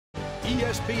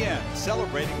ESPN,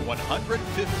 celebrating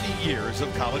 150 years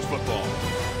of college football.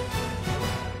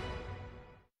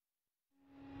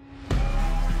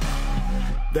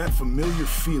 That familiar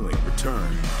feeling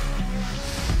returned.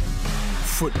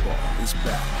 Football is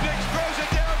back. Diggs throws it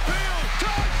downfield.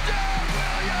 Touchdown,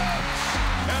 Williams!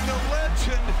 And the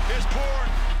legend is born.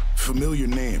 Familiar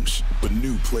names, but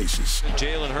new places.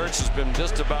 Jalen Hurts has been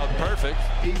just about perfect.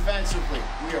 Defensively,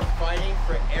 we are fighting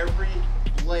for every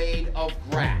blade of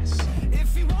grass.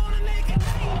 If you want to make a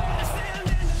name, better stand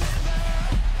and deliver.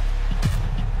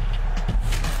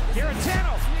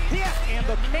 Garantano hit, and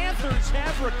the Panthers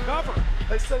have recovered.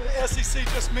 They say the SEC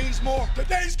just means more.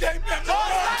 Today's game meant more.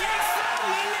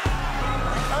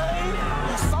 Hey,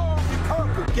 you saw him, you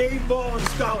conquered. Game ball and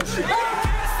scholarship.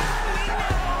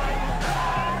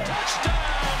 Touchdown,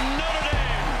 Notre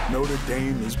Dame. Notre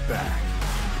Dame is back.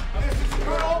 This is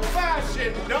good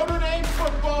old-fashioned Notre Dame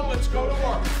football. Let's go to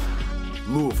work.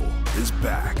 Louisville is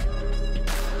back.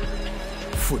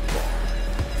 Football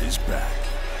is back.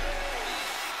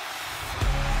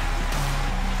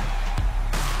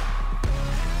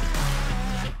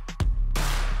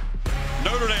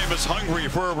 Notre Dame is hungry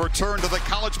for a return to the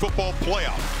college football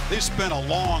playoff. They spent a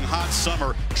long, hot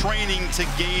summer training to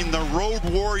gain the road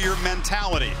warrior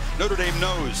mentality. Notre Dame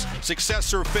knows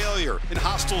success or failure in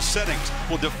hostile settings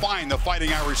will define the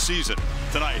Fighting Irish season.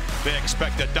 Tonight, they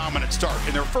expect a dominant start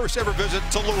in their first ever visit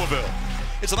to Louisville.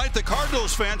 It's a night the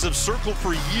Cardinals fans have circled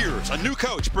for years. A new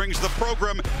coach brings the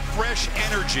program fresh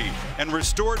energy and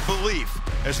restored belief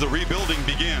as the rebuilding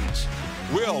begins.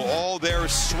 Will all their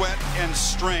sweat and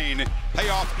strain pay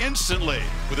off instantly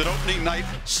with an opening night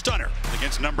stunner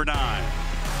against number 9?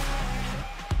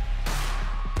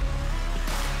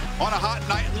 On a hot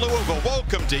night in Louisville,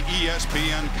 welcome to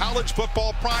ESPN College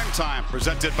Football Primetime,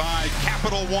 presented by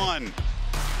Capital One.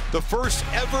 The first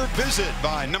ever visit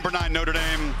by number 9 Notre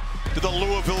Dame to the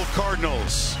Louisville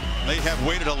Cardinals. They have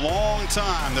waited a long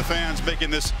time, the fans making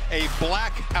this a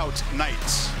blackout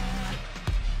night.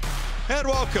 And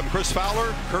welcome, Chris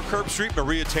Fowler, Kirk Herbstreit,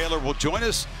 Maria Taylor will join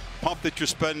us. Pumped that you're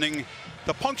spending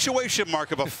the punctuation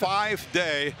mark of a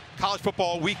 5-day college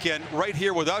football weekend right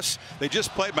here with us. They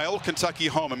just played my old Kentucky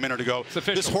home a minute ago.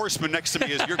 This horseman next to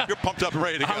me is you're pumped up and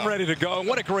ready to go. I'm ready to go. And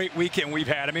what a great weekend we've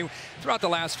had. I mean, throughout the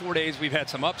last 4 days, we've had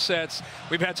some upsets.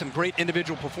 We've had some great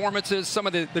individual performances. Some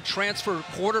of the transfer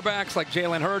quarterbacks like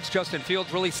Jalen Hurts, Justin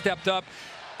Fields really stepped up.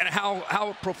 And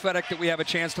how prophetic that we have a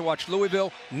chance to watch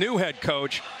Louisville, new head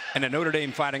coach, and the Notre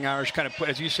Dame Fighting Irish kind of,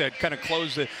 as you said, kind of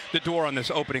close the door on this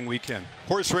opening weekend.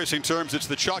 Horse racing terms, it's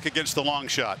the chalk against the long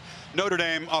shot. Notre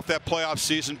Dame off that playoff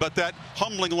season, but that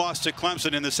humbling loss to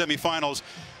Clemson in the semifinals.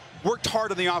 Worked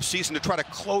hard in the offseason to try to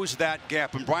close that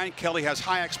gap, and Brian Kelly has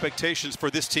high expectations for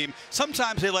this team.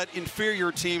 Sometimes they let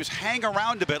inferior teams hang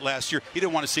around a bit last year. He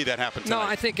didn't want to see that happen tonight. No,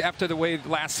 I think after the way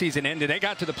last season ended, they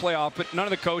got to the playoff, but none of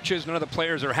the coaches, none of the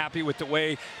players are happy with the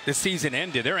way the season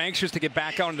ended. They're anxious to get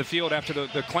back out on the field after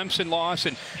the Clemson loss,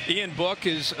 and Ian Book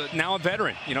is now a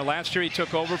veteran. You know, last year he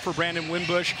took over for Brandon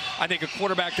Wimbush. I think a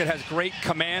quarterback that has great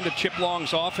command of Chip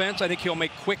Long's offense. I think he'll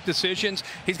make quick decisions.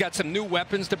 He's got some new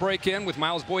weapons to break in with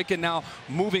Miles Boykin now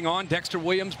moving on. Dexter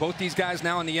Williams, both these guys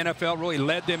now in the NFL, really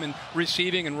led them in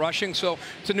receiving and rushing. So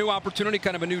it's a new opportunity,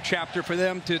 kind of a new chapter for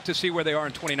them to see where they are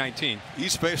in 2019.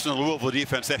 He's facing a Louisville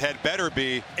defense that had better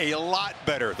be a lot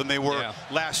better than they were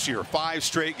last year. 5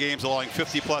 straight games allowing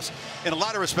 50-plus. In a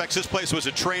lot of respects, this place was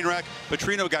a train wreck.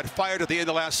 Petrino got fired at the end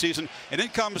of last season. And in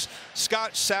comes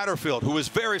Scott Satterfield, who was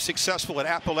very successful at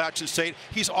Appalachian State.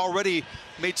 He's already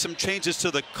made some changes to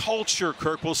the culture,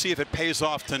 Kirk. We'll see if it pays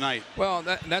off tonight. Well,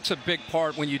 that's a big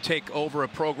part when you take over a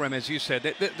program, as you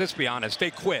said. Let's be honest,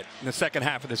 they quit in the second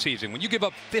half of the season. When you give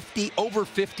up over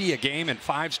 50 a game in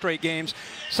 5 straight games,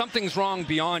 something's wrong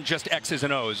beyond just X's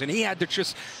and O's. And he had to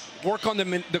just work on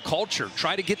them in the culture,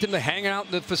 try to get them to hang out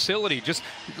in the facility, just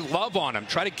love on them,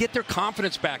 try to get their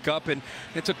confidence back up. And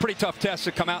it's a pretty tough test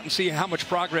to come out and see how much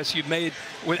progress you've made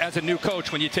as a new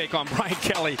coach when you take on Brian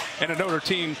Kelly and a Notre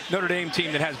Dame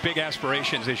team that has big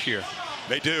aspirations this year.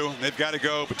 They do. They've got to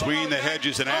go between the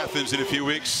hedges in Athens in a few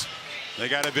weeks. They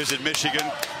got to visit Michigan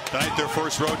tonight, their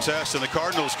first road test, and the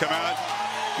Cardinals come out.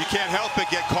 You can't help but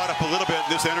get caught up a little bit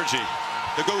in this energy.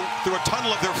 They go through a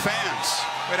tunnel of their fans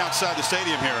right outside the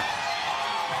stadium here.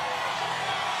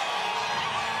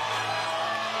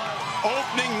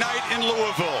 Opening night in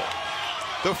Louisville.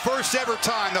 The first ever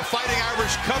time the Fighting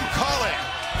Irish come calling.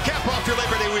 Cap off your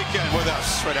Labor Day weekend with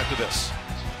us right after this.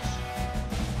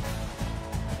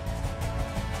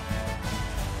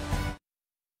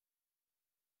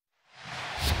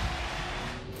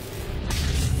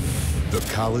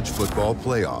 The College Football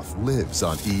Playoff lives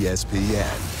on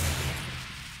ESPN.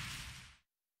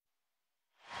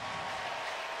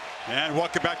 And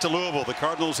welcome back to Louisville. The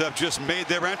Cardinals have just made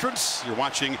their entrance. You're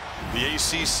watching the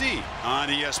ACC on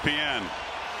ESPN.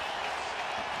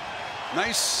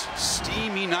 Nice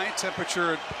steamy night.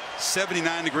 Temperature at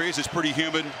 79 degrees. It's pretty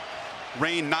humid.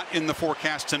 Rain not in the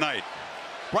forecast tonight.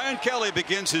 Brian Kelly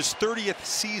begins his 30th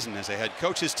season as a head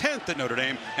coach, his 10th at Notre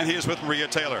Dame, and he is with Maria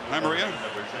Taylor. Hi, Maria.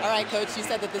 All right, Coach, you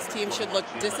said that this team should look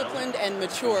disciplined and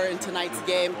mature in tonight's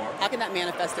game. How can that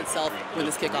manifest itself when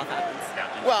this kickoff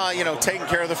happens? Well, you know, taking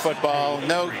care of the football,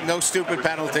 no stupid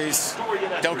penalties,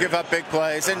 don't give up big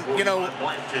plays. And, you know,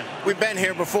 we've been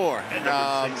here before. You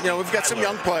know, we've got some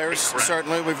young players,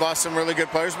 certainly. We've lost some really good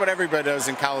players, but everybody does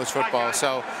in college football.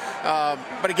 So,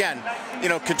 but again, you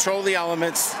know, control the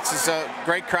elements. This is a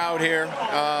great crowd here,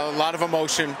 a lot of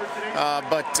emotion,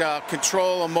 but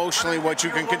control emotionally what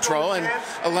you can control and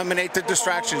eliminate the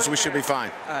distractions. We should be fine.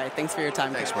 All right, thanks for your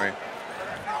time. Thanks, Maria.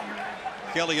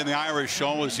 Kelly and the Irish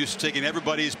always used to taking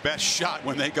everybody's best shot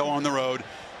when they go on the road.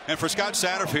 And for Scott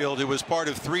Satterfield, it was part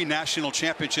of 3 national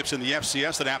championships in the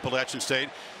FCS at Appalachian State.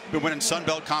 Been winning Sun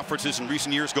Belt conferences in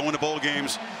recent years, going to bowl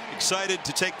games. Excited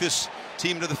to take this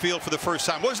team to the field for the first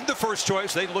time. Wasn't the first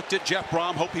choice. They looked at Jeff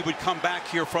Brom, hope he would come back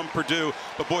here from Purdue.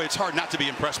 But boy, it's hard not to be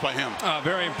impressed by him.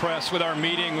 Very impressed with our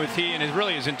meeting with he and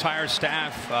his entire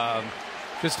staff.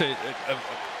 Just a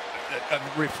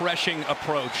refreshing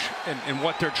approach in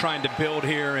what they're trying to build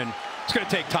here, and it's going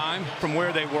to take time from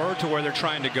where they were to where they're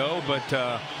trying to go. But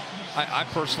I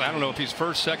personally, I don't know if he's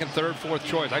first, second, third, fourth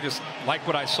choice. I just like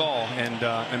what I saw and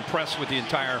impressed with the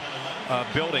entire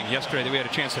building yesterday that we had a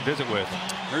chance to visit with.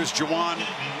 There's Jawan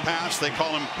Pass. They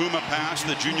call him Puma Pass,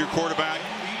 the junior quarterback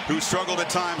who struggled at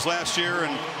times last year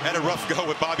and had a rough go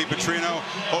with Bobby Petrino,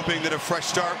 hoping that a fresh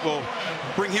start will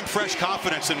bring him fresh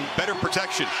confidence and better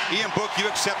protection. Ian Book, you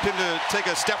accept him to take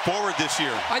a step forward this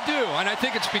year? I do, and I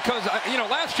think it's because, you know,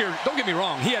 last year, don't get me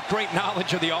wrong, he had great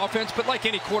knowledge of the offense, but like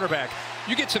any quarterback,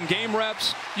 you get some game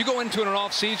reps, you go into an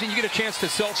off season, you get a chance to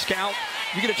self-scout,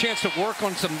 you get a chance to work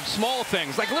on some small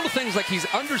things, like little things like he's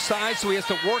undersized, so he has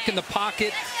to work in the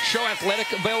pocket, show athletic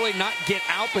ability, not get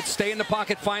out, but stay in the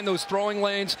pocket, find those throwing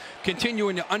lanes,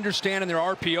 continuing to understand in their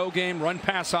RPO game, run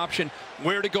pass option,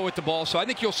 where to go with the ball. So I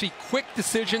think you'll see quick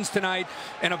decisions tonight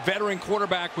and a veteran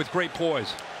quarterback with great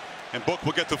poise. And Book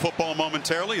will get the football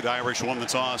momentarily. The Irish won the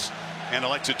toss and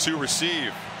elected to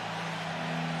receive.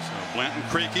 So Blanton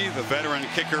Creaky, the veteran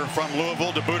kicker from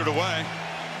Louisville, to boot it away.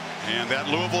 And that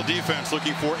Louisville defense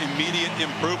looking for immediate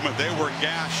improvement. They were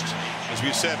gashed, as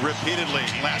we said, repeatedly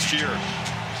last year.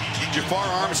 Jafar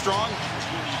Armstrong,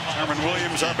 Herman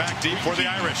Williams are back deep for the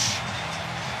Irish.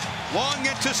 Long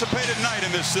anticipated night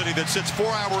in this city that sits 4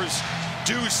 hours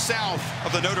due south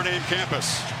of the Notre Dame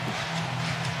campus.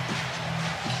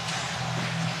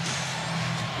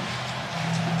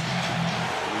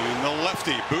 And the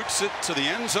lefty boots it to the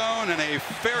end zone, and a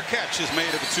fair catch is made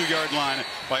at the 2-yard line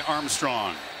by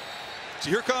Armstrong. So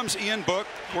here comes Ian Book.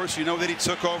 Of course, you know that he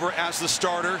took over as the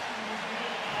starter.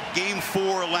 Game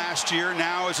 4 last year,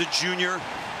 now as a junior.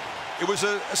 It was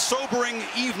a sobering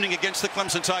evening against the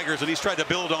Clemson Tigers, and he's tried to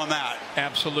build on that.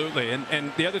 Absolutely.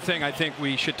 And the other thing I think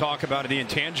we should talk about are the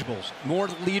intangibles. More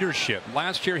leadership.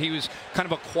 Last year he was kind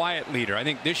of a quiet leader. I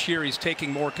think this year he's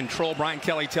taking more control. Brian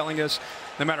Kelly telling us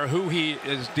no matter who he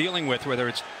is dealing with, whether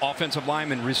it's offensive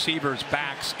linemen, receivers,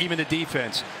 backs, even the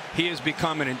defense, he has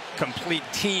become a complete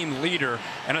team leader,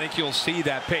 and I think you'll see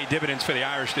that pay dividends for the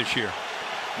Irish this year.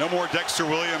 No more Dexter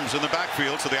Williams in the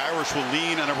backfield, so the Irish will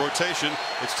lean on a rotation.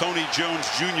 It's Tony Jones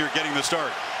Jr. getting the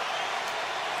start.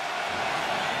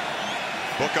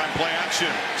 Book on play action,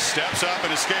 steps up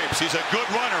and escapes. He's a good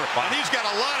runner, and he's got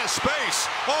a lot of space.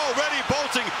 Already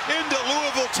bolting into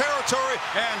Louisville territory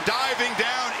and diving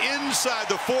down inside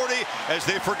the 40 as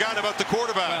they forgot about the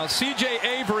quarterback. Well, C.J.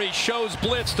 Avery shows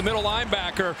blitz, the middle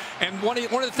linebacker, and one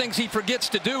of the things he forgets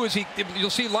to do is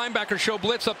you'll see linebackers show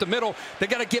blitz up the middle. They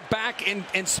got to get back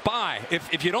and spy.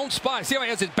 If you don't spy, see how he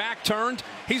has his back turned?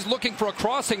 He's looking for a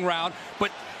crossing route,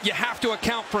 but you have to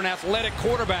account for an athletic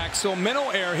quarterback. So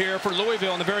mental error here for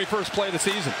Louisville in the very first play of the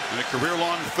season. And a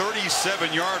career-long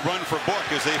 37-yard run for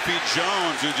Book as they feed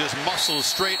Jones, who just muscles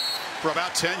straight for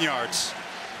about 10 yards.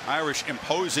 Irish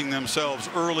imposing themselves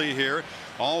early here.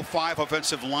 All 5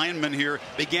 offensive linemen here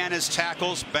began as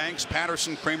tackles. Banks,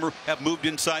 Patterson, Kramer have moved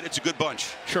inside. It's a good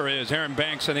bunch. Sure is. Aaron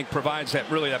Banks, I think, provides that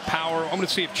power. I'm going to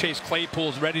see if Chase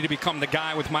Claypool's ready to become the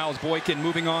guy with Miles Boykin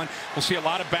moving on. We'll see a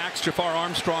lot of backs. Jafar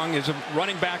Armstrong is a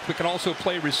running back but can also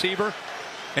play receiver.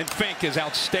 And Fink is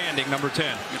outstanding, number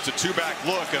 10. It's a 2-back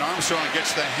look, and Armstrong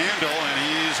gets the handle,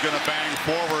 and he's going to bang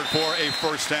forward for a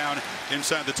first down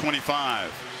inside the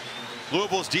 25.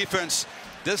 Louisville's defense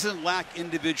doesn't lack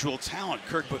individual talent,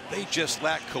 Kirk, but they just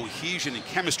lack cohesion and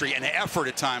chemistry and effort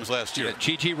at times last year. Yeah,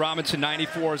 G.G. Robinson,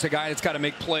 94, is a guy that's got to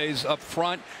make plays up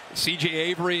front. C.J.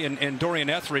 Avery and Dorian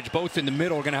Etheridge, both in the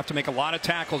middle, are going to have to make a lot of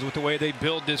tackles with the way they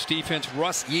build this defense.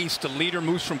 Russ Yeast, the leader,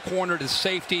 moves from corner to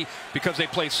safety because they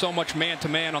play so much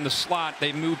man-to-man on the slot.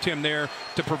 They moved him there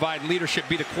to provide leadership,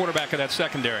 be the quarterback of that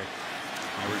secondary.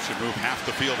 Irish should move half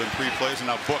the field in 3 plays, and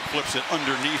now Book flips it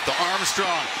underneath to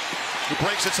Armstrong, who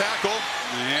breaks a tackle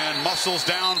and muscles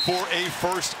down for a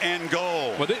 1st and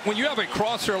goal. Well, when you have a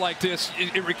crosser like this,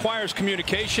 it requires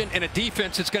communication, and a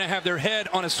defense that's going to have their head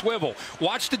on a swivel.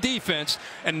 Watch the defense,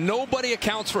 and nobody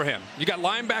accounts for him. You got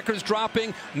linebackers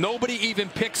dropping, nobody even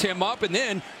picks him up, and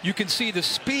then you can see the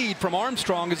speed from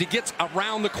Armstrong as he gets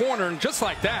around the corner, and just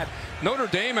like that, Notre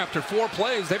Dame, after 4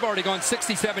 plays, they've already gone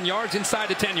 67 yards inside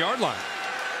the 10-yard line.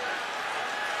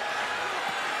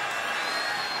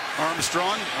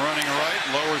 Armstrong running right,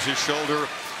 lowers his shoulder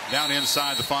down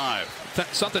inside the 5.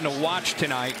 Something to watch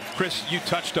tonight. Chris, you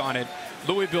touched on it.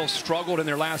 Louisville struggled in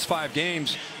their last 5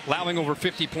 games, allowing over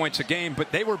 50 points a game,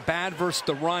 but they were bad versus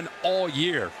the run all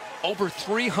year. Over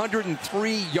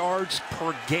 303 yards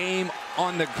per game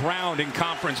on the ground in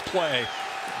conference play.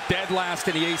 Dead last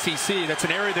in the ACC. That's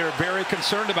an area they're very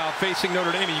concerned about facing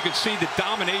Notre Dame. And you can see the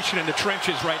domination in the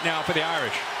trenches right now for the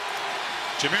Irish.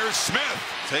 Jameer Smith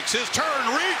takes his turn,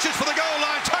 reaches for the goal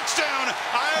line, touchdown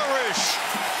Irish,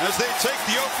 as they take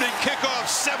the opening kickoff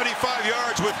 75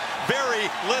 yards with very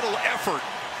little effort.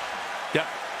 Yep.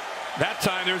 That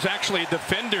time there's actually a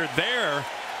defender there.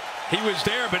 He was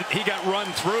there, but he got run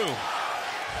through.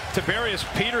 Tavarius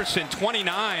Peterson,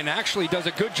 29, actually does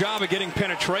a good job of getting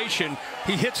penetration.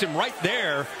 He hits him right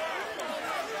there,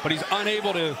 but he's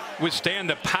unable to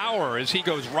withstand the power as he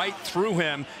goes right through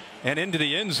him and into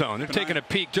the end zone. They're taking a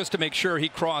peek just to make sure he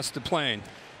crossed the plane.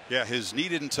 Yeah, his knee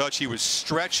didn't touch. He was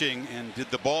stretching, and did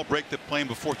the ball break the plane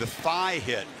before the thigh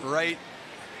hit? Right.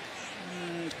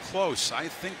 Close. I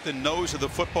think the nose of the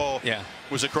football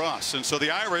was across. And so the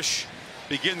Irish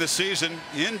begin the season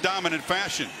in dominant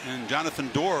fashion. And Jonathan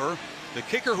Doerer, the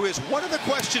kicker, who is one of the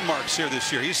question marks here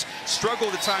this year. He's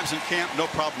struggled at times in camp. No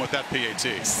problem with that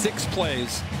PAT. 6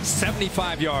 plays,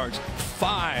 75 yards,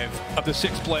 5 of the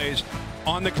 6 plays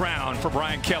on the ground for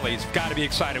Brian Kelly. He's got to be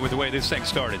excited with the way this thing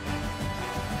started.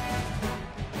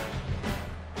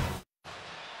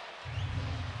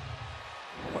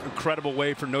 What an incredible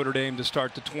way for Notre Dame to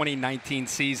start the 2019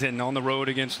 season on the road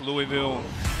against Louisville,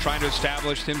 trying to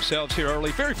establish themselves here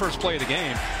early. Very first play of the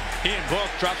game. Ian Book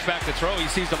drops back to throw. He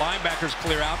sees the linebackers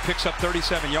clear out, picks up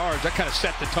 37 yards. That kind of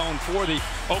set the tone for the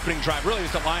opening drive. Really,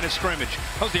 it's the line of scrimmage.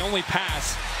 That was the only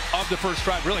pass of the first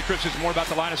drive. Really, Chris, is more about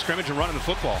the line of scrimmage and running the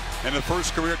football. And the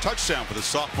first career touchdown for the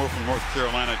sophomore from North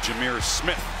Carolina, Jameer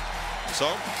Smith. So,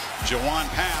 Jawan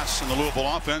pass in the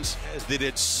Louisville offense, as they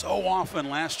did so often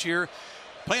last year,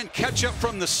 playing catch up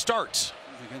from the start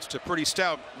against a pretty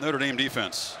stout Notre Dame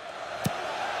defense.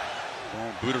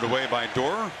 Ball booted away by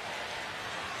Doerer.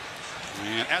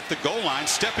 And at the goal line,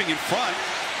 stepping in front,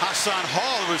 Hassan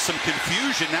Hall. There was some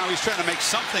confusion. Now he's trying to make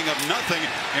something of nothing,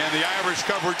 and the Irish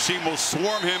coverage team will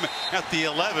swarm him at the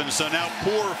 11. So now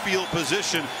poor field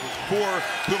position for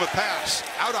Puma Pass.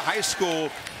 Out of high school,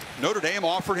 Notre Dame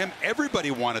offered him. Everybody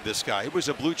wanted this guy. He was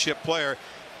a blue chip player.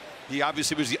 He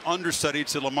obviously was the understudy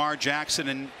to Lamar Jackson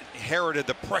and inherited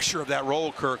the pressure of that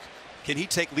role, Kirk. Can he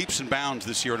take leaps and bounds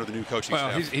this year under the new coaching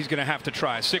staff? Well, he's going to have to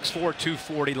try. 6'4",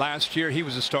 240. Last year he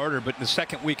was a starter, but in the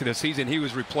second week of the season he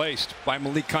was replaced by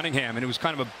Malik Cunningham, and it was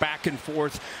kind of a back and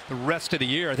forth the rest of the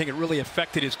year. I think it really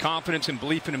affected his confidence and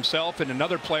belief in himself, and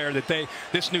another player that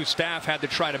this new staff had to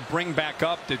try to bring back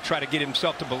up to try to get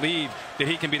himself to believe that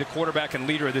he can be the quarterback and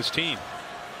leader of this team.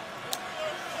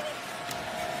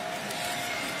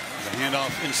 The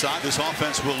handoff inside. This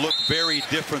offense will look very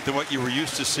different than what you were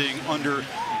used to seeing under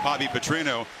Bobby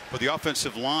Petrino, but the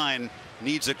offensive line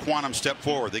needs a quantum step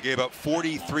forward. They gave up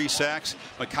 43 sacks.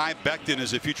 Mekhi Becton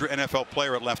is a future NFL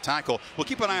player at left tackle. We'll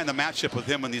keep an eye on the matchup with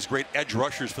him and these great edge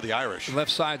rushers for the Irish. The left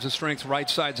side's a strength, right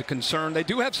side's a concern. They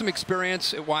do have some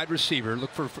experience at wide receiver.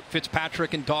 Look for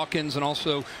Fitzpatrick and Dawkins, and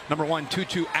also number 1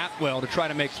 Tutu Atwell to try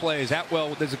to make plays.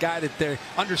 Atwell, there's a guy that they're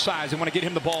undersized and want to get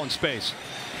him the ball in space.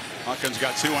 Hawkins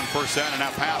got 2 on first down, and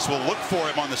that pass will look for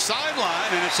him on the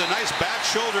sideline, and it's a nice back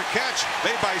shoulder catch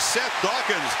made by Seth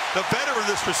Dawkins, the veteran of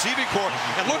this receiving corps.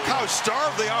 And look how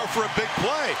starved they are for a big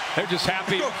play. They're just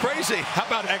happy. Go crazy. How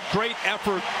about a great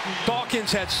effort?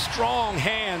 Dawkins had strong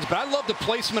hands, but I love the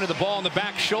placement of the ball on the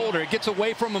back shoulder. It gets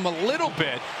away from him a little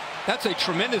bit. That's a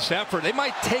tremendous effort. They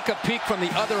might take a peek from the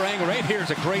other angle. Right here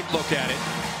is a great look at it.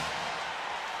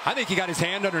 I think he got his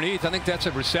hand underneath. I think that's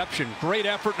a reception. Great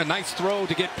effort and a nice throw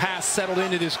to get past settled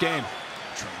into this game.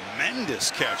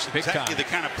 Tremendous catch. Big Exactly time. the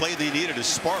kind of play they needed to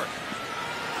spark.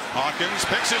 Hawkins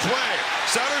picks his way.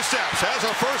 Center steps, has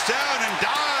a first down, and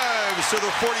dives to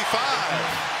the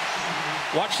 45.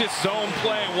 Watch this zone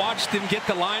play. Watch them get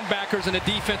the linebackers and the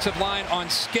defensive line on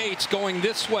skates going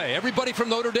this way. Everybody from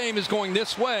Notre Dame is going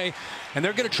this way, and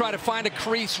they're going to try to find a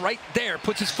crease right there.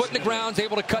 Puts his foot in the ground, is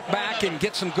able to cut back and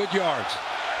get some good yards.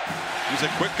 He's a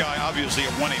quick guy, obviously,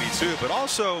 at 182, but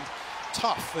also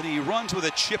tough, and he runs with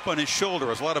a chip on his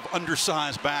shoulder, as a lot of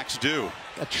undersized backs do.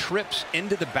 Trips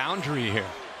into the boundary here,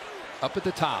 up at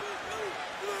the top.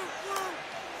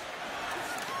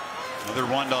 Another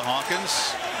run to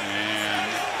Hawkins,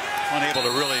 and unable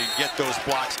to really get those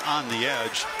blocks on the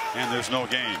edge, and there's no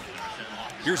gain.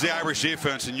 Here's the Irish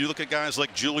defense, and you look at guys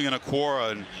like Julian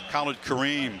Okwara and Khalid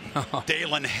Kareem,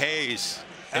 Dalen Hayes.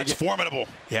 That's formidable.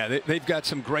 Yeah, they've got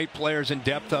some great players in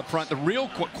depth up front. The real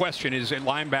question is at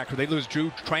linebacker. They lose Drew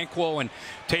Tranquil and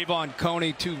Tavon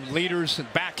Coney, two leaders.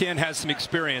 And back end has some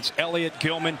experience. Elliott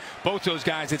Gilman, both those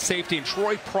guys at safety. And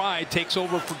Troy Pride takes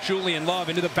over for Julian Love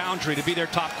into the boundary to be their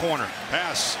top corner.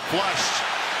 Pass flushed.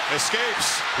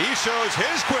 Escapes. He shows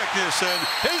his quickness and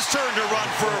his turn to run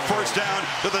for a first down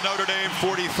to the Notre Dame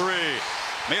 43.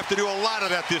 May have to do a lot of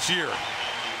that this year.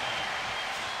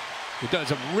 It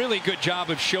does a really good job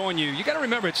of showing you. You got to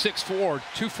remember, at 6'4",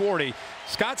 240,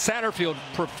 Scott Satterfield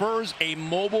prefers a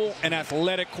mobile and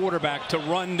athletic quarterback to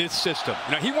run this system.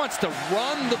 Now, he wants to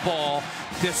run the ball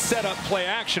to set up play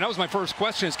action. That was my first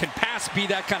question, is can Pass be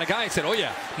that kind of guy? He said, oh,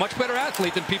 yeah, much better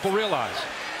athlete than people realize.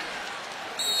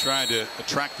 Trying to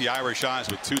attract the Irish eyes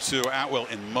with Tutu Atwell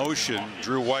in motion.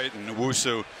 Drew White and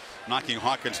Owusu knocking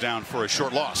Hawkins down for a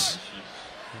short loss.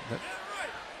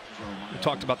 We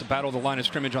talked about the battle of the line of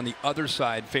scrimmage on the other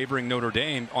side favoring Notre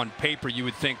Dame. On paper, you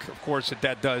would think, of course,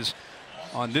 that does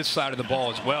on this side of the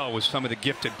ball as well with some of the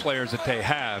gifted players that they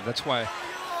have. That's why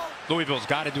Louisville's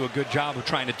got to do a good job of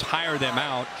trying to tire them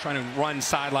out, trying to run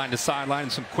sideline to sideline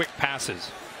and some quick passes.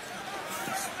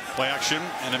 Play action,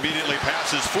 and immediately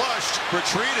passes flushed,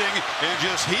 retreating, and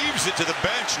just heaves it to the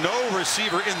bench. No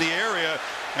receiver in the area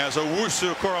as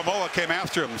Owusu Koromoa came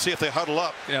after him. See if they huddle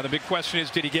up. Yeah, the big question is,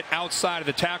 did he get outside of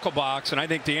the tackle box? And I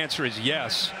think the answer is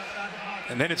yes.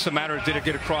 And then it's a matter of, did it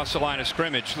get across the line of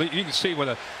scrimmage? You can see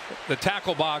where the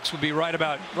tackle box would be right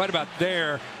about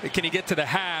there. Can he get to the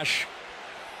hash?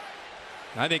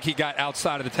 I think he got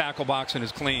outside of the tackle box and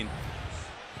is clean.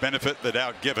 Benefit the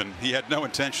doubt given. He had no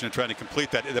intention of trying to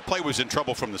complete that. The play was in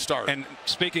trouble from the start. And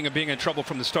speaking of being in trouble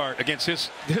from the start, against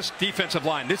this defensive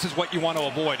line, this is what you want to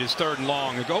avoid, is 3rd and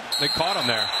long. They caught him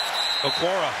there.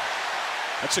 Okwara.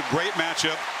 That's a great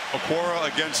matchup.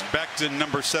 Okwara against Becton,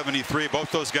 number 73.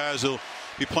 Both those guys will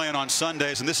be playing on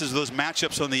Sundays, and this is those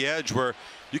matchups on the edge where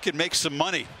you can make some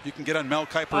money. You can get on Mel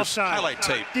Kiper's Offside. highlight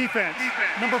tape. Defense,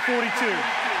 number 42,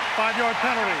 5-yard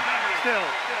penalty. Still.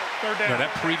 3rd down. No, that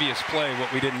previous play,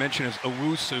 what we didn't mention is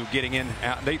Owusu getting in.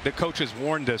 The coaches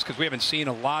warned us because we haven't seen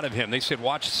a lot of him. They said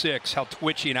watch 6, how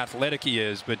twitchy and athletic he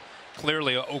is. But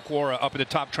clearly Okwara up at the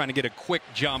top trying to get a quick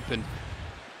jump and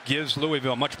gives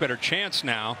Louisville a much better chance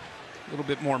now. A little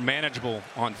bit more manageable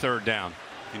on 3rd down.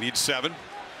 He needs 7.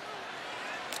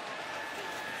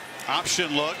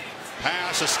 Option look.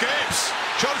 Pass escapes.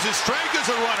 Shows his strength as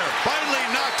a runner.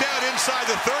 Finally knocked out inside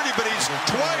the 30, but he's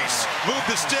twice moved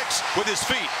the sticks with his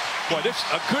feet. Boy, this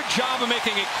a good job of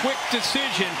making a quick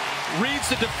decision. Reads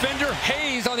the defender.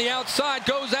 Hayes on the outside,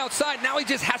 goes outside. Now he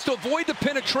just has to avoid the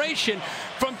penetration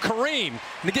from Kareem.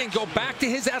 And again, go back to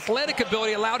his athletic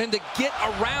ability, allowed him to get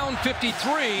around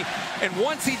 53. And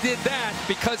once he did that,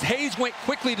 because Hayes went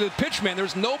quickly to the pitchman,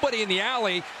 there's nobody in the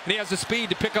alley, and he has the speed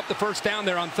to pick up the first down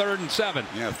there on 3rd and 7.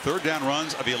 Yeah, 3rd down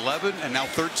runs of 11 and now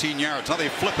 13 yards. Now they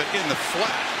flip it in the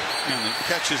flat, and the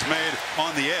catch is made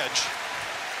on the edge.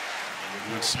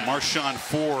 It's Marshawn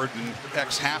Ford, and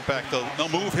ex-halfback. They'll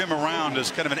move him around as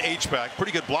kind of an H-back.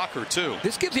 Pretty good blocker, too.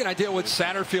 This gives you an idea what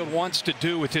Satterfield wants to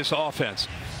do with this offense.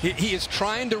 He is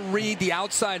trying to read the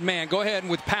outside man. Go ahead and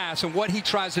with pass, and what he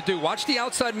tries to do. Watch the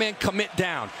outside man commit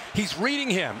down. He's reading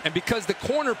him, and because the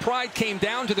corner Pride came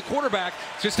down to the quarterback,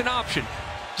 it's just an option.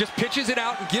 Just pitches it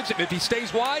out and gives it. If he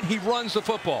stays wide, he runs the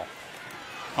football.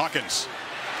 Hawkins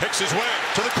picks his way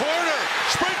to the corner,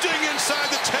 sprinting inside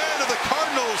the 10 of the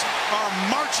Cardinals are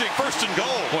marching 1st and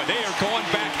goal. Boy, they are going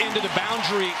back into the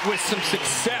boundary with some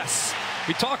success.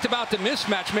 We talked about the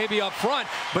mismatch maybe up front,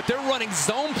 but they're running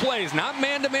zone plays, not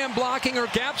man-to-man blocking or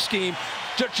gap scheme.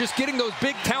 Just getting those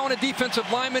big talented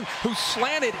defensive linemen who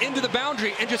slanted into the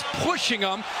boundary and just pushing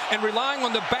them and relying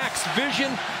on the back's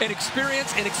vision and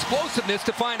experience and explosiveness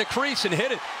to find a crease and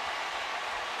hit it.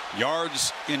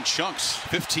 Yards in chunks,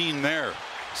 15 there.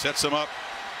 Sets him up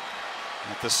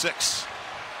at the 6.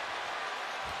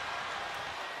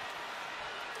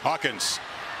 Hawkins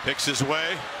picks his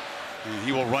way, and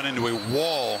he will run into a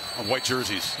wall of white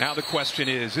jerseys. Now the question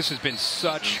is, this has been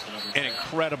such an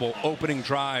incredible opening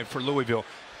drive for Louisville.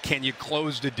 Can you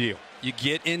close the deal? You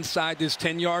get inside this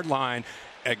 10-yard line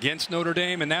against Notre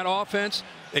Dame, and that offense,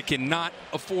 they cannot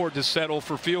afford to settle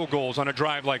for field goals on a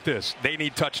drive like this. They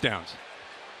need touchdowns.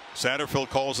 Satterfield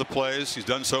calls the plays. He's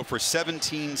done so for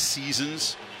 17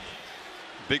 seasons.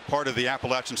 Big part of the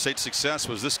Appalachian State success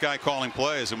was this guy calling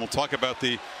plays, and we'll talk about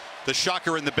the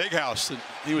shocker in the big house that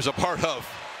he was a part of.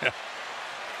 Yeah.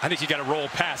 I think you got to roll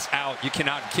pass out. You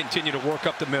cannot continue to work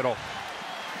up the middle.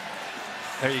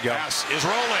 There you go. Pass is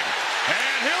rolling,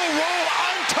 and he'll roll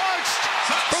untouched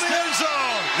for the end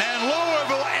zone, and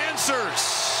Louisville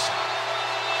answers.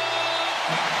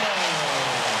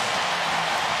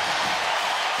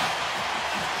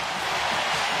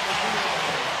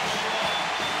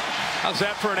 How's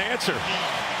that for an answer?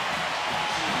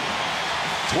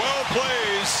 12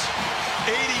 plays,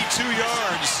 82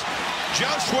 yards.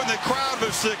 Just when the crowd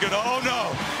was thinking, oh no,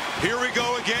 here we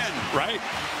go again. Right.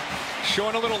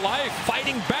 Showing a little life,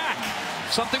 fighting back.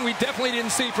 Something we definitely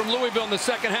didn't see from Louisville in the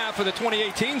second half of the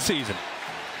 2018 season.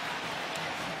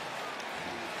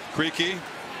 Creaky,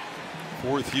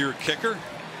 fourth-year kicker.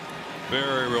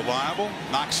 Very reliable.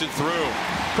 Knocks it through.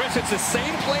 Chris, it's the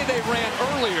same play they ran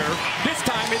earlier. This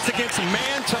time it's against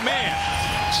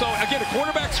man-to-man. So, again, the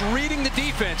quarterback's reading the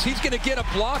defense. He's going to get a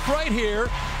block right here,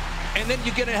 and then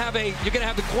you're going to have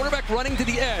the quarterback running to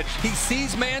the edge. He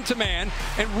sees man-to-man,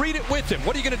 and read it with him.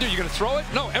 What are you going to do? You're going to throw it?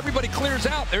 No, everybody clears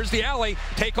out. There's the alley.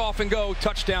 Take off and go.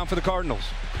 Touchdown for the Cardinals.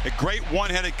 A great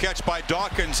one-handed catch by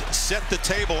Dawkins set the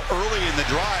table early in the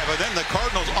drive, and then the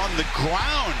Cardinals on the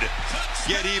ground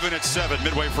get even at 7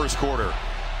 midway first quarter.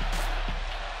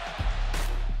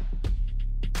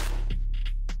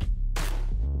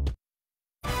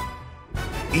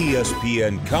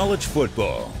 ESPN College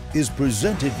Football is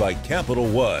presented by Capital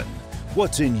One.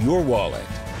 What's in your wallet?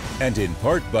 And in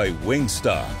part by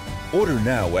Wingstop. Order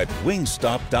now at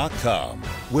wingstop.com,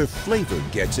 where flavor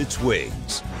gets its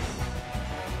wings.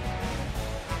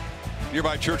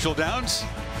 Nearby Churchill Downs,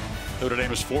 Notre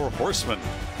Dame's Four Horsemen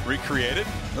recreated.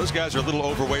 Those guys are a little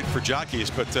overweight for jockeys,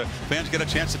 but fans get a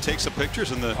chance to take some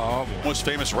pictures, and the most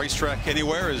famous racetrack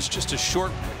anywhere is just a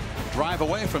short drive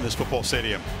away from this football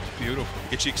stadium. Beautiful.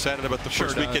 Get you excited about the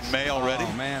first week in May already?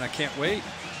 Oh, man, I can't wait.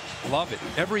 Love it.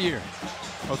 Every year.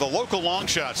 Well, the local long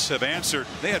shots have answered.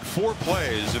 They had 4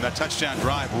 plays in that touchdown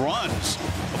drive, runs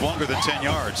of longer than 10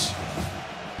 yards.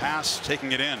 Pass,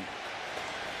 taking it in.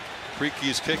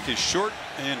 Creaky's kick is short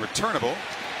and returnable.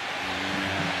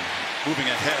 Moving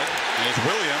ahead is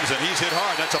Williams, and he's hit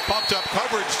hard. That's a pumped up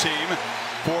coverage team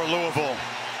for Louisville.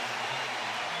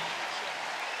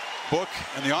 Book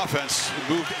and the offense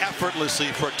moved effortlessly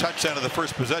for a touchdown of the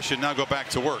first possession. Now go back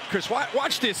to work. Chris,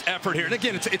 watch this effort here. And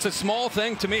again, it's a small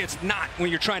thing. To me, it's not when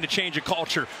you're trying to change a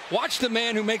culture. Watch the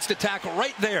man who makes the tackle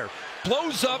right there.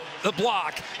 Blows up the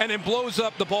block and then blows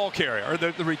up the ball carrier or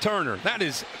the returner. That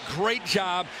is a great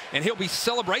job, and he'll be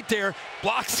celebrating right there.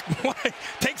 Blocks,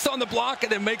 takes on the block,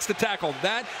 and then makes the tackle.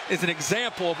 That is an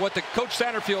example of what the Coach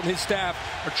Satterfield and his staff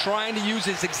are trying to use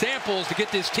as examples to get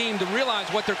this team to realize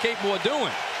what they're capable of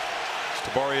doing.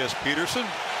 Tabarius Peterson,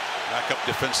 backup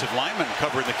defensive lineman,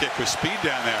 covering the kick with speed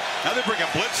down there. Now they bring a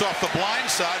blitz off the blind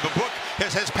side, but Book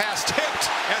has pass tipped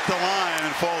at the line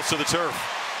and falls to the turf.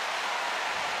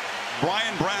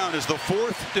 Brian Brown is the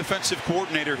 4th defensive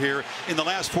coordinator here. In the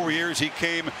last 4 years, he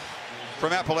came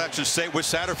from Appalachian State with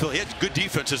Satterfield. He had good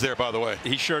defenses there, by the way.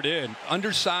 He sure did.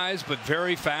 Undersized, but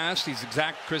very fast.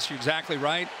 Chris, you're exactly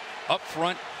right. Up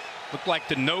front, looked like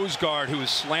the nose guard who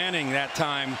was slanting that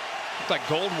time. Looked like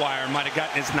Goldwire might have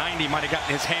gotten his 90, might have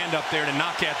gotten his hand up there to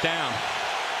knock that down.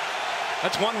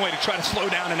 That's one way to try to slow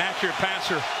down an accurate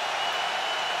passer.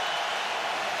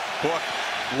 Book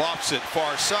lofts it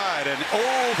far side and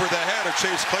over the head of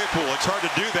Chase Claypool. It's hard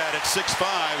to do that at 6'5",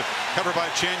 covered by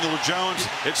Chandler Jones.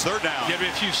 It's 3rd down. Yeah, but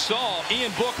if you saw,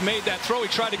 Ian Book made that throw. He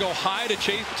tried to go high to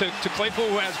Claypool,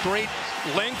 who has great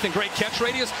length and great catch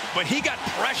radius, but he got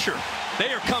pressure.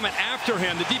 They are coming after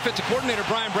him. The defensive coordinator,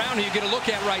 Brian Brown, who you get a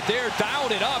look at right there,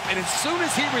 dialed it up, and as soon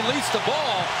as he released the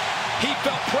ball, he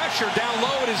felt pressure down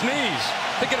low at his knees.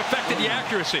 I think it affected the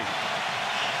accuracy.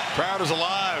 Crowd is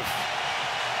alive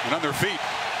and on their feet.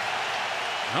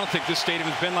 I don't think this stadium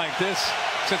has been like this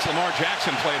since Lamar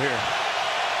Jackson played here.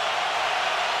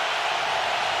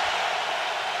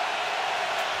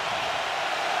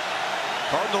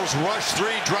 Cardinals rush 3,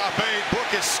 drop 8. Book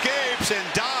escapes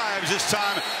and dives. This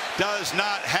time does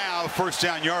not have first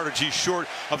down yardage. He's short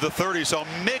of the 30. So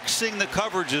mixing the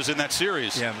coverages in that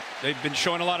series. Yeah, they've been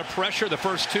showing a lot of pressure. The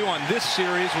first 2 on this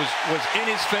series was in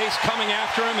his face, coming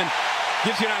after him, and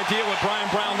gives you an idea what Brian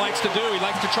Brown likes to do. He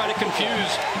likes to try to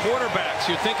confuse quarterbacks.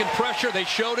 You're thinking pressure. They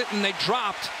showed it and they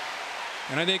dropped.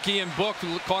 And I think Ian Book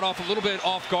caught off a little bit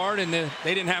off guard, and they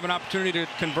didn't have an opportunity to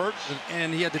convert,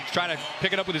 and he had to try to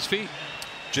pick it up with his feet.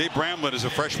 Jay Bramlett is a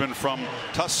freshman from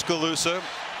Tuscaloosa,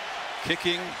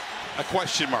 kicking a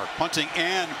question mark, punting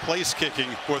and place kicking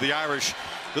for the Irish.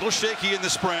 Little shaky in the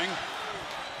spring,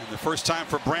 and the first time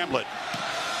for Bramlett.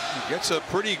 He gets a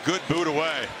pretty good boot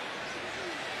away.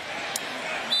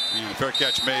 And fair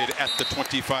catch made at the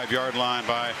 25-yard line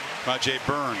by Jay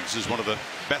Burns, who's one of the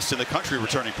best in the country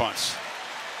returning punts.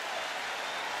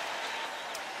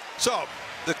 So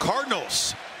the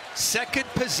Cardinals, second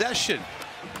possession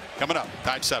coming up,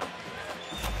 tied 7.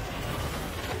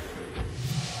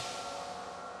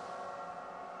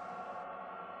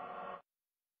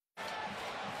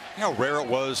 You know how rare it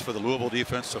was for the Louisville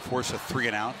defense to force a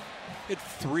 3-and-out? Hit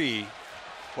 3,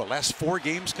 last 4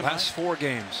 games combined? Last 4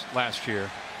 games last year,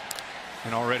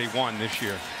 and already 1 this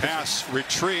year. Pass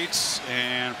retreats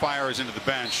and fires into the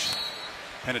bench.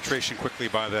 Penetration quickly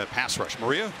by the pass rush.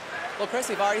 Maria? Well, Chris,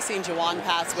 we've already seen Juwan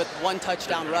pass with 1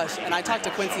 touchdown rush, and I talked to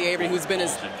Quincy Avery, who's been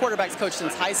his quarterback's coach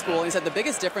since high school, and he said the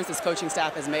biggest difference his coaching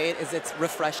staff has made is it's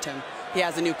refreshed him. He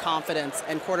has a new confidence,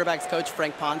 and quarterback's coach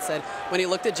Frank Ponce said when he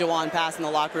looked at Juwan pass in the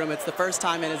locker room, it's the first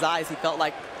time in his eyes he felt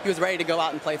like he was ready to go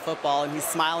out and play football, and he's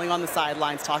smiling on the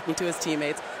sidelines, talking to his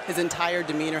teammates. His entire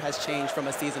demeanor has changed from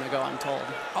a season ago, I'm told.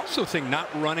 I also think not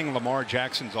running Lamar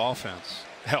Jackson's offense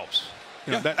helps.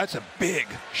 You know, that's a big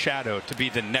shadow to be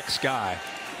the next guy.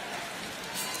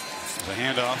 The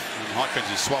handoff, and Hawkins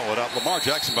is swallowed up. Lamar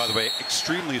Jackson, by the way,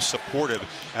 extremely supportive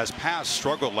as pass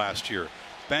struggled last year.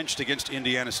 Benched against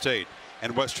Indiana State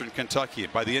and Western Kentucky.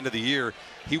 By the end of the year,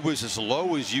 he was as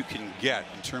low as you can get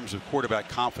in terms of quarterback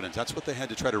confidence. That's what they had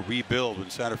to try to rebuild when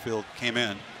Satterfield came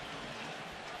in.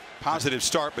 Positive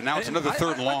start, but now it's another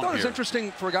third and long. I thought it was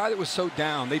interesting for a guy that was so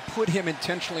down. They put him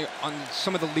intentionally on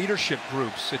some of the leadership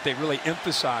groups that they really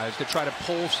emphasized to try to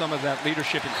pull some of that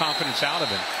leadership and confidence out of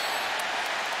him.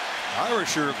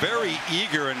 Irish are very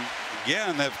eager, and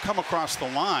again, they've come across the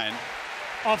line.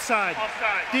 Offside.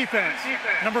 Defense.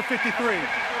 Number 53.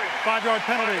 5-yard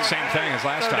penalty. Same thing as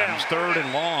last time. It's 3rd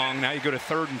and long. Now you go to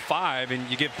 3rd and 5, and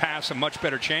you give pass a much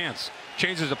better chance.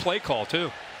 Changes the play call, too.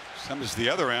 Some is the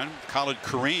other end. Khalid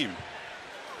Kareem.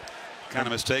 Kind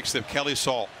of mistakes that Kelly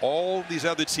saw all these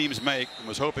other teams make and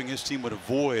was hoping his team would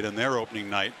avoid on their opening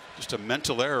night. Just a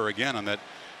mental error again on that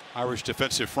Irish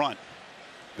defensive front.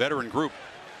 Veteran group.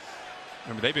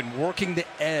 Remember, they've been working the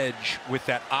edge with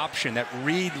that option, that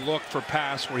read look for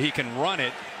pass where he can run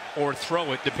it or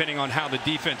throw it depending on how the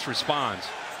defense responds.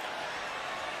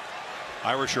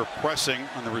 Irish are pressing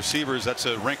on the receivers. That's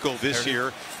a wrinkle this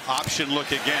year. Option look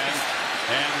again,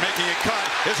 and making a cut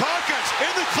is Hawkins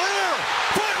in the clear.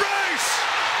 Foot race.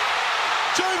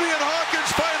 Javian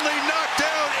Hawkins finally knocked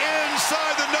down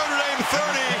inside the Notre Dame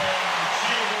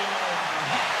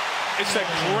 30. It's a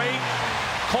great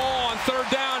call on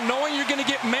 3rd down, knowing you're going to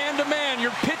get man-to-man.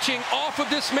 You're pitching off of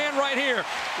this man right here.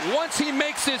 Once he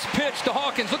makes this pitch to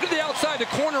Hawkins, look at the outside, the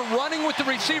corner running with the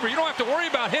receiver. You don't have to worry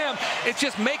about him. It's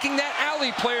just making that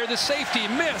alley player, the safety,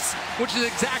 miss, which is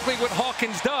exactly what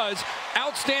Hawkins does.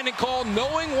 Outstanding call,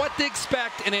 knowing what to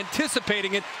expect and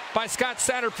anticipating it by Scott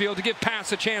Satterfield to give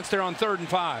pass a chance there on 3rd and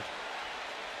 5.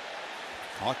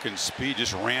 Hawkins' speed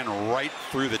just ran right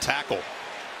through the tackle.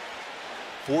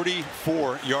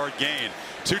 44-yard gain.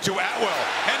 Tutu Atwell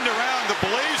heading around the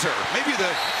Blazer. Maybe the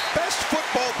best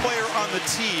football player on the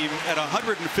team at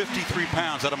 153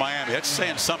 pounds out of Miami. That's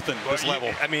saying something at this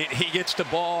level. I mean, he gets the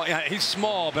ball. He's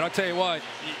small, but I'll tell you what,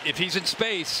 if he's in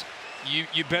space,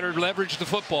 you better leverage the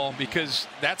football, because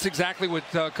that's exactly what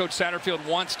Coach Satterfield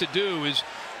wants to do, is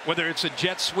whether it's a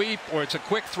jet sweep or it's a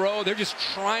quick throw, they're just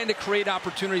trying to create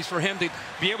opportunities for him to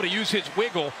be able to use his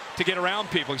wiggle to get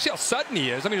around people. You see how sudden he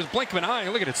is. I mean, just blink of an eye.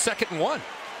 Look at it, 2nd and 1.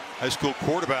 High school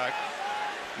quarterback,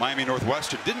 Miami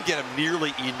Northwestern, didn't get him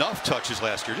nearly enough touches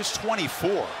last year, just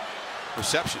 24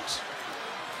 receptions.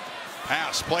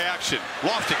 Pass, play action,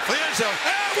 lofting for the end zone.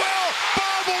 Atwell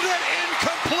bobbled it,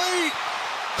 incomplete.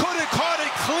 Could have caught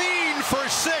it clean for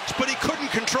 6, but he couldn't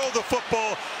control the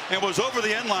football and was over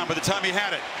the end line by the time he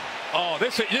had it. Oh,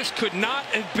 this could not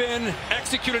have been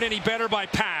executed any better by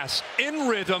pass. In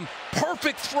rhythm,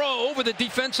 perfect throw over the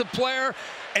defensive player,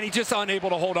 and he's just unable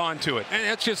to hold on to it. And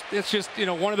it's just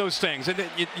one of those things. And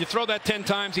you throw that 10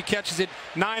 times, he catches it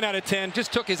 9 out of 10.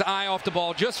 Just took his eye off the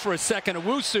ball just for a second.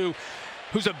 Owusu,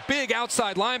 who's a big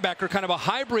outside linebacker, kind of a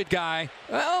hybrid guy.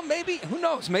 Well, maybe, who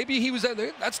knows? Maybe he was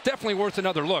there. That's definitely worth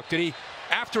another look.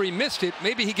 After he missed it,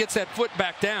 maybe he gets that foot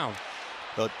back down.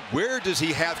 But where does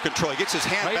he have control? He gets his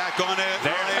hand back on it.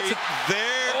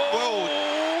 There.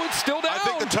 Oh, it's still down. I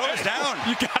think the toe is down.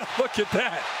 You got to look at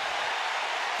that.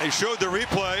 They showed the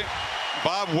replay.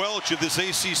 Bob Welch of this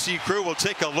ACC crew will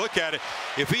take a look at it.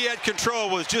 If he had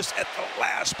control, it was just at the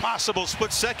last possible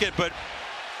split second, but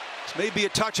this may be a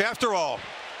touch after all.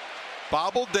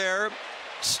 Bobbled there.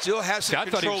 Still has some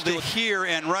control to here,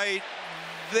 and right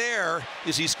there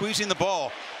is he squeezing the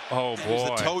ball. Oh, boy. Is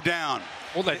the toe down.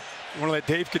 We'll let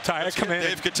Dave Kataya come in.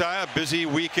 Dave Kataya, busy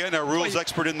weekend, a rules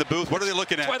expert in the booth. What are they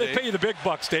looking at? That's why they pay you the big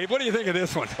bucks, Dave. What do you think of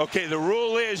this one? Okay, the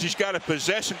rule is he's got to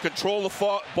possession, control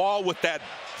the ball with that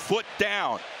foot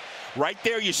down. Right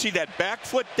there, you see that back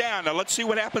foot down. Now let's see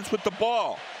what happens with the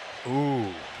ball. Ooh.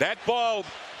 That ball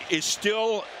is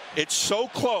still, it's so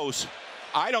close.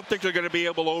 I don't think they're going to be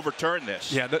able to overturn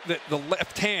this. Yeah, the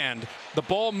left hand, the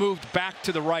ball moved back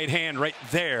to the right hand right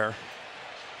there.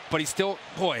 But he's still,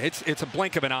 boy, it's a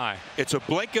blink of an eye. It's a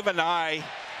blink of an eye.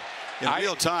 In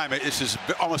real time, this is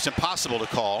almost impossible to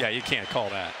call. Yeah, you can't call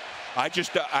that. I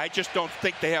just don't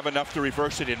think they have enough to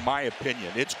reverse it, in my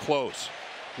opinion. It's close.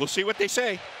 We'll see what they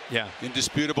say. Yeah.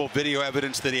 Indisputable video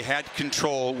evidence that he had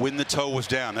control when the toe was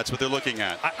down. That's what they're looking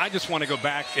at. I just want to go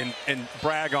back and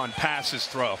brag on Pass's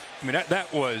throw. I mean,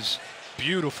 that was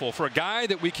beautiful for a guy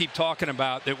that we keep talking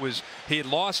about. He had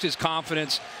lost his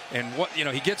confidence, and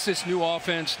he gets this new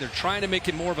offense. They're trying to make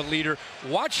him more of a leader.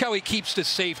 Watch how he keeps the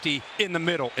safety in the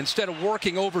middle instead of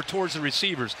working over towards the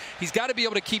receivers. He's got to be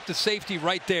able to keep the safety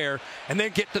right there and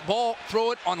then get the ball,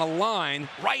 throw it on a line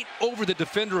right over the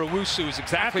defender. Owusu is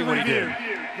exactly what he did.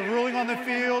 The ruling on the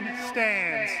field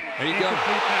stands. There you go.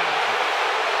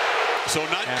 So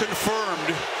not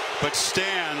confirmed, but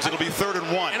stands. It'll be 3rd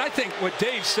and 1. And I think what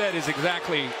Dave said is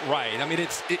exactly right. I mean,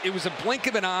 it was a blink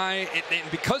of an eye,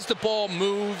 and because the ball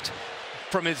moved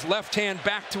from his left hand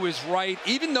back to his right,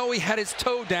 even though he had his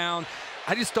toe down,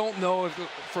 I just don't know if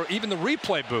for even the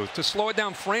replay booth to slow it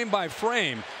down frame by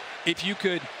frame, if you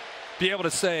could be able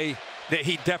to say that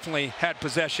he definitely had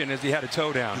possession as he had a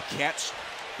toe down. You can't.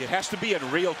 It has to be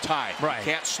in real time. Right. You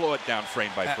can't slow it down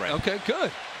frame by frame. Okay,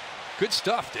 good. Good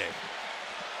stuff, Dave.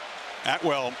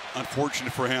 Atwell,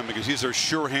 unfortunate for him because he's a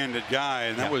sure-handed guy,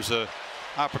 and that was an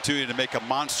opportunity to make a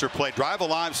monster play. Drive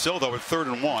alive still, though, at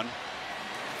 3rd and 1.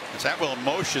 It's Atwell in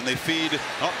motion. They feed.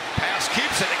 Oh, pass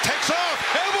keeps it. It takes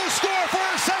off. And will score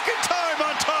for a second time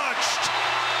untouched.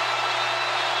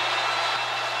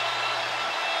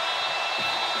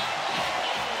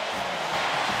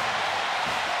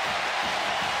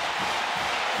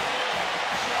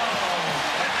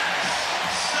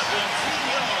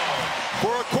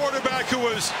 For a quarterback who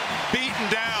was beaten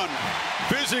down,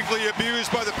 physically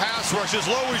abused by the pass rush, as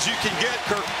low as you can get,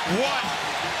 Kirk, what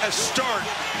a start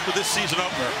for this season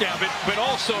opener. Yeah, but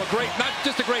also not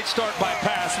just a great start by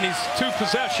pass in these 2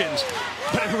 possessions,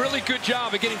 but a really good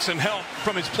job of getting some help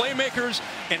from his playmakers.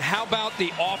 And how about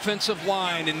the offensive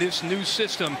line in this new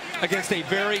system against a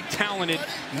very talented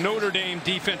Notre Dame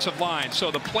defensive line? So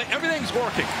everything's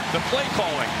working. The play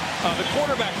calling, the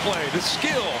quarterback play, the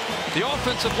skill, the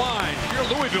offensive line. If you're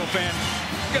a Louisville fan,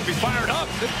 you got to be fired up.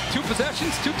 2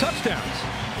 possessions, 2 touchdowns.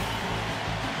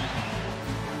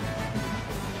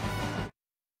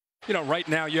 Right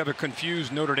now you have a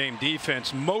confused Notre Dame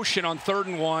defense. Motion on 3rd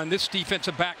and 1. This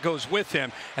defensive back goes with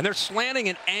him. And they're slanting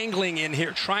and angling in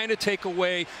here, trying to take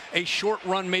away a short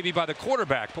run maybe by the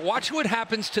quarterback. But watch what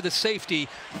happens to the safety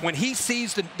when he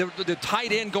sees the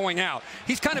tight end going out.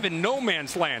 He's kind of in no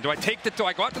man's land. Do I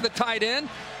go out to the tight end?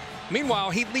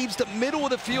 Meanwhile, he leaves the middle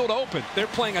of the field open. They're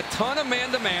playing a ton of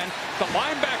man-to-man. The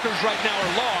linebackers right now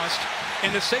are lost,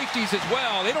 and the safeties as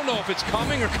well. They don't know if it's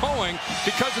coming or going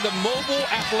because of the mobile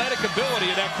athletic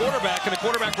ability of that quarterback and the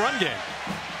quarterback run game.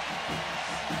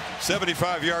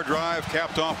 75-yard drive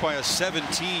capped off by a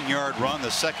 17-yard run,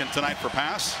 the second tonight for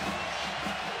pass.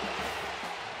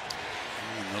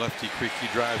 And the lefty creaky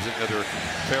drives another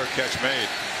fair catch made.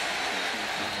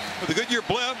 With a Goodyear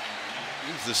blimp,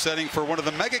 this is the setting for one of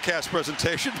the MegaCast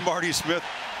presentations. Marty Smith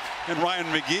and Ryan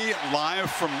McGee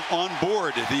live from on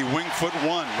board the Wingfoot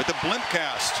One with the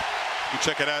Blimpcast. You can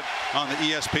check it out on the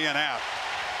ESPN app.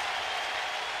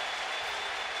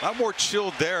 A lot more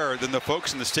chilled there than the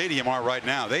folks in the stadium are right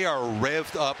now. They are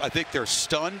revved up. I think they're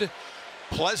stunned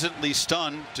pleasantly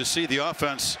stunned to see the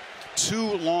offense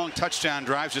 2 long touchdown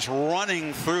drives just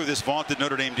running through this vaunted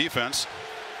Notre Dame defense.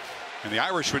 And the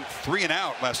Irish went 3 and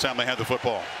out last time they had the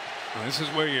football. Well, this is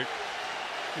where you're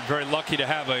very lucky to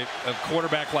have a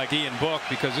quarterback like Ian Book,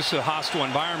 because this is a hostile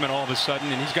environment all of a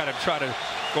sudden, and he's got to try to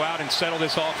go out and settle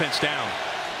this offense down.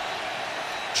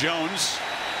 Jones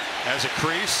has a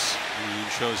crease. He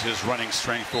shows his running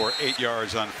strength for 8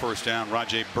 yards on first down.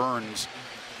 Rajay Burns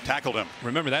tackled him.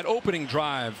 Remember, that opening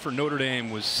drive for Notre Dame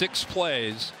was 6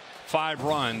 plays, 5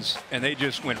 runs, and they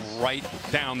just went right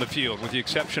down the field, with the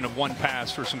exception of 1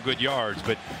 pass for some good yards.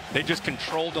 But they just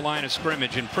controlled the line of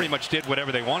scrimmage and pretty much did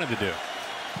whatever they wanted to do.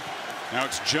 Now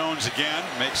it's Jones again,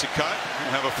 makes a cut.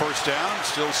 We'll have a first down,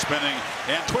 still spinning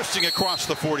and twisting across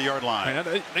the 40-yard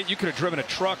line. You could have driven a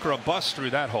truck or a bus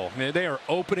through that hole. I mean, they are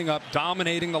opening up,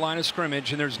 dominating the line of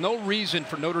scrimmage, and there's no reason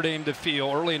for Notre Dame to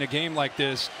feel early in a game like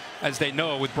this, as they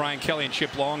know with Brian Kelly and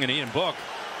Chip Long and Ian Book,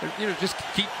 just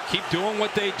keep doing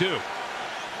what they do.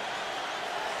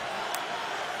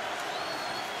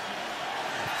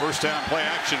 First down, play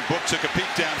action. Book took a peek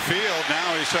downfield.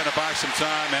 Now he's trying to buy some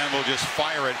time, and will just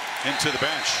fire it into the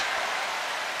bench.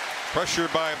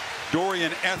 Pressured by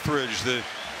Dorian Etheridge, the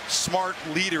smart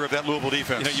leader of that Louisville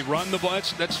defense. You run the ball.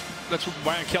 That's what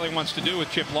Brian Kelly wants to do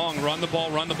with Chip Long. Run the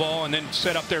ball, and then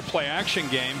set up their play action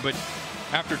game. But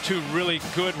after 2 really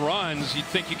good runs, you'd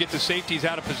think you get the safeties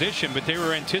out of position, but they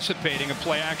were anticipating a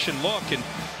play action look, and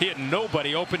he had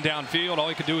nobody open downfield. All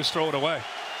he could do was throw it away.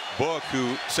 Book,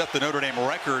 who set the Notre Dame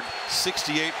record,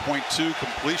 68.2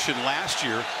 completion last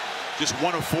year, just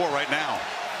 1 of 4 right now.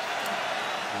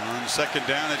 On second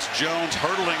down, it's Jones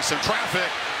hurdling some traffic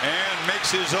and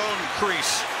makes his own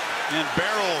crease and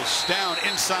barrels down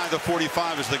inside the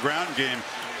 45 as the ground game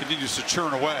continues to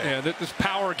churn away. Yeah, this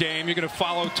power game, you're going to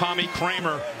follow Tommy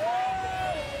Kramer.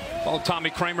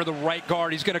 The right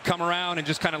guard. He's going to come around and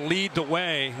just kind of lead the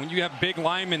way. When you have big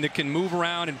linemen that can move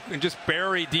around and just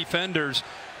bury defenders,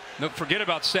 don't forget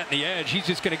about setting the edge. He's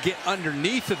just going to get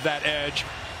underneath of that edge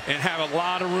and have a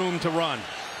lot of room to run.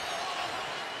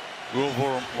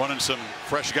 Louisville running some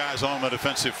fresh guys on the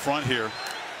defensive front here.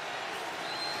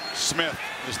 Smith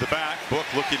is the back. Book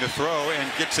looking to throw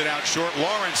and gets it out short.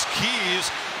 Lawrence Keys,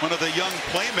 one of the young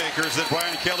playmakers that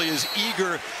Brian Kelly is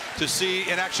eager to see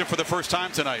in action for the first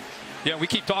time tonight. Yeah, we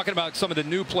keep talking about some of the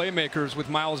new playmakers with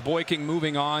Miles Boyking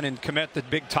moving on, and Komet, the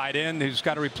big tight end, who's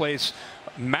got to replace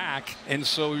Mack. And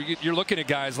so you're looking at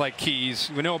guys like Keys.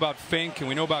 We know about Fink and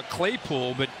we know about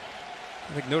Claypool, but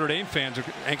I think Notre Dame fans are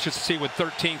anxious to see what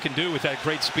 13 can do with that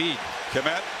great speed.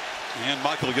 Komet and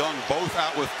Michael Young both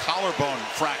out with collarbone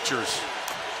fractures.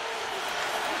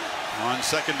 On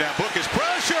second down, Book is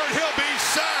pressured. He'll be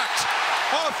sacked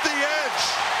off the edge.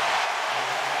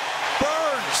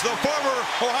 Burns, the former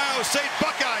Ohio State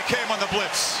Buckeye, came on the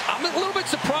blitz. I'm a little bit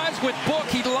surprised with Book.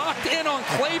 He locked in on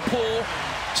Claypool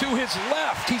to his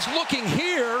left. He's looking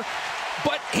here,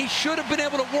 but he should have been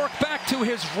able to work back to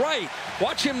his right.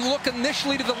 Watch him look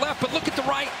initially to the left, but look at the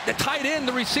right, the tight end,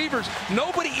 the receivers.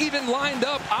 Nobody even lined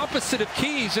up opposite of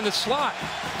Keys in the slot.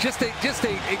 Just a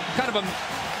kind of a.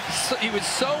 He was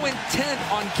so intent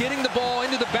on getting the ball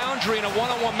into the boundary in a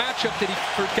one-on-one matchup that he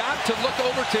forgot to look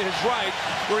over to his right,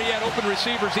 where he had open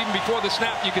receivers. Even before the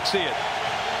snap, you could see it.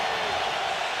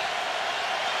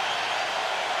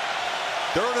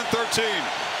 3rd and 13.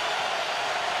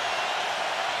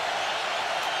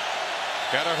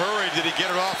 Got to hurry. Did he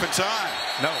get it off in time?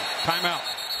 No. Timeout.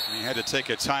 He had to take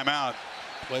a timeout.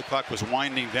 Play clock was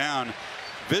winding down.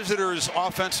 Visitors'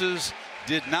 offenses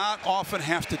did not often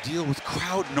have to deal with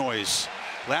crowd noise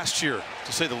last year,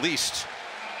 to say the least.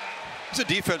 It's a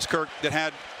defense, Kirk, that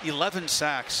had 11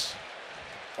 sacks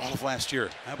all of last year.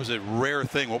 That was a rare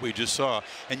thing, what we just saw.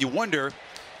 And you wonder,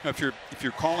 if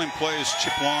you're calling plays,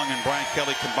 Chip Long and Brian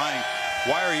Kelly combining,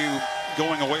 why are you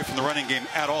going away from the running game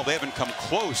at all? They haven't come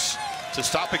close to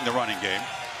stopping the running game.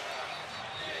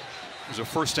 There's a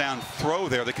first down throw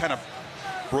there that kind of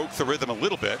broke the rhythm a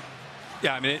little bit.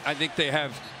 Yeah, I mean, I think they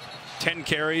have 10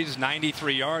 carries,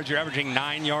 93 yards. You're averaging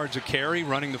 9 yards a carry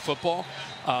running the football.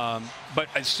 But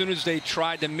as soon as they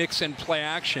tried to mix in play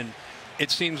action,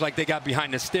 it seems like they got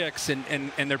behind the sticks,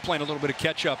 and they're playing a little bit of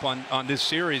catch up on this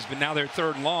series. But now they're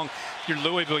 3rd and long. If you're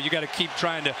Louisville, you got to keep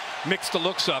trying to mix the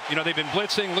looks up. You know, they've been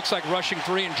blitzing, looks like rushing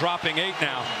 3 and dropping 8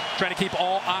 now. Trying to keep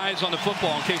all eyes on the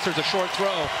football in case there's a short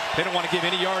throw. They don't want to give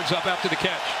any yards up after the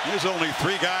catch. There's only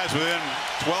 3 guys within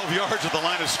 12 yards of the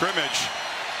line of scrimmage.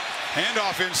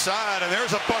 Handoff inside, and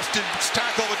there's a busted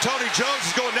tackle, but Tony Jones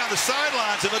is going down the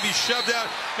sidelines, and he'll be shoved out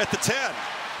at the 10.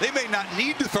 They may not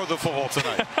need to throw the football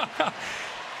tonight.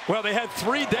 Well, they had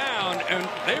 3 down, and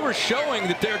they were showing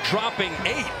that they're dropping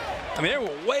 8. I I mean, they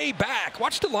were way back.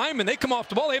 Watch the linemen. They come off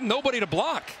the ball. They have nobody to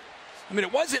block. I mean,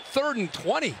 it wasn't 3rd and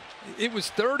 20. It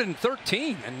was 3rd and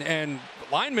 13. And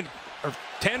linemen are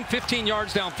 10, 15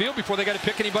 yards downfield before they got to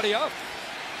pick anybody up.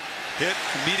 Hit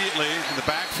immediately in the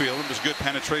backfield. It was good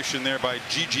penetration there by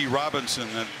G.G. Robinson,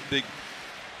 that big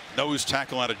nose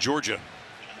tackle out of Georgia.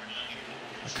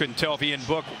 I couldn't tell if Ian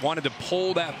Book wanted to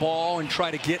pull that ball and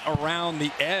try to get around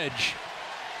the edge.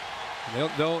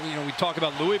 They'll, you know, we talk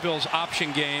about Louisville's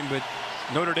option game, but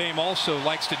Notre Dame also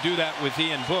likes to do that with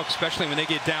Ian Book, especially when they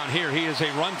get down here. He is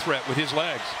a run threat with his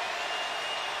legs.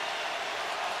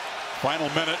 Final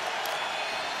minute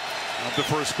of the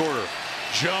first quarter.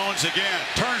 Jones again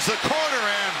turns the corner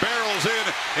and barrels in,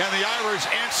 and the Irish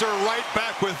answer right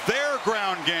back with their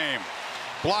ground game.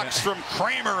 Blocks from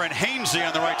Kramer and Hainsey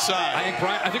on the right side.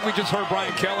 I think we just heard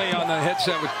Brian Kelly on the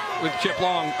headset with Chip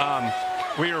Long.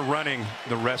 We are running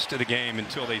the rest of the game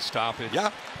until they stop it.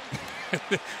 Yeah.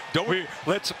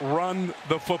 Let's run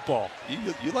the football.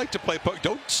 You like to play poke.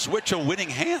 Don't switch a winning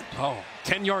hand. Oh,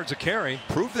 10 yards a carry.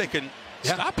 Prove they can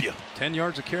stop you. 10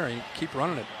 yards a carry. Keep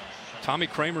running it. Tommy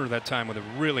Kramer that time with a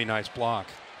really nice block.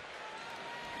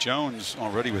 Jones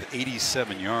already with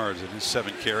 87 yards in his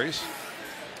 7 carries.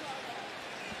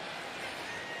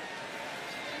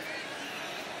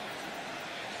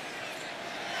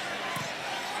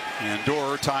 And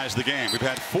Dorr ties the game. We've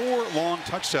had 4 long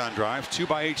touchdown drives, 2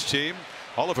 by each team,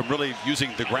 all of them really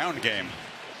using the ground game.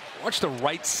 Watch the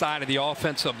right side of the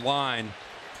offensive line.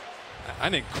 I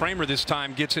think Kramer this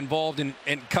time gets involved in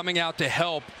coming out to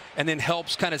help, and then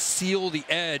helps kind of seal the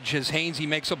edge as Hainsey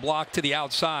makes a block to the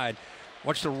outside.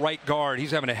 Watch the right guard.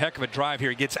 He's having a heck of a drive here.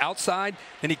 He gets outside,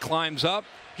 then he climbs up,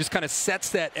 just kind of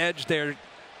sets that edge there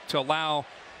to allow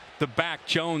the back,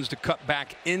 Jones, to cut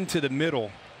back into the middle.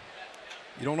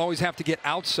 You don't always have to get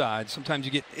outside. Sometimes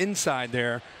you get inside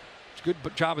there. It's a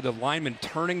good job of the linemen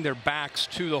turning their backs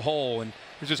to the hole, and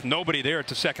there's just nobody there at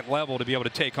the second level to be able to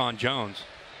take on Jones.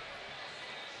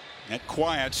 That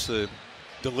quiets the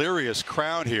delirious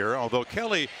crowd here, although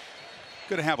Kelly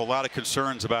going to have a lot of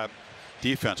concerns about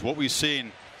defense. What we've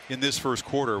seen in this first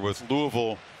quarter with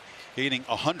Louisville gaining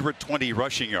 120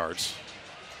 rushing yards,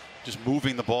 just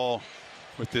moving the ball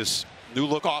with this new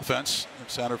look offense that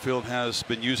Satterfield has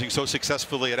been using so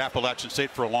successfully at Appalachian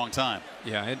State for a long time.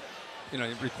 Yeah,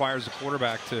 it requires the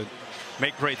quarterback to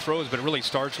make great throws, but it really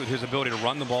starts with his ability to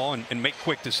run the ball and make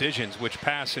quick decisions, which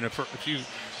pass in a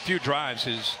few drives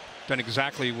has done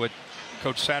exactly what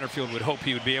Coach Satterfield would hope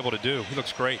he would be able to do. He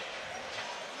looks great.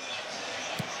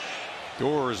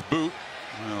 Dorr's boot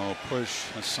will push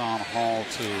Hassan Hall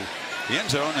to the end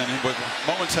zone, and with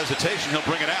moments hesitation he'll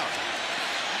bring it out.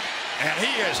 And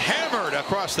he is hammered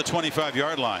across the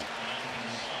 25-yard line.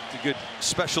 A good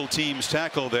special teams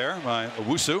tackle there by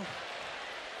Owusu.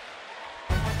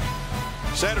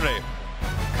 Saturday,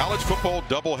 college football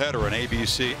doubleheader on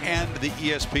ABC and the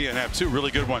ESPN have 2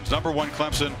 really good ones. Number 1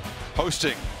 Clemson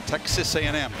hosting Texas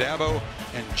A&M, Dabo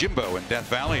and Jimbo in Death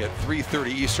Valley at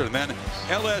 3:30 Eastern. And then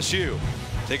LSU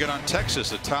taking on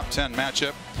Texas, a top 10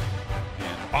 matchup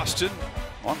in Austin.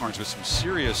 Longhorns with some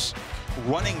serious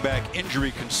running back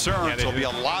injury concerns. Yeah, there'll be a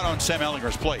lot on Sam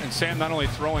Ehlinger's plate. And Sam not only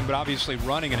throwing but obviously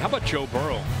running. And how about Joe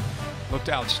Burrow? Looked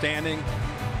outstanding,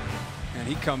 and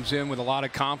he comes in with a lot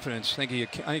of confidence. I think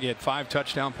he had 5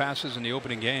 touchdown passes in the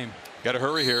opening game. Got to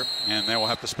hurry here, and they will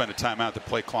have to spend a timeout. The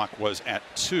play clock was at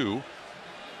 2. We've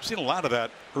seen a lot of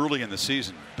that early in the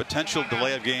season. Potential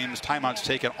delay of games, timeouts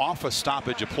taken off a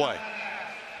stoppage of play.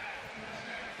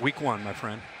 Week 1, my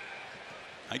friend.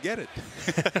 I get it.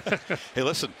 Hey,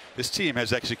 listen, this team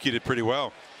has executed pretty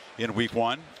well in week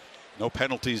 1. No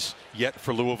penalties yet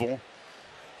for Louisville.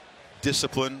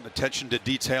 Discipline, attention to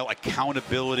detail,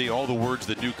 accountability, all the words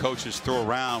that new coaches throw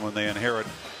around when they inherit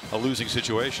a losing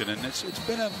situation. And it's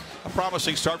been a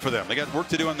promising start for them. They got work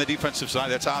to do on the defensive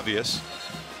side. That's obvious.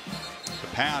 The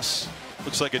pass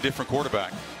looks like a different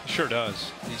quarterback. Sure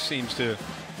does. He seems to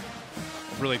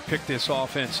really pick this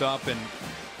offense up, and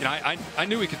I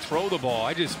knew he could throw the ball.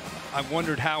 I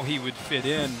wondered how he would fit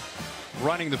in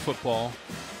running the football,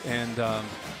 and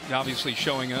obviously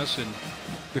showing us and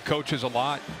the coaches a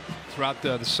lot throughout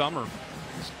the summer.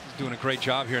 He's doing a great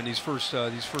job here in these first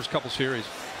couple series.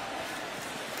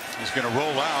 He's going to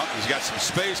roll out. He's got some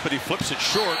space, but he flips it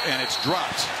short, and it's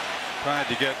dropped. Tried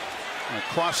to get a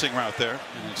crossing route there,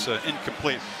 and it's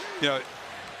incomplete.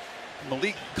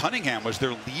 Malik Cunningham was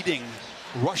their leading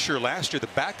rusher last year, the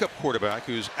backup quarterback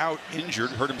who's out injured,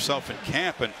 hurt himself in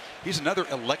camp, and he's another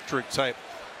electric type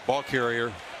ball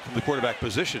carrier from the quarterback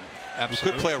position.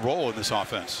 Absolutely. He could play a role in this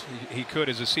offense. He could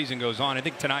as the season goes on. I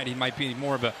think tonight he might be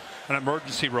more of an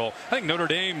emergency role. I think Notre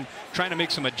Dame trying to make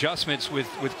some adjustments with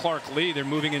Clark Lee. They're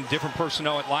moving in different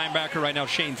personnel at linebacker. Right now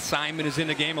Shane Simon is in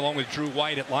the game along with Drew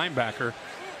White at linebacker.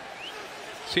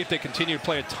 See if they continue to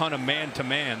play a ton of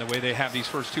man-to-man the way they have these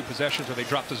first 2 possessions where they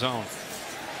drop the zone.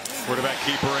 Quarterback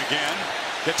keeper again.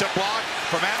 Gets a block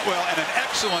from Atwell and an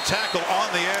excellent tackle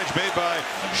on the edge made by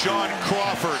Sean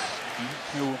Crawford,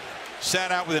 who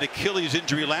sat out with an Achilles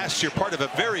injury last year, part of a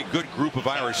very good group of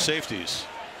Irish safeties.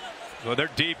 Well, they're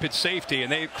deep at safety,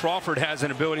 and Crawford has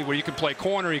an ability where you can play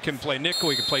corner, you can play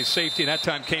nickel, you can play safety, and that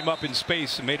time came up in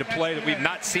space and made a play that we've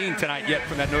not seen tonight yet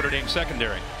from that Notre Dame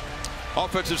secondary.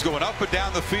 Offenses going up and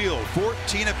down the field,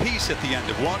 14 apiece at the end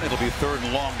of one. It'll be 3rd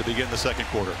and long to begin the second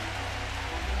quarter.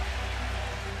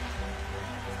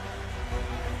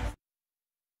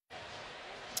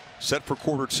 Set for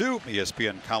quarter 2.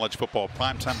 ESPN College Football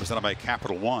Primetime presented by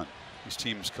Capital One. These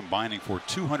teams combining for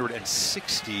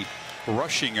 260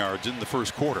 rushing yards in the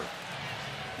first quarter.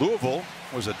 Louisville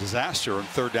was a disaster on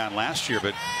 3rd down last year,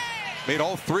 but made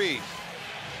all 3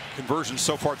 conversions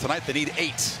so far tonight. They need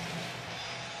 8.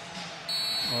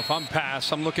 Well, if I'm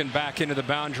pass, I'm looking back into the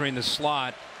boundary in the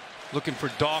slot, looking for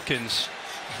Dawkins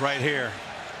right here.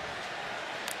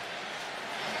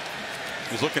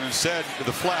 He's looking instead to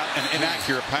the flat, an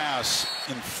inaccurate pass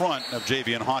in front of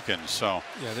Javian Hawkins. So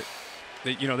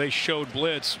yeah, they showed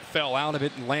blitz, fell out of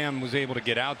it, and Lamb was able to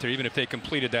get out there. Even if they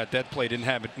completed that play didn't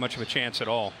have much of a chance at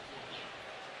all.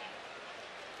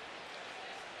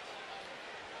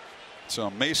 So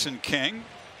Mason King,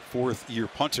 4th-year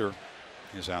punter,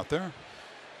 is out there.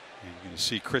 And you're going to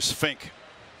see Chris Fink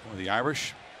for the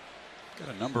Irish.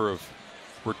 Got a number of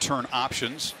return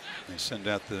options. They send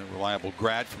out the reliable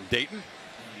grad from Dayton.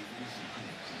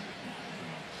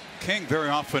 King very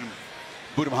often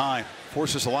boot him high,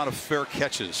 forces a lot of fair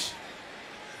catches.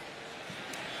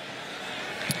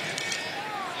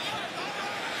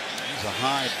 He's a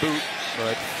high boot,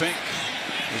 but Fink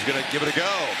is going to give it a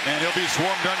go, and he'll be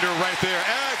swarmed under right there.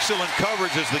 Excellent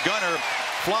coverage as the gunner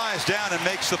flies down and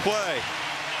makes the play.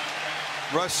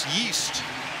 Russ Yeast.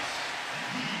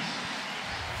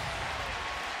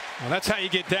 Well, that's how you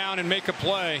get down and make a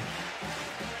play.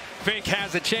 Fink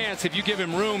has a chance. If you give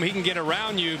him room, he can get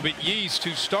around you. But Yeast,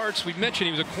 who starts, we mentioned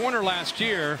he was a corner last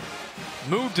year,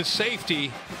 moved to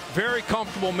safety, very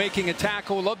comfortable making a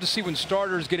tackle. Love to see when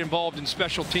starters get involved in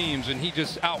special teams, and he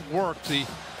just outworked the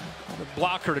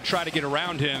blocker to try to get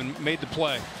around him and made the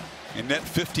play. And net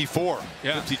 54,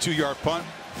 52-yard punt.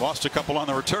 Lost a couple on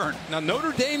the return. Now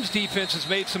Notre Dame's defense has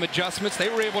made some adjustments. They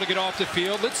were able to get off the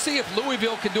field. Let's see if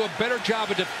Louisville can do a better job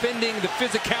of defending the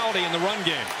physicality in the run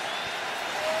game.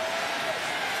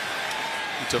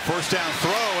 It's a 1st down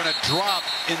throw and a drop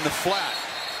in the flat.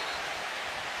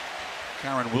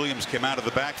 Karen Williams came out of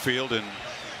the backfield and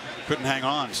couldn't hang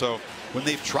on. So when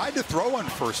they've tried to throw on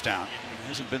 1st down, it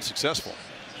hasn't been successful.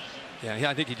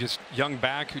 Yeah, I think he just young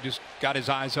back who just got his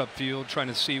eyes upfield, trying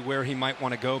to see where he might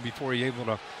want to go before he's able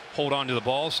to hold on to the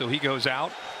ball. So he goes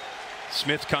out.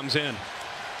 Smith comes in.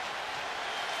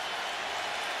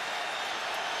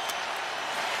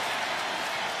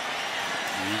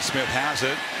 And Smith has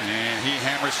it, and he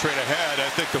hammers straight ahead. I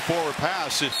think the forward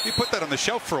pass, he put that on the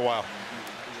shelf for a while.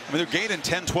 I mean, they're gaining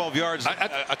 10, 12 yards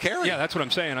a carry. Yeah, that's what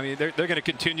I'm saying. I mean, they're going to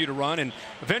continue to run, and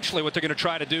eventually what they're going to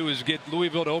try to do is get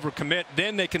Louisville to overcommit.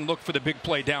 Then they can look for the big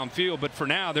play downfield. But for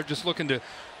now, they're just looking to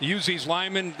use these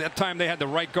linemen. That time they had the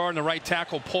right guard and the right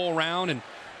tackle pull around, and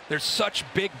they're such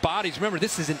big bodies. Remember,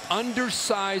 this is an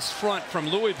undersized front from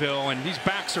Louisville, and these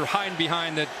backs are hiding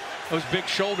behind those big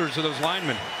shoulders of those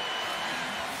linemen.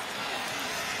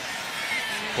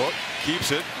 Book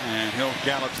keeps it, and he'll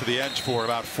gallop to the edge for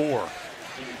about 4.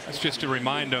 That's just to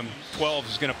remind him 12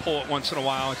 is going to pull it once in a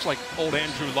while. It's like old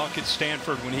Andrew Luck at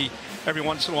Stanford when he every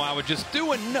once in a while would just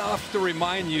do enough to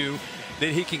remind you that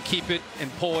he can keep it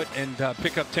and pull it and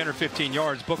pick up 10 or 15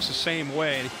 yards. Book's the same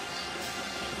way.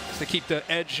 It's to keep the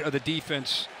edge of the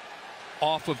defense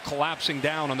off of collapsing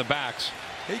down on the backs.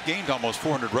 They gained almost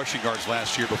 400 rushing yards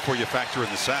last year before you factor in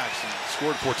the sacks and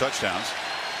scored 4 touchdowns.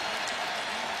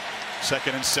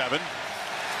 2nd and 7.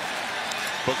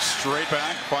 Book straight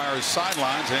back, fires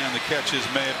sidelines, and the catch is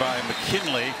made by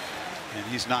McKinley, and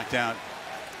he's knocked out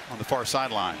on the far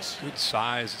sidelines. Good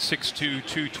size, 6'2",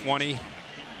 220.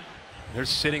 They're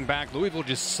sitting back. Louisville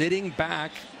just sitting back,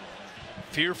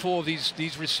 fearful of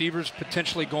these receivers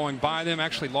potentially going by them.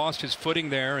 Actually lost his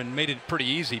footing there and made it pretty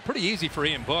easy. Pretty easy for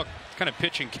Ian Book. Kind of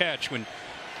pitch and catch when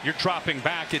you're dropping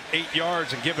back at 8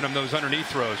 yards and giving them those underneath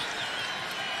throws.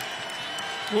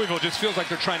 Louisville just feels like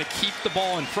they're trying to keep the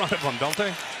ball in front of them, don't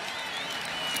they?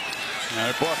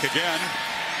 And Book again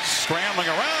Scrambling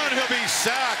around, he'll be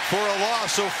sacked for a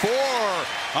loss of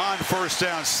 4 on first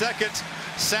down. Second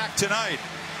sack tonight.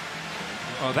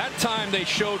 Well, that time they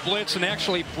showed blitz and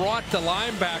actually brought the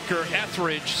linebacker,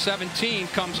 Etheridge, 17,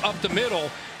 comes up the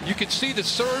middle. You can see the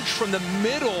surge from the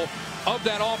middle of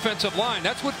that offensive line.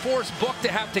 That's what forced Book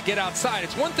to have to get outside.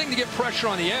 It's one thing to get pressure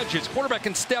on the edges. Quarterback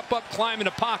can step up, climb in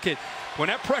the pocket. When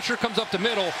that pressure comes up the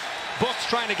middle, Book's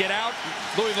trying to get out.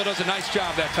 Louisville does a nice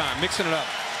job that time, mixing it up.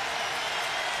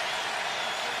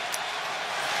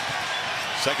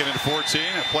 2nd and 14,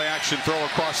 a play action throw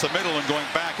across the middle and going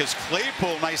back is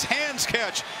Claypool. Nice hands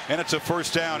catch, and it's a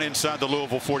first down inside the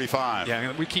Louisville 45.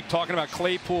 Yeah, we keep talking about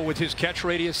Claypool with his catch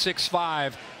radius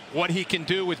 6'5". What he can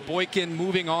do with Boykin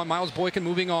moving on, Miles Boykin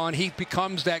moving on, he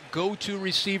becomes that go-to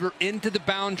receiver into the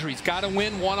boundaries. Got to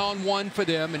win one-on-one for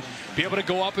them and be able to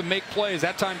go up and make plays.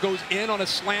 That time goes in on a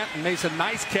slant and makes a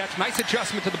nice catch, nice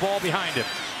adjustment to the ball behind him.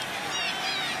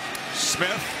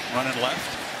 Smith running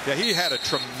left. Yeah, he had a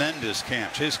tremendous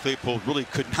camp. Chase Claypool really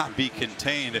could not be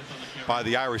contained by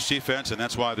the Irish defense, and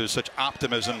that's why there's such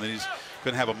optimism that he's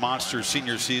going to have a monster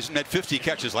senior season. Had 50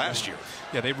 catches last year.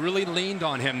 Yeah, they really leaned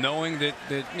on him, knowing that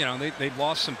you know they've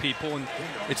lost some people, and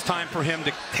it's time for him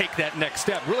to take that next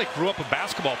step. Really grew up a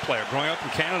basketball player, growing up in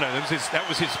Canada. That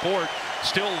was his sport.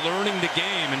 Still learning the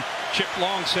game. And Chip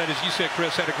Long said, as you said,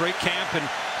 Chris, had a great camp and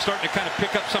starting to kind of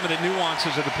pick up some of the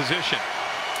nuances of the position.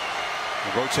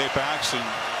 We'll rotate backs, and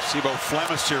Sibo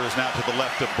Flemister is now to the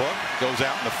left of Book. Goes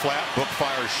out in the flat. Book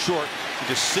fires short.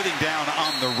 Just sitting down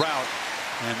on the route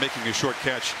and making a short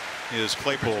catch is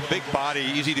Claypool. Big body,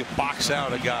 easy to box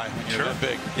out a guy. Sure. That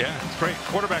big. Yeah, it's great.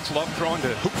 Quarterbacks love throwing to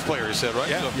hoops player, you said, right?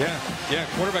 Yeah, So. yeah.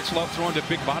 Quarterbacks love throwing to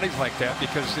big bodies like that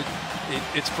because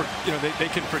it's for, you know, they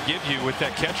can forgive you with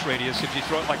that catch radius if you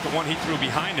throw it like the one he threw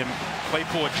behind him.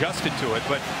 Claypool adjusted to it,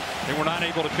 but they were not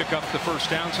able to pick up the first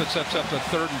down, so it sets up the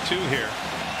 3rd and 2 here.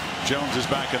 Jones is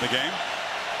back in the game.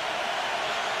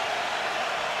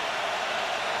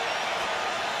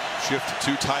 Shift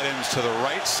 2 tight ends to the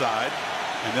right side,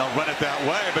 and they'll run it that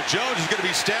way. But Jones is going to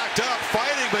be stacked up,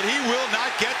 fighting, but he will not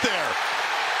get there.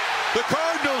 The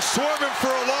Cardinals swarming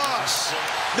for a loss.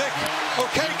 Nick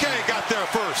Okeke got there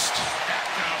first.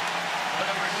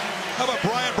 How about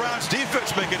Brian Brown's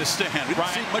defense making a stand? We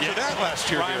didn't see much of that last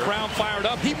year. Brian Brown fired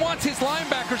up. He wants his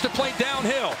linebackers to play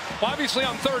downhill. Well, obviously,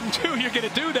 on 3rd and 2, you're going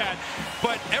to do that.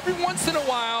 But every once in a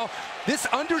while, this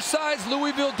undersized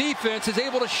Louisville defense is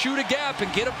able to shoot a gap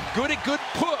and get a good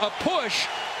push,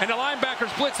 and the linebackers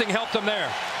blitzing helped them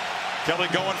there. Kelly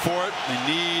going for it. They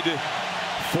need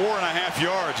 4.5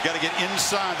 yards. Got to get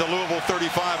inside the Louisville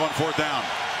 35 on 4th down.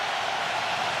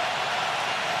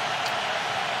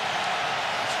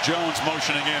 Jones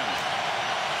motioning in.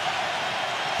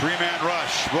 3-man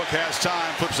rush. Book has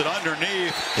time. Flips it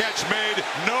underneath. Catch made.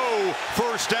 No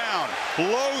first down.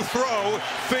 Low throw.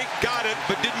 Fink got it,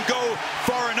 but didn't go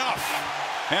far enough.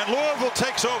 And Louisville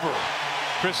takes over.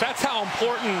 Chris, that's how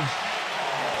important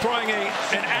throwing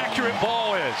an accurate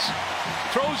ball is.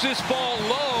 Throws this ball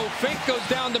low. Fink goes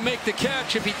down to make the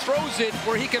catch. If he throws it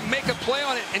where he can make a play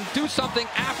on it and do something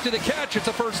after the catch, it's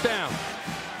a first down.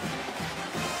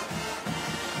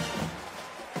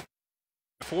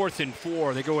 4th and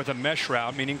 4, they go with a mesh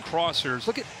route, meaning crossers.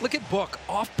 Look at Book,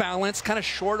 off balance, kind of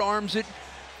short arms it,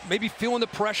 maybe feeling the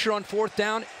pressure on 4th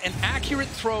down. An accurate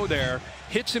throw there,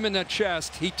 hits him in the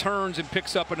chest. He turns and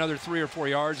picks up another 3 or 4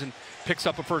 yards and picks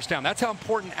up a first down. That's how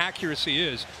important accuracy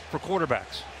is for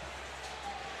quarterbacks.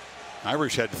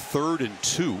 Irish had 3rd and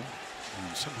 2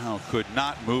 and somehow could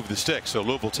not move the stick. So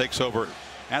Louisville takes over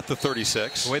at the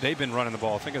 36. The way they've been running the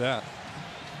ball, think of that.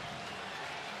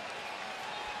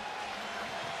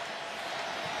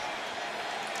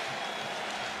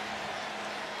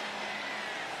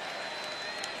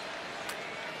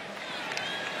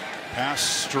 Pass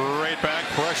straight back,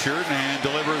 pressured, and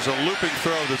delivers a looping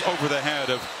throw that's over the head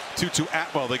of Tutu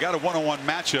Atwell. They got a one-on-one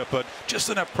matchup, but just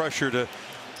enough pressure to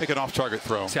make an off-target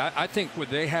throw. See, I think when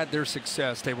they had their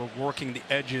success, they were working the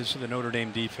edges of the Notre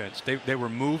Dame defense. They were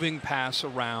moving pass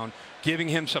around, giving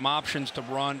him some options to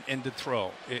run and to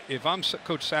throw. If I'm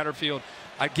Coach Satterfield,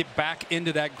 I'd get back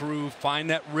into that groove, find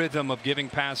that rhythm of giving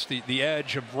past the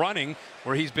edge of running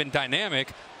where he's been dynamic,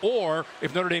 or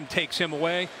if Notre Dame takes him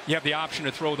away, you have the option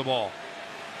to throw the ball.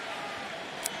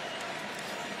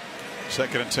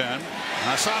 2nd and 10.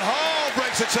 Hassan Hall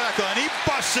breaks a tackle, and he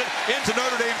busts it into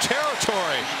Notre Dame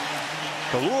territory.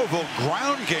 The Louisville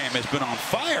ground game has been on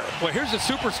fire. Well, here's a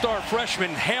superstar freshman,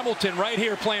 Hamilton, right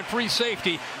here playing free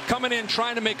safety, coming in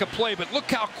trying to make a play. But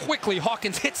look how quickly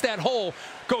Hawkins hits that hole,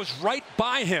 goes right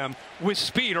by him with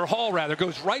speed, or Hall rather,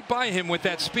 goes right by him with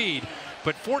that speed.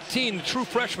 But 14, the true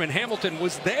freshman Hamilton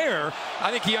was there.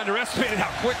 I think he underestimated how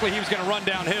quickly he was going to run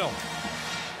downhill.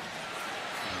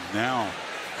 Now,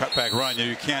 cutback run.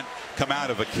 You can't come out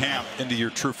of a camp into your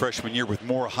true freshman year with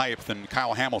more hype than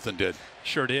Kyle Hamilton did.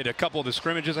 Sure did. A couple of the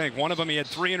scrimmages, I think one of them he had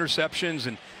 3 interceptions,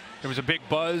 and there was a big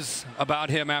buzz about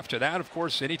him after that. Of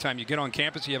course, anytime you get on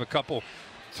campus, you have a couple,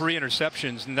 3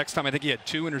 interceptions. And next time, I think he had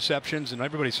 2 interceptions, and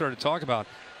everybody started to talk about,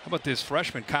 how about this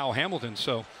freshman, Kyle Hamilton?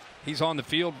 So he's on the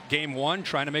field game 1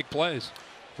 trying to make plays.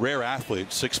 Rare athlete,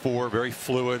 6'4", very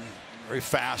fluid, very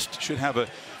fast. Should have a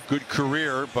good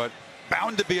career, but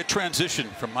bound to be a transition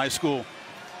from high school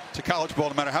to college ball,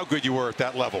 no matter how good you were at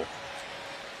that level.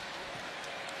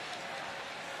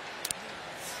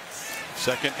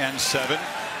 2nd and 7.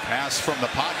 Pass from the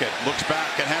pocket, looks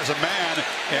back and has a man,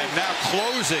 and now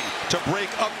closing to break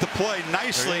up the play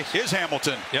nicely is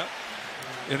Hamilton. Yep.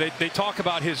 They talk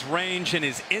about his range and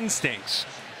his instincts.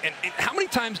 And how many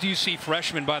times do you see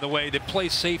freshmen, by the way, that play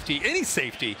safety, any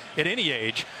safety at any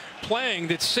age, playing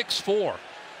that's 6'4"?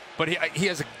 But he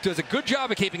does a good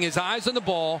job of keeping his eyes on the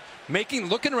ball,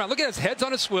 looking around, looking at his head's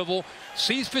on a swivel,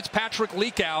 sees Fitzpatrick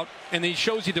leak out, and then he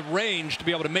shows you the range to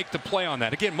be able to make the play on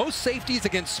that. Again, most safeties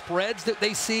against spreads that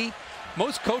they see,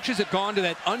 most coaches have gone to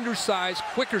that undersized,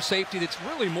 quicker safety that's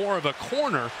really more of a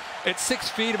corner at 6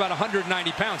 feet, about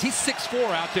 190 pounds. He's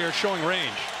 6'4" out there showing range.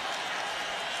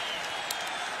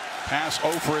 Pass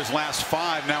 0 for his last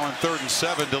 5, now in 3rd and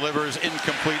 7, delivers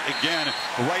incomplete again,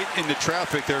 right into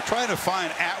traffic. They're trying to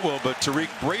find Atwell, but Tariq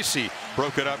Bracy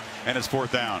broke it up, and it's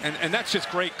 4th down. And that's just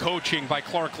great coaching by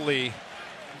Clark Lee.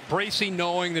 Bracy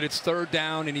knowing that it's 3rd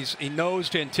down, and he knows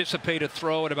to anticipate a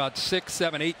throw at about 6,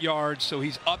 7, 8 yards, so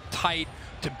he's up tight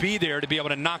to be there to be able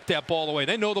to knock that ball away.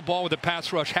 They know the ball with the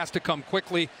pass rush has to come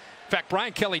quickly. In fact,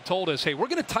 Brian Kelly told us, hey, we're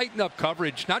going to tighten up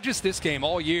coverage, not just this game,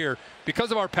 all year.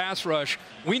 Because of our pass rush,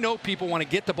 we know people want to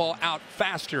get the ball out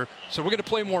faster, so we're going to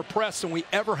play more press than we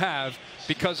ever have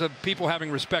because of people having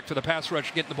respect for the pass rush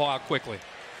and getting the ball out quickly.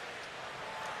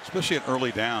 Especially in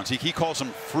early downs. He calls them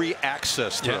free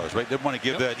access throws, right? They want to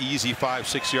give that easy 5,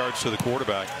 6 yards to the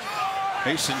quarterback.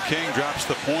 Mason King drops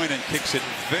the point and kicks it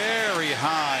very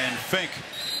high, and Fink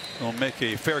will make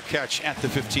a fair catch at the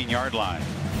 15-yard line.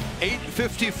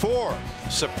 8:54.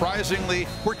 Surprisingly,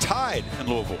 we're tied in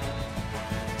Louisville.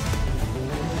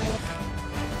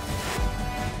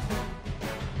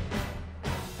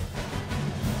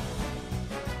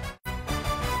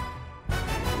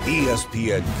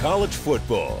 ESPN College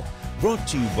Football, brought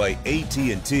to you by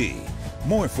AT&T.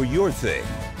 More for your thing.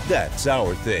 That's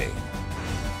our thing.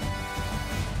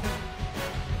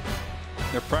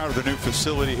 They're proud of the new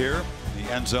facility here.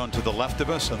 The end zone to the left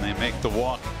of us, and they make the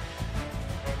walk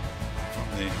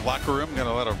from the locker room. Got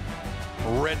a lot of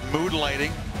red mood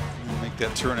lighting. Make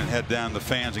that turn and head down the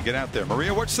fans and get out there.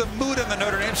 Maria, what's the mood on the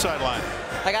Notre Dame sideline?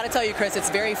 I got to tell you, Chris, it's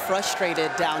very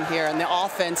frustrated down here. And the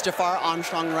offense, Jafar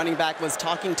Armstrong, running back, was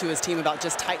talking to his team about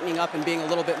just tightening up and being a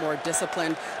little bit more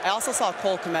disciplined. I also saw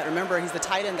Cole Kmet. Remember, he's the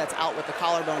tight end that's out with the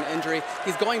collarbone injury.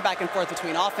 He's going back and forth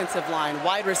between offensive line,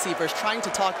 wide receivers, trying to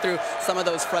talk through some of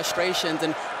those frustrations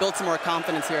and build some more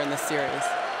confidence here in this series.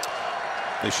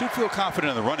 They should feel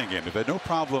confident in the running game. They've had no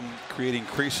problem creating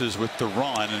creases with the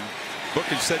run. And Book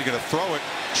instead going to throw it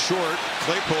short.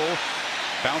 Claypool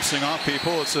bouncing off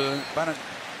people. It's about an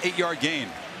 8-yard gain.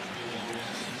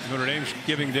 Notre Dame's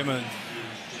giving them a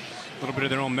little bit of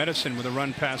their own medicine with a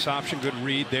run-pass option. Good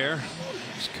read there.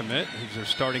 It's Kmet. He's their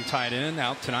starting tight end,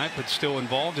 out tonight, but still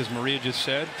involved, as Maria just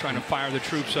said, trying to fire the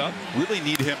troops up. Really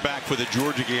need him back for the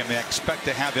Georgia game. They expect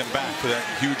to have him back for that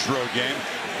huge road game.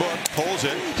 Book pulls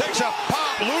it, takes a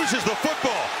pop, loses the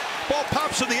football. Ball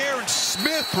pops in the air, and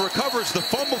Smith recovers the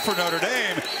fumble for Notre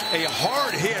Dame. A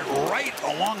hard hit right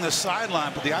along the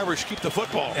sideline, but the Irish keep the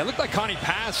football. It looked like Connie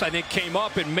Pass, I think, came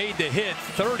up and made the hit.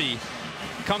 30.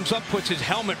 Comes up, puts his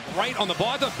helmet right on the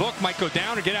ball. The Book might go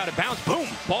down or get out of bounds. Boom!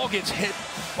 Ball gets hit.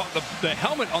 The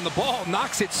helmet on the ball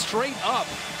knocks it straight up.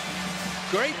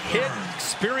 Great hit.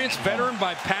 Experienced veteran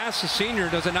by Pass. The senior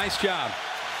does a nice job.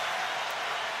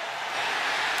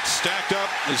 Stacked up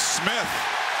is Smith.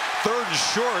 3rd and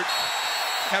short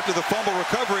after the fumble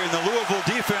recovery, and the Louisville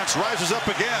defense rises up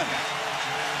again.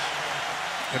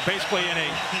 And basically in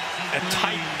a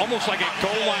tight, almost like a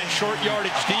goal line short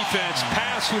yardage defense.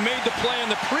 Pass, who made the play on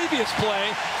the previous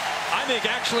play, I think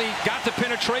actually got the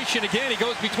penetration again. He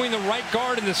goes between the right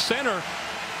guard and the center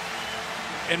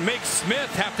and makes Smith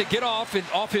have to get off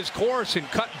his course and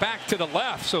cut back to the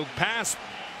left. So Pass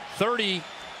 30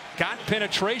 got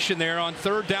penetration there on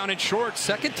 3rd down and short.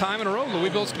 2nd time in a row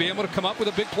Louisville's to be able to come up with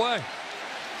a big play.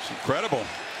 It's incredible.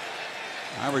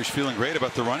 Irish feeling great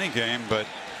about the running game, but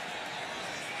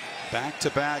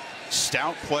back-to-back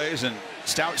stout plays, and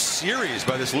stout series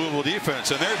by this Louisville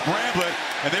defense. And there's Bramblett,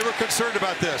 and they were concerned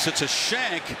about this. It's a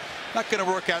shank. Not going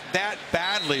to work out that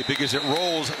badly because it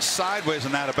rolls sideways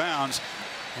and out of bounds.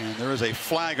 And there is a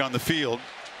flag on the field.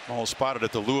 Ball spotted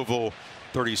at the Louisville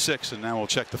 36, and now we'll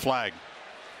check the flag.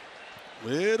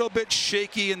 Little bit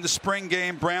shaky in the spring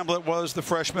game. Bramblett was the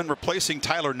freshman replacing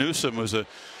Tyler Newsome, who's a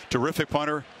terrific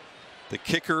punter. The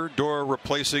kicker, Dora,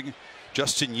 replacing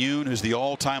Justin Yoon, who's the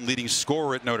all-time leading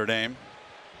scorer at Notre Dame.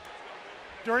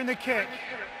 During the kick,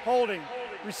 holding,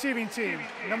 receiving team,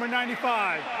 number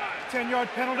 95, 10-yard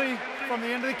penalty from the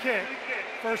end of the kick.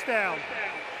 First down.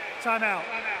 Timeout.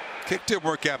 Kick didn't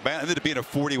work out bad. Ended up being a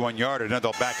 41-yarder. Now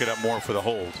they'll back it up more for the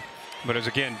hold. But it was,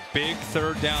 again, big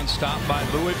third down stop by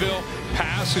Louisville.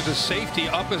 Pass to the safety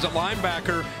up as a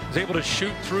linebacker. Is able to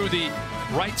shoot through the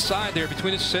right side there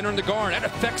between the center and the guard. That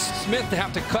affects Smith to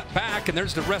have to cut back, and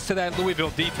there's the rest of that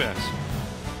Louisville defense.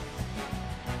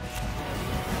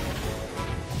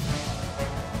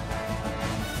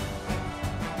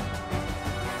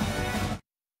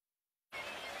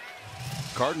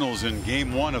 Cardinals in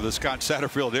game 1 of the Scott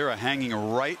Satterfield era hanging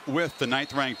right with the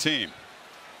 9th-ranked team.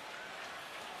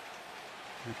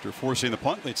 After forcing the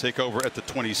punt, they take over at the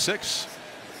 26.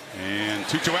 And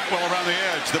Tutu Atwell around the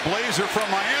edge. The Blazer from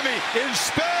Miami in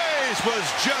space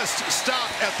was just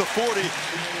stopped at the 40.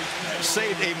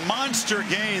 Saved a monster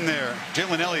gain there.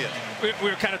 Jalen Elliott. We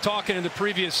were kind of talking in the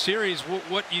previous series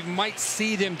what you might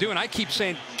see them doing. I keep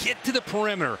saying get to the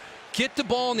perimeter. Get the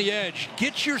ball on the edge,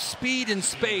 get your speed in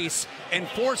space, and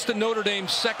force the Notre Dame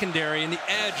secondary and the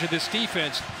edge of this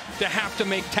defense to have to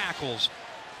make tackles.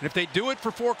 And if they do it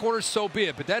for 4 quarters, so be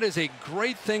it. But that is a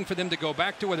great thing for them to go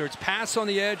back to, whether it's pass on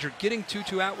the edge or getting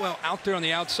Tutu Atwell out there on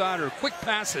the outside or quick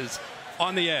passes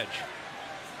on the edge.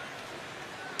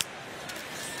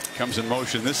 Comes in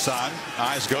motion this side.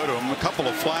 Eyes go to him. A couple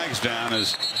of flags down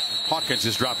as Hawkins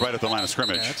is dropped right at the line of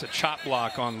scrimmage. Yeah, that's a chop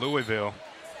block on Louisville.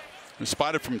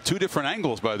 Spotted from 2 different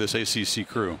angles by this ACC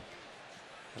crew.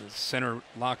 The center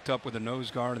locked up with a nose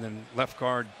guard, and then left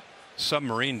guard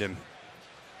submarined him.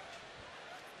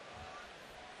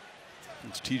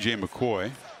 It's TJ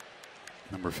McCoy,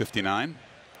 number 59.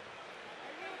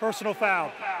 Personal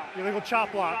foul. Illegal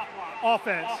chop block.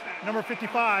 Offense. Number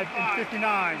 55 and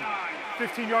 59.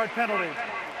 15-yard penalty.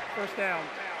 First down.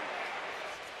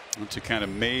 It's a kind of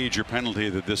major penalty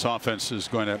that this offense is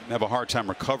going to have a hard time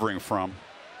recovering from.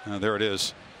 There it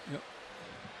is. Yep.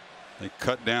 They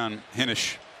cut down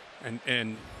Hinish.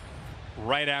 And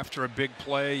right after a big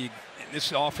play,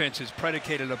 this offense is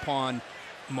predicated upon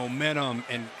momentum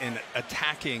and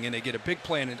attacking, and they get a big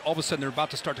play, and all of a sudden they're about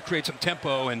to start to create some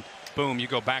tempo, and boom, you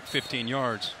go back 15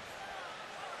 yards.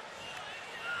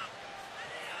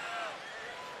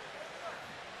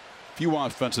 Few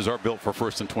offenses are built for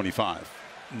 1st and 25.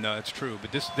 No, it's true.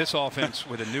 But this offense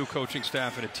with a new coaching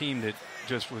staff and a team that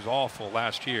just was awful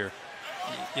last year,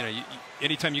 you know,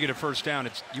 anytime you get a first down,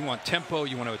 it's you want tempo,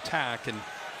 you want to attack, and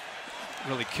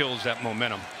really kills that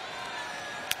momentum.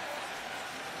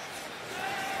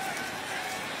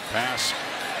 Pass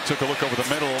took a look over the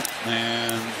middle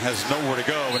and has nowhere to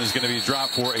go and is going to be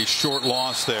dropped for a short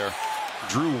loss there.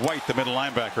 Drew White, the middle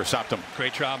linebacker, stopped him.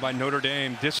 Great job by Notre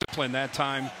Dame. Discipline that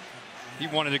time. He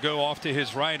wanted to go off to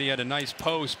his right. He had a nice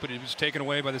post, but it was taken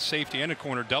away by the safety and a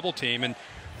corner double team, and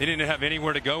they didn't have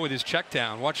anywhere to go with his check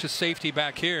down. Watch the safety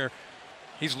back here.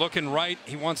 He's looking right.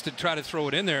 He wants to try to throw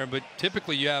it in there, but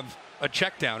typically you have a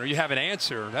check down or you have an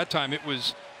answer. That time it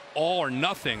was all or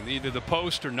nothing, either the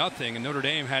post or nothing, and Notre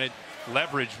Dame had it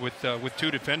leveraged with 2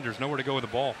 defenders, nowhere to go with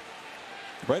the ball.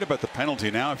 Right about the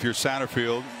penalty now, if you're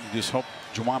Satterfield, you just hope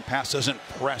Juwan Pass doesn't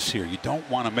press here. You don't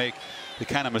want to make the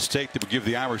kind of mistake that would give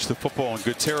the Irish the football in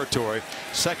good territory.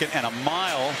 2nd and a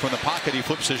mile from the pocket. He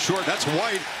flips it short. That's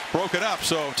White, broken up.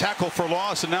 So tackle for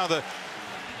loss, and now the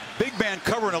big man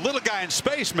covering a little guy in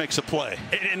space makes a play.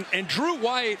 And Drew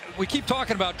White, we keep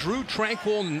talking about Drew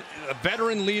Tranquil, a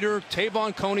veteran leader,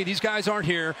 Tavon Coney. These guys aren't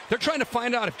here. They're trying to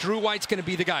find out if Drew White's going to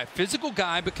be the guy. Physical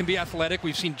guy, but can be athletic.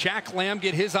 We've seen Jack Lamb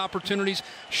get his opportunities.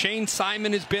 Shane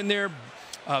Simon has been there.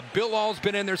 Bill All's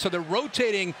been in there. So they're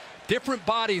rotating different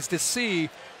bodies to see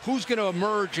who's going to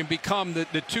emerge and become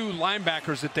the 2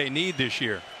 linebackers that they need this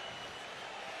year.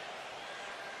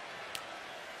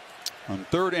 On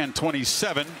 3rd and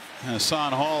 27,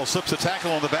 Hassan Hall slips a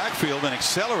tackle on the backfield and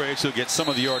accelerates. He'll get some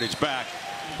of the yardage back,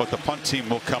 but the punt team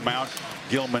will come out.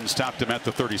 Gilman stopped him at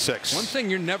the 36. One thing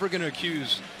you're never going to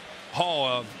accuse Hall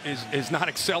of is not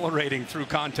accelerating through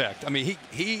contact. I mean,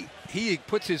 he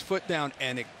puts his foot down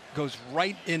and it goes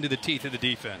right into the teeth of the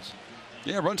defense.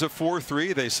 Yeah, runs a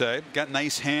 4.3, they say. Got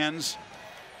nice hands.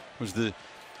 Was the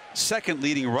second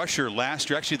leading rusher last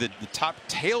year, actually the top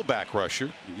tailback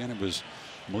rusher. Again, it was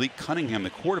Malik Cunningham, the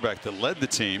quarterback, that led the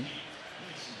team.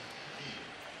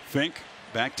 Fink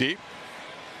back deep.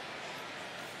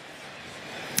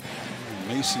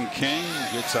 Mason King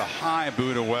gets a high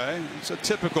boot away. It's a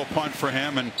typical punt for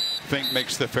him, and Fink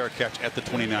makes the fair catch at the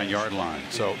 29-yard line.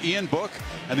 So Ian Book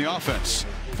and the offense.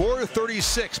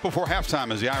 4:36 before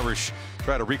halftime as the Irish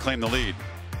try to reclaim the lead.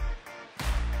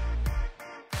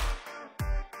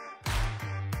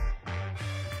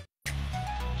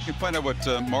 You can find out what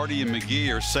Marty and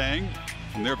McGee are saying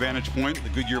from their vantage point. The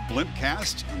Goodyear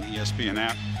Blimpcast on the ESPN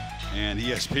app and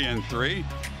ESPN3.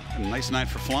 A nice night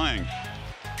for flying.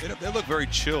 They look very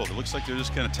chilled. It looks like they're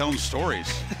just kind of telling stories.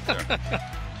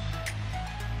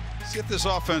 See if this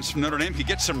offense from Notre Dame can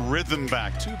get some rhythm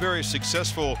back. Two very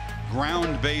successful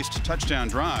ground-based touchdown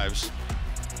drives.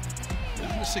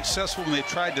 Not as successful when they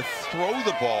tried to throw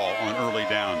the ball on early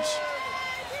downs.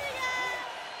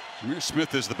 Jameer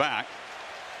Smith is the back.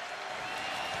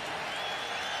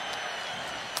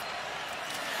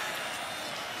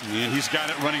 And he's got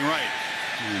it running right.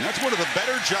 And that's one of the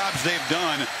better jobs they've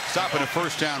done stopping a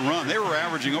first down run. They were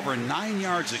averaging over 9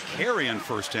 yards a carry on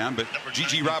first down, but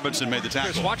G.G. Robinson made the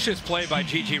tackle. Chris, watch this play by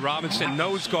G.G. Robinson,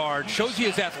 nose guard. Shows you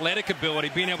his athletic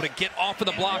ability, being able to get off of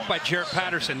the block by Jarrett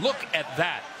Patterson. Look at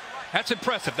that. That's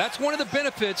impressive. That's one of the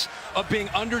benefits of being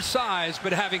undersized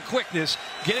but having quickness,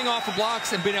 getting off of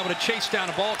blocks and being able to chase down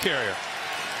a ball carrier.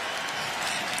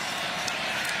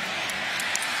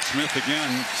 Smith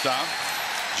again stopped.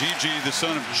 G.G., the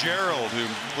son of Gerald, who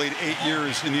played 8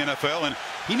 years in the NFL, and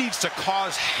he needs to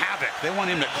cause havoc. They want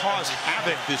him to cause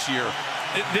havoc this year.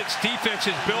 This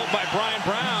defense is built by Brian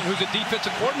Brown, who's a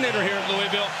defensive coordinator here at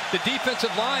Louisville. The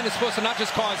defensive line is supposed to not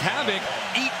just cause havoc,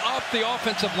 eat up the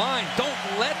offensive line. Don't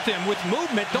let them, with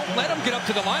movement, don't let them get up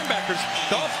to the linebackers.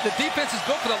 The defense is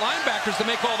built for the linebackers to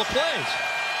make all the plays.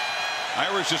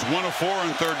 Irish is 1 of 4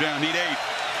 on third down, need 8.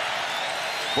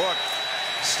 Book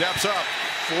steps up,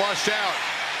 flushed out.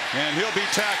 And he'll be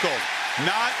tackled.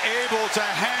 Not able to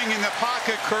hang in the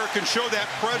pocket, Kirk, and show that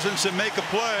presence and make a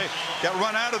play. Got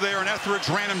run out of there, and Etheridge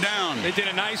ran him down. They did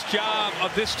a nice job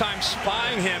of this time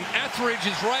spying him. Etheridge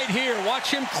is right here.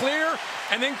 Watch him clear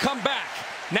and then come back.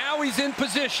 Now he's in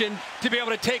position to be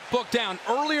able to take Book down.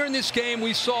 Earlier in this game,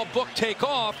 we saw Book take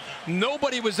off.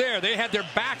 Nobody was there. They had their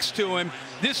backs to him.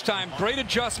 This time, great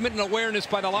adjustment and awareness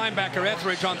by the linebacker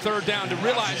Etheridge on third down to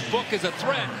realize Book is a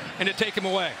threat and to take him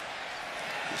away.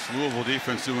 This Louisville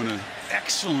defense doing an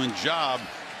excellent job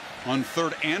on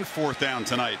third and fourth down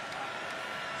tonight.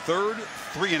 Third,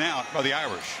 3 and out by the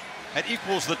Irish. That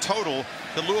equals the total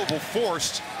that Louisville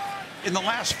forced in the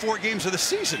last 4 games of the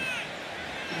season.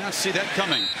 Did not see that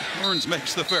coming. Burns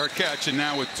makes the fair catch, and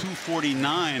now with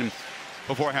 2:49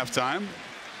 before halftime,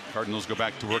 Cardinals go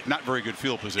back to work. Not very good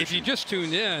field position. If you just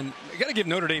tuned in, you got to give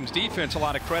Notre Dame's defense a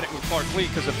lot of credit with Clark Lee,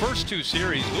 because the first 2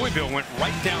 series, Louisville went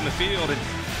right down the field and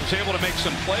was able to make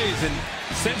some plays, and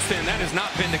since then that has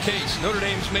not been the case. Notre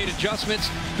Dame's made adjustments,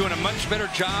 doing a much better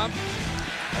job.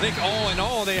 I think all in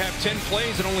all they have 10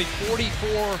 plays and only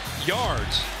 44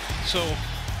 yards, so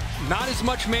not as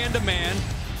much man-to-man.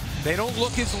 They don't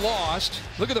look as lost.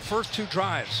 Look at the first 2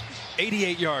 drives.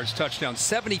 88 yards touchdown,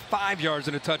 75 yards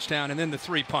in a touchdown, and then the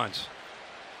 3 punts.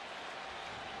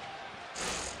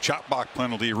 Chop block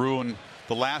penalty ruined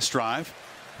the last drive.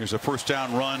 Here's a first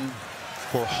down run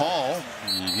for Hall,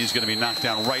 and he's going to be knocked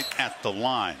down right at the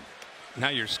line. Now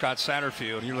you're Scott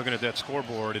Satterfield, and you're looking at that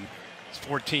scoreboard, and it's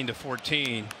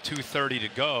 14-14, 2:30 to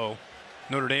go.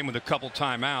 Notre Dame with a couple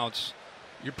timeouts.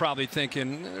 You're probably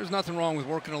thinking there's nothing wrong with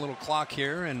working a little clock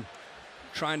here and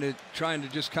trying to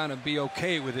just kind of be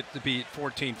okay with it to be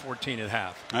 14-14 at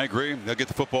half. I agree. They'll get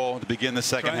the football to begin the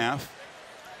second half,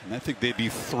 and I think they'd be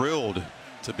thrilled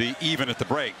to be even at the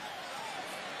break.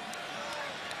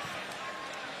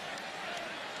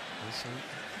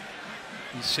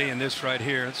 He's seeing this right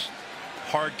here. It's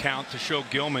hard count to show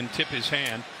Gilman tip his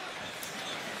hand.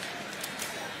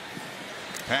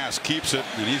 Pass keeps it,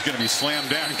 and he's going to be slammed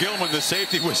down. Gilman, the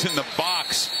safety, was in the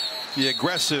box. The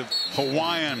aggressive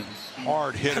Hawaiian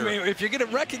hard hitter. I mean, if you're going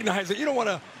to recognize it, you don't want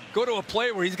to go to a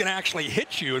play where he's going to actually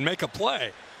hit you and make a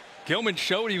play. Gilman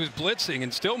showed he was blitzing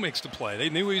and still makes the play. They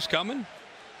knew he was coming.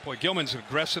 Boy, Gilman's an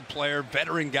aggressive player,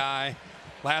 veteran guy.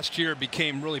 Last year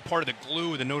became really part of the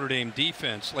glue of the Notre Dame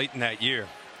defense late in that year.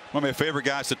 One of my favorite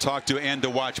guys to talk to and to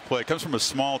watch play. Comes from a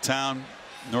small town,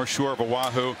 North Shore of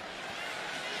Oahu.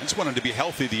 I just want him to be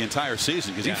healthy the entire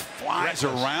season, because he flies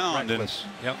around and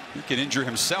he can injure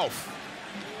himself.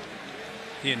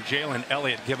 He and Jalen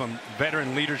Elliott give him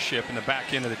veteran leadership in the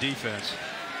back end of the defense.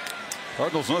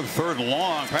 Cardinals another third and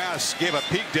long pass, gave a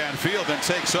peek downfield, then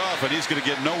takes off, and he's going to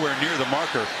get nowhere near the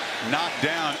marker. Knocked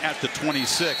down at the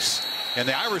 26. And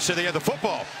the Irish say they have the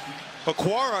football.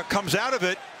 Aquara comes out of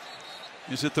it.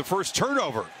 Is it the first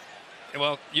turnover?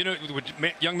 Well, you know,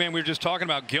 the young man we were just talking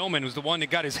about, Gilman, was the one that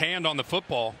got his hand on the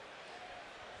football.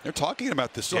 They're talking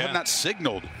about this. Still have not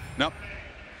signaled. Nope.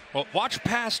 Well, watch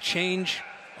pass change.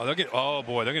 Oh, oh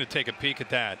boy, they're going to take a peek at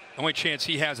that. The only chance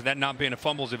he has of that not being a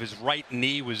fumble is if his right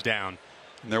knee was down.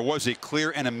 And there was a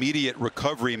clear and immediate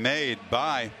recovery made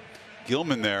by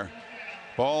Gilman there.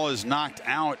 Ball is knocked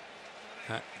out.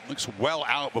 Looks well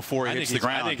out before he hits the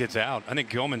ground. I think it's out. I think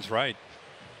Gilman's right.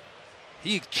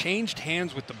 He changed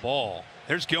hands with the ball.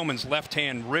 There's Gilman's left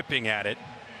hand ripping at it.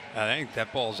 I think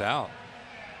that ball's out.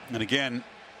 And again,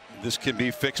 this can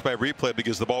be fixed by replay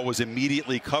because the ball was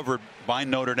immediately covered by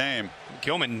Notre Dame.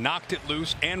 Gilman knocked it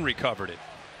loose and recovered it.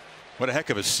 What a heck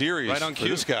of a series right on for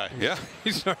this guy. Yeah.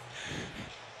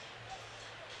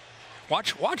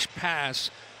 Watch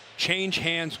pass change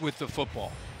hands with the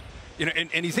football. You know,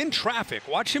 and he's in traffic.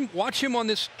 Watch him on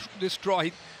this draw.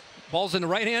 Ball's in the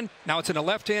right hand. Now it's in the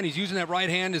left hand. He's using that right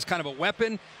hand as kind of a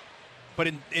weapon. But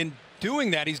in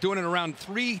doing that, he's doing it around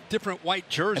 3 different white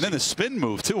jerseys. And then the spin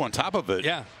move, too, on top of it.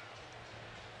 Yeah.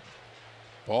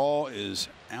 Ball is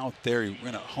out there. You're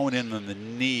going to hone in on the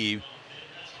knee.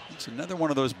 It's another one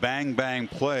of those bang-bang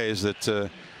plays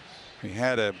that we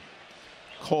had a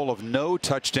call of no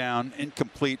touchdown,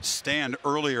 incomplete stand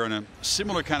earlier in a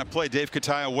similar kind of play. Dave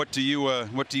Cataya, what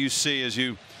do you see as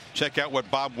you check out what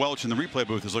Bob Welch in the replay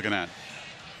booth is looking at?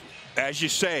 As you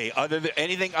say,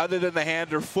 anything other than the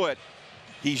hand or foot,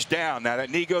 he's down. Now that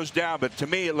knee goes down, but to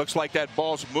me it looks like that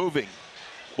ball's moving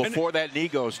before that knee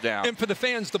goes down. And for the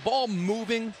fans, the ball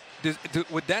moving,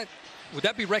 would that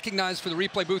be recognized for the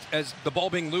replay booth as the ball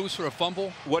being loose or a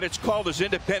fumble? What it's called is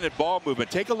independent ball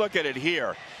movement. Take a look at it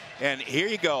here. And here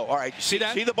you go. All right. See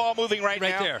that? See the ball moving right now?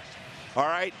 Right there. All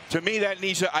right. To me, that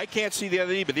knee's, I can't see the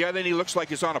other knee, but the other knee looks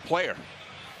like it's on a player.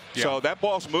 Yeah. So that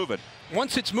ball's moving.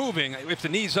 Once it's moving, if the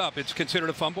knee's up, it's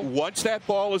considered a fumble? Once that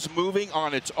ball is moving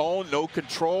on its own, no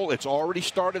control, it's already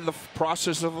started the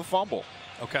process of a fumble.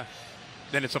 Okay.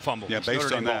 Then it's a fumble. Yeah,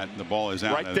 based on that, the ball is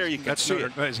out. Right there, you can see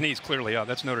it. His knee's clearly up.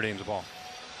 That's Notre Dame's ball.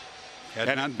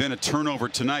 Had not been a turnover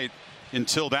tonight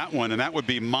until that one, and that would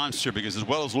be monster because as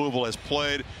well as Louisville has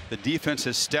played, the defense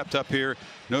has stepped up here.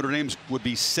 Notre Dame would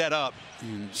be set up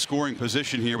in scoring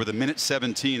position here with a minute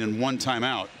 17 and 1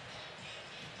 timeout.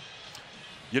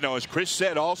 You know, as Chris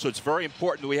said also, it's very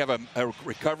important that we have a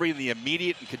recovery in the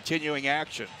immediate and continuing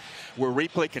action where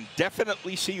replay can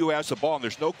definitely see who has the ball, and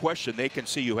there's no question they can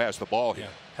see who has the ball here.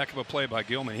 Yeah, heck of a play by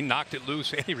Gilman. He knocked it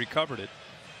loose and he recovered it.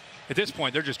 At this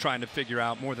point, they're just trying to figure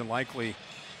out more than likely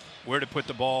where to put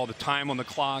the ball, the time on the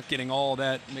clock, getting all of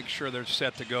that, make sure they're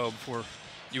set to go before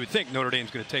you would think Notre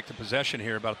Dame's going to take the possession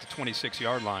here about the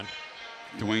 26-yard line.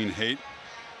 Dwayne Haight,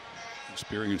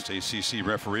 experienced ACC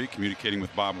referee, communicating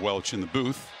with Bob Welch in the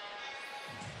booth.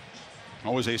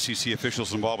 Always ACC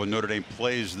officials involved when Notre Dame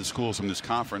plays the schools in this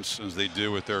conference, as they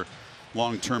do with their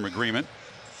long-term agreement.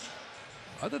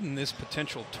 Other than this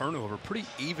potential turnover, pretty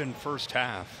even first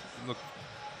half. Look,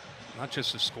 not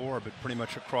just the score, but pretty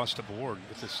much across the board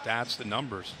with the stats, the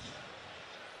numbers.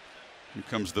 Here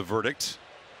comes the verdict.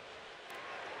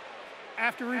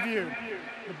 After review,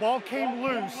 the ball came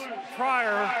loose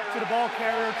prior to the ball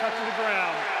carrier touching the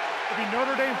ground. It'll be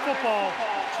Notre Dame football,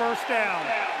 first down.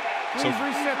 Please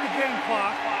reset the game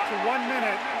clock to 1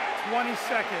 minute, 20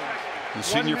 seconds. The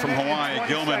senior from Hawaii,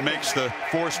 Gilman, makes the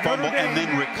forced fumble and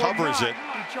then recovers it.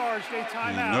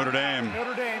 And Notre Dame,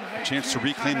 a chance to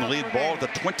reclaim the lead ball at the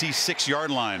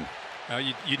 26-yard line.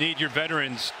 You need your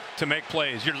veterans to make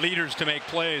plays, your leaders to make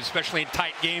plays, especially in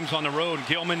tight games on the road.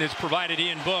 Gilman has provided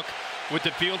Ian Book with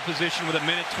the field position with a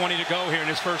minute 20 to go here in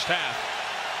his first half.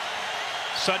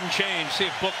 Sudden change. See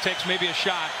if Book takes maybe a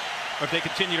shot, or if they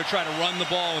continue to try to run the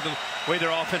ball with the way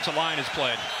their offensive line is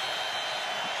played.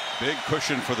 Big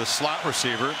cushion for the slot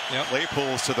receiver. Yep.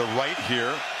 Claypool's to the right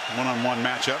here. One-on-one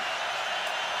matchup.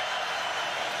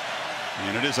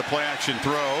 And it is a play-action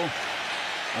throw.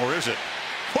 Or is it?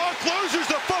 Buck loses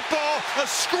the football. A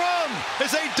scrum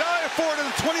as they dive for it at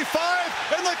the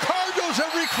 25. And the Cardinals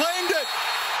have reclaimed it.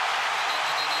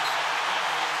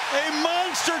 A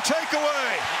monster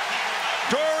takeaway.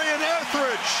 Dorian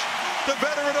Etheridge, the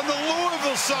veteran on the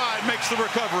Louisville side, makes the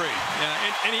recovery.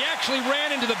 Yeah, and he actually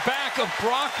ran into the back of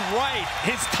Brock Wright,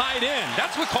 his tight end.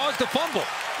 That's what caused the fumble.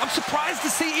 I'm surprised to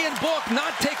see Ian Book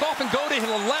not take off and go to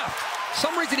the left.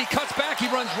 Some reason he cuts back, he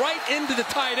runs right into the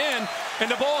tight end,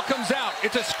 and the ball comes out.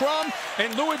 It's a scrum,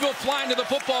 and Louisville flying to the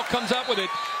football comes up with it.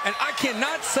 And I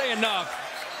cannot say enough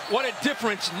what a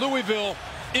difference Louisville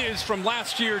is from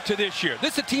last year to this year.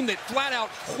 This is a team that flat out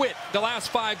quit the last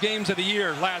 5 games of the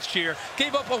year last year,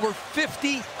 gave up over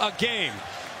 50 a game.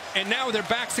 And now their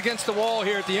backs against the wall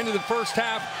here at the end of the first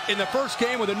half. In the first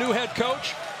game with a new head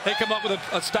coach, they come up with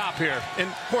a stop here. And,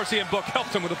 of course, Ian Book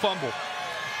helped him with a fumble.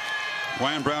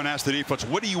 Ryan Brown asked the defense,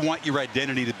 what do you want your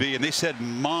identity to be? And they said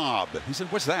mob. He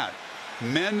said, what's that?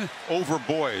 Men over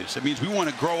boys. It means we want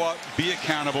to grow up, be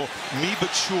accountable, be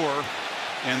mature.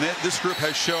 And this group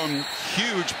has shown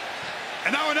huge.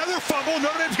 And now another fumble.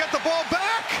 Notre Dame's got the ball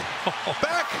back.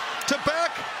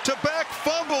 Back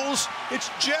fumbles. It's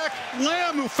Jack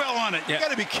Lamb who fell on it. You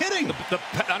got to be kidding.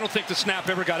 I don't think the snap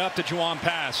ever got up to Juwan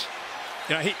pass.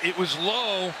 You know, it was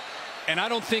low, and I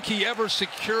don't think he ever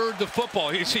secured the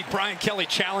football. You see Brian Kelly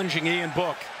challenging Ian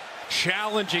Book,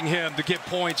 challenging him to get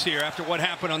points here after what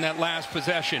happened on that last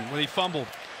possession when he fumbled.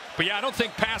 But yeah, I don't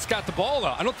think Pass got the ball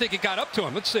though. I don't think it got up to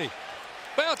him. Let's see.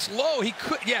 Well, it's low. He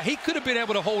could have been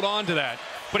able to hold on to that,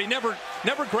 but he never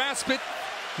grasped it.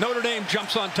 Notre Dame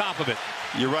jumps on top of it.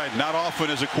 You're right. Not often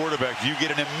as a quarterback do you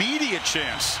get an immediate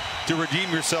chance to redeem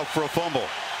yourself for a fumble.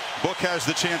 Book has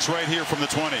the chance right here from the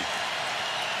 20.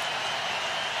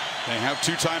 They have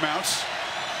 2 timeouts.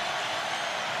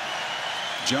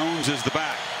 Jones is the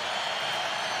back.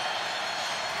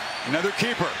 Another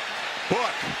keeper.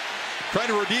 Book trying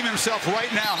to redeem himself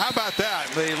right now. How about that?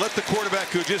 They let the quarterback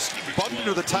who just bumped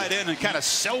into the tight end and kind of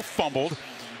self-fumbled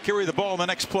carry the ball in the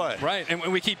next play. Right, and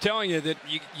we keep telling you that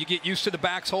you get used to the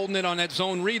backs holding it on that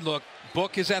zone read look.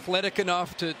 Book is athletic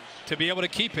enough to be able to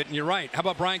keep it, and you're right. How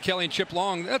about Brian Kelly and Chip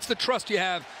Long? That's the trust you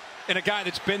have in a guy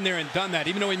that's been there and done that.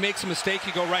 Even though he makes a mistake,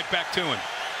 you go right back to him.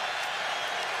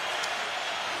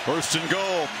 First and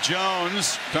goal.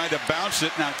 Jones trying to bounce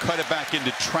it, now cut it back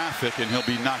into traffic, and he'll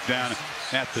be knocked down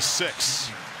at the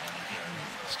 6.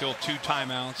 Still 2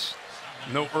 timeouts.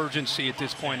 No urgency at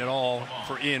this point at all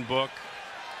for Ian Book.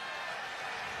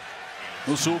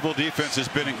 The Louisville defense has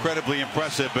been incredibly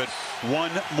impressive, but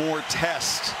one more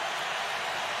test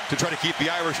to try to keep the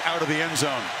Irish out of the end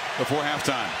zone before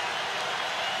halftime.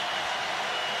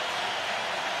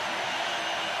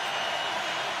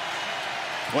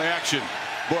 Play action.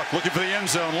 Book looking for the end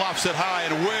zone, lofts it high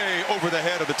and way over the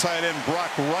head of the tight end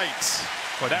Brock Wright.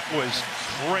 Well, that was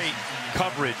great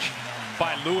coverage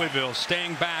by Louisville,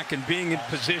 staying back and being in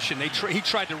position. He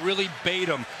tried to really bait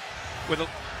him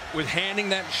with handing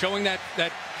that, showing that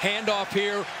handoff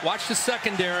here. Watch the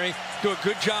secondary do a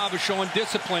good job of showing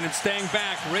discipline and staying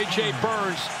back. Ray J.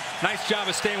 Burns, nice job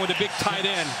of staying with the big tight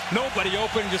end. Nobody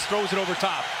open, just throws it over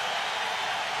top.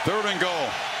 3rd and goal.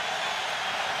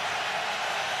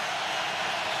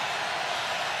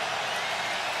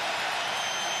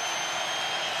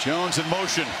 Jones in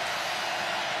motion.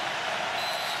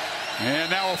 And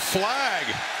now a flag.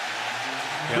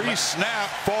 Pre-snap,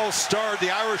 false start. The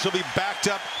Irish will be backed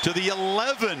up to the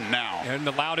 11 now. And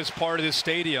the loudest part of this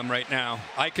stadium right now.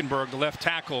 Eichenberg, the left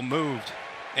tackle, moved,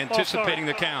 anticipating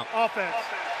the count. Offense,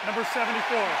 number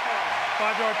 74,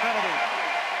 5-yard penalty,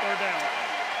 3rd down.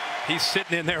 He's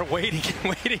sitting in there waiting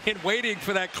and waiting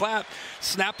for that clap.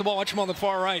 Snap the ball. Watch him on the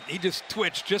far right. He just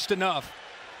twitched just enough.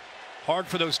 Hard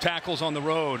for those tackles on the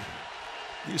road.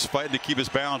 He's fighting to keep his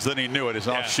balance. Then he knew it. His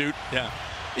offshoot. Yeah.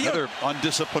 Another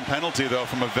undisciplined penalty, though,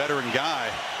 from a veteran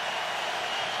guy.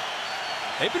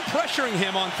 They've been pressuring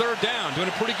him on 3rd down, doing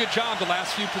a pretty good job the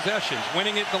last few possessions,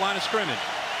 winning it at the line of scrimmage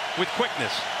with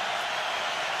quickness.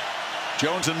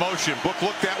 Jones in motion. Book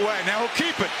looked that way. Now he'll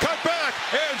keep it. Cut back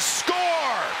and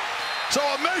score. So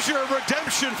a measure of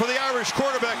redemption for the Irish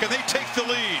quarterback, and they take the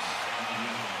lead.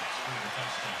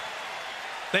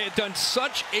 They had done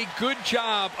such a good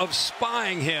job of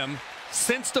spying him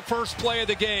since the first play of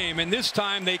the game, and this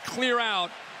time they clear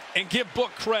out and give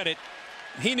Book credit.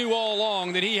 He knew all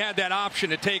along that he had that option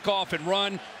to take off and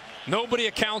run. Nobody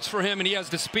accounts for him, and he has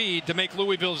the speed to make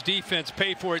Louisville's defense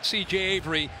pay for it. C.J.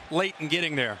 Avery late in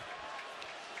getting there.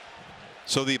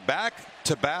 So the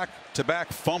back-to-back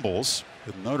fumbles,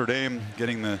 with Notre Dame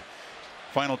getting the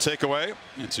final takeaway.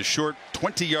 It's a short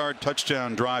 20-yard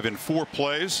touchdown drive in 4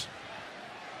 plays.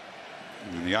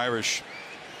 And the Irish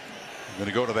are going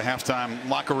to go to the halftime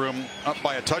locker room up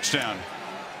by a touchdown.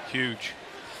 Huge.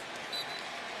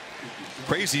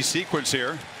 Crazy sequence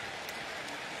here.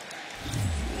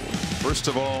 First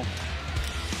of all,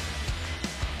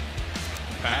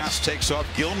 pass takes off.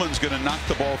 Gilman's going to knock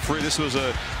the ball free. This was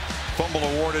a fumble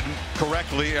awarded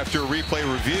correctly after a replay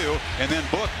review, and then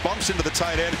Book bumps into the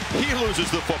tight end. He loses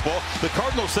the football. The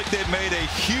Cardinals think they've made a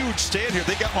huge stand here.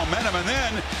 They got momentum, and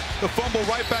then the fumble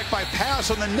right back by Pass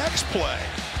on the next play.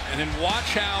 And then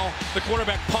watch how the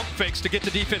quarterback pump fakes to get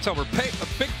the defense over. A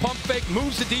big pump fake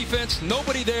moves the defense.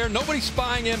 Nobody there. Nobody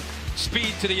spying him.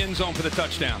 speed to the end zone for the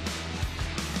touchdown.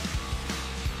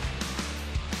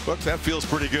 Look, that feels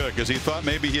pretty good because he thought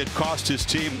maybe he had cost his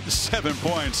team 7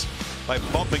 points by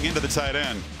bumping into the tight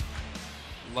end.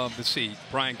 Love to see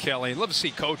Brian Kelly. Love to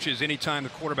see coaches anytime the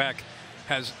quarterback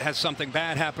has something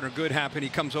bad happen or good happen, he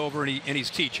comes over and he's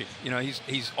teaching. You know,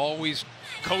 he's always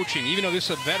coaching, even though this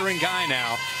is a veteran guy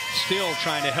now, still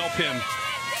trying to help him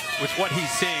with what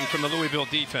he's seeing from the Louisville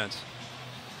defense.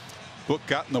 Book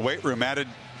got in the weight room, added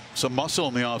some muscle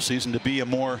in the offseason to be a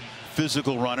more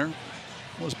physical runner.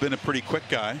 Has been a pretty quick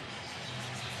guy.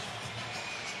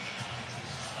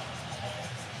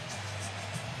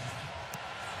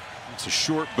 It's a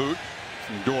short boot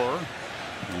from Door,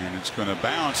 and it's going to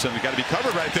bounce, and we got to be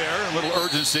covered right there. A little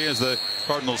urgency as the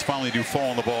Cardinals finally do fall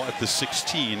on the ball at the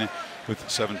 16 with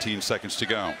 17 seconds to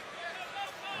go.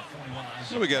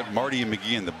 So we got Marty and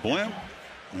McGee in the blimp.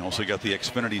 We also got the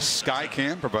Xfinity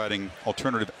Skycam providing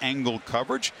alternative angled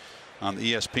coverage on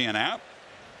the ESPN app.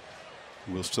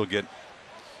 We'll still get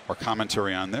our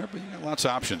commentary on there, but you got lots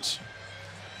of options.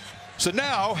 So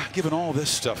now, given all this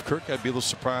stuff, Kirk, I'd be a little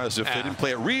surprised if they didn't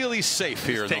play it really safe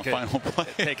here in the final play.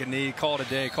 Take a knee, call it a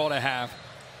day, call it a half.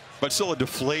 But still a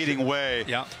deflating way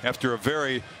after a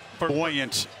very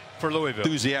buoyant, for Louisville,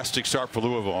 enthusiastic start for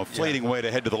Louisville. A deflating way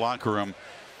to head to the locker room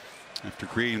after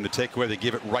creating the takeaway. They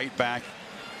give it right back,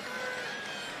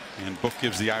 and Book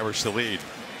gives the Irish the lead.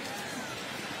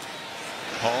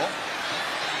 Hall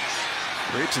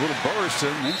creates a little burst,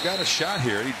 and they've got a shot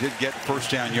here. He did get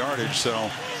first down yardage,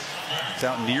 so it's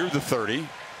out near the 30.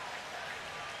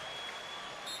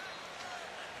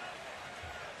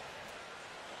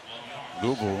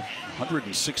 Louisville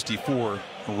 164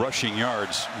 rushing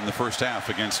yards in the first half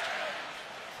against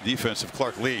the defense of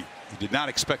Clark Lee. He did not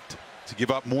expect to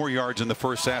give up more yards in the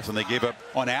first half than they gave up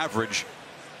on average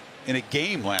in a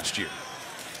game last year.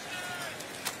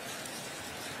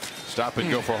 Stop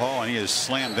and go for Hall, and he has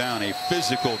slammed down a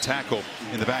physical tackle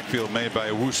in the backfield made by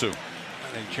Owusu.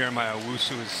 I think Jeremiah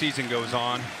Owusu, as the season goes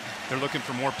on, they're looking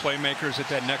for more playmakers at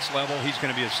that next level. He's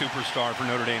going to be a superstar for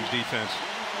Notre Dame's defense.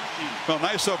 Well,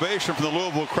 nice ovation from the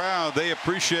Louisville crowd. They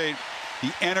appreciate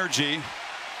the energy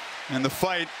and the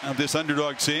fight of this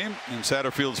underdog team in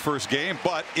Satterfield's first game,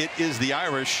 but it is the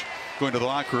Irish going to the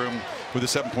locker room with a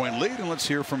 7-point lead. And let's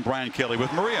hear from Brian Kelly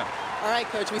with Maria. All right,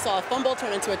 Coach, we saw a fumble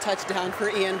turn into a touchdown for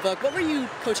Ian Book. What were you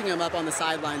coaching him up on the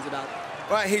sidelines about?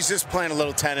 Well, he's just playing a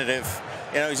little tentative.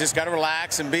 You know, he's just got to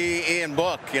relax and be Ian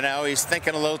Book. You know, he's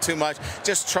thinking a little too much.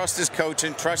 Just trust his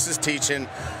coaching, trust his teaching,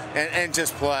 and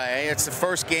just play. It's the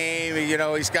first game. You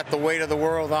know, he's got the weight of the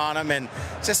world on him, and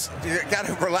just got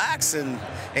to relax and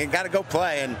got to go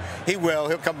play. And he will.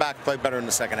 He'll come back and play better in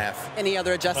the second half. Any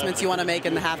other adjustments you want to make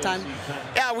in the halftime?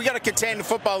 Yeah, we got to contain the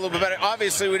football a little bit better.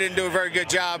 Obviously, we didn't do a very good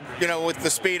job, you know, with the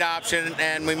speed option,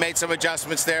 and we made some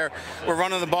adjustments there. We're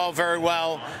running the ball very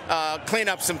well. Clean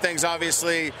up some things,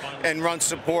 obviously, and run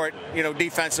support, you know,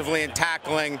 defensively and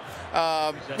tackling.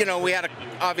 You know, we had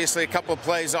obviously a couple of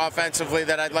plays offensively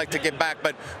that I'd like to get back,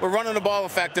 but we're running the ball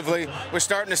effectively. We're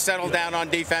starting to settle down on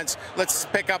defense. Let's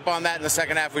pick up on that in the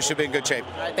second half. We should be in good shape.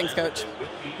 All right, thanks, Coach.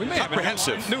 We may have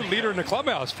a new leader in the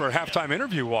clubhouse for a halftime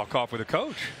interview walk-off with a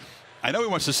coach. I know he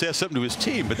wants to say something to his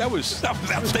team, but that was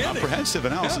comprehensive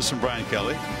analysis from Brian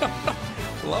Kelly.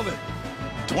 Love it.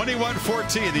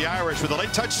 21-14, the Irish with a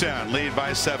late touchdown, lead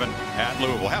by 7 at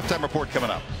Louisville. Halftime report coming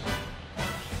up.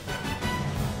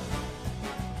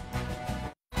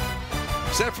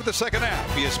 Set for the second half,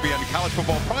 ESPN College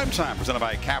Football Primetime, presented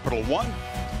by Capital One.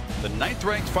 The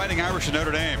 9th-ranked Fighting Irish of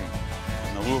Notre Dame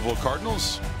and the Louisville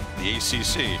Cardinals, the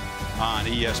ACC on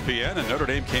ESPN. And Notre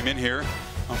Dame came in here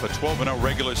off a 12-0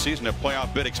 regular season, a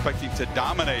playoff bid, expecting to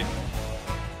dominate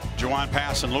Juwan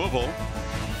Pass in Louisville.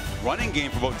 Running game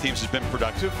for both teams has been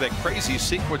productive. That crazy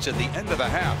sequence at the end of the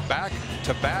half,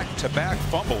 back-to-back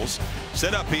fumbles,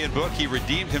 set up Ian Book. He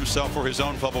redeemed himself for his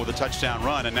own fumble with a touchdown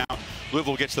run, and now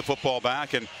Louisville gets the football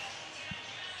back. And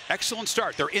excellent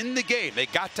start. They're in the game. They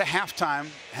got to halftime,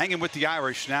 hanging with the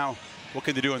Irish. Now, what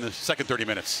can they do in the second 30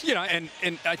 minutes? You know, and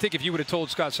I think if you would have told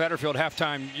Scott Satterfield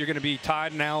halftime you're going to be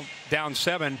tied now, down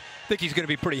 7, I think he's going to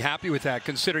be pretty happy with that,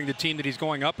 considering the team that he's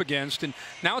going up against. And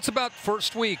now it's about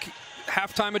first week.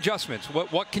 Halftime adjustments.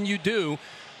 What can you do?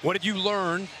 What did you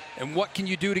learn? And what can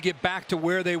you do to get back to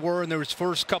where they were in their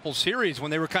first couple series when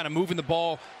they were kind of moving the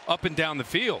ball up and down the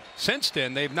field? Since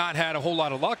then, they've not had a whole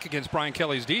lot of luck against Brian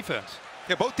Kelly's defense.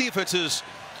 Yeah, both defenses,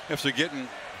 after getting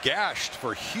gashed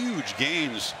for huge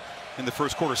gains in the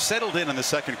first quarter, settled in the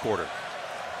second quarter.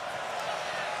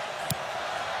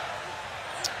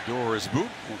 Dora's boot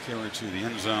will carry to the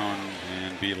end zone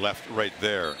and be left right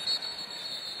there.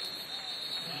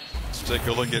 Let's take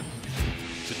a look at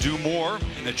to do more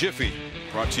in a jiffy.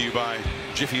 Brought to you by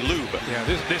Jiffy Lube. Yeah,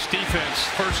 this defense,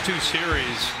 first 2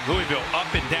 series, Louisville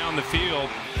up and down the field,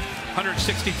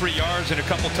 163 yards and a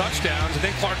couple touchdowns, and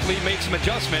then Clark Lee made some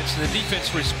adjustments, and the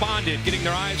defense responded, getting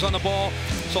their eyes on the ball.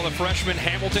 Saw the freshman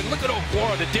Hamilton. Look at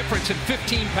O'Gora, the difference in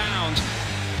 15 pounds.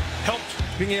 Helped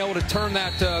being able to turn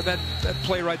that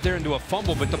play right there into a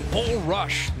fumble, but the bull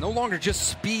rush, no longer just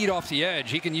speed off the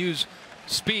edge. He can use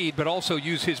speed, but also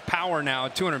use his power now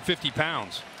at 250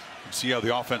 pounds. See how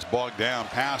the offense bogged down.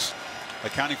 Pass,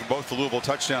 accounting for both the Louisville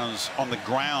touchdowns on the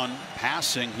ground.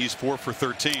 Passing, he's 4 for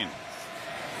 13.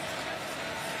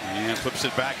 And flips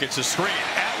it back. It's a screen.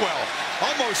 Atwell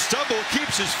almost stumbled,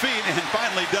 keeps his feet, and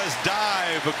finally does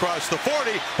dive across the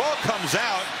 40. Ball comes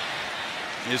out.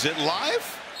 Is it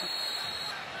live?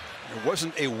 There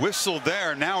wasn't a whistle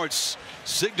there. Now it's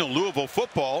signal Louisville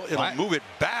football. It'll move it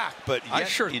back, but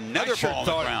yet another ball on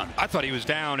the ground. I thought he was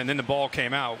down, and then the ball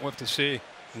came out. We'll have to see.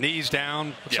 Knees down.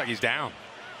 Looks like he's down.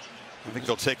 I think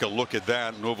they'll take a look at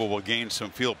that. Louisville will gain some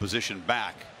field position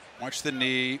back. Watch the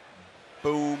knee.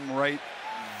 Boom, right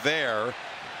there.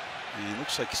 And it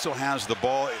looks like he still has the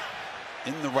ball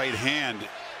in the right hand.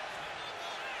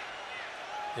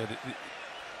 Yeah,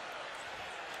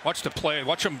 watch the play.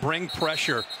 Watch him bring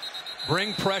pressure.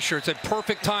 Bring pressure. It's a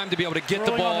perfect time to be able to get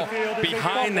the ball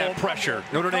behind that pressure.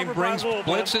 Notre Dame brings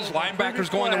blitzes,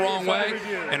 linebackers going the wrong way,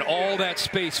 and all that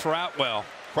space for Atwell.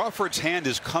 Crawford's hand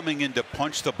is coming in to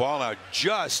punch the ball out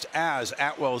just as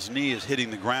Atwell's knee is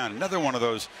hitting the ground. Another one of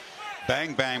those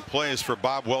bang plays for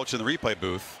Bob Welch in the replay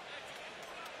booth.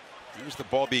 There's the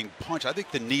ball being punched. I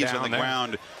think the knee is on the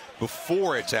ground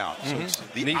before it's out. So it's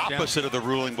the opposite of the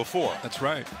ruling before. That's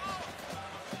right.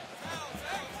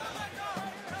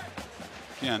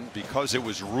 Again, because it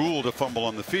was ruled a fumble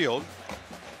on the field,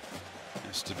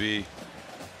 has to be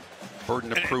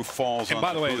burden of proof falls on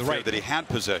the booth that he had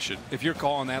possession. If you're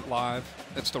calling that live,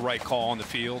 that's the right call on the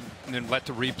field, and then let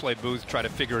the replay booth try to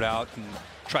figure it out and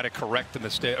try to correct the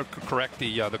mistake, or correct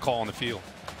the call on the field.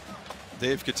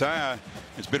 Dave Kataya,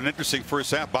 it's been an interesting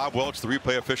first half. Bob Welch, the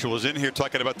replay official, is in here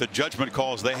talking about the judgment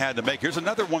calls they had to make. Here's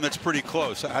another one that's pretty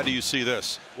close. How do you see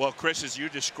this? Well, Chris, as you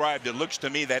described, it looks to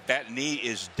me that that knee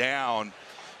is down.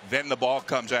 Then the ball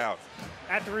comes out.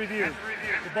 At the review,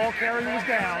 the ball carrier was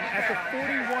down at the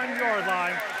 41-yard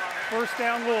line. First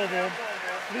down, Louisville.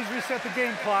 Please reset the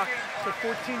game clock to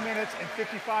 14 minutes and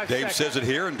 55 seconds. Dave says it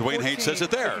here, and Dwayne Hates says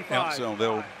it there. Yep, so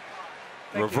they'll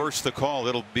reverse the call.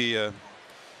 It'll be a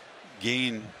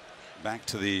gain back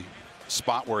to the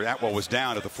spot where Atwell was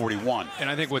down at the 41. And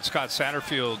I think what Scott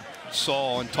Satterfield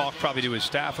saw and talked probably to his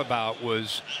staff about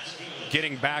was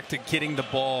getting back to getting the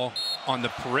ball on the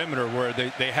perimeter where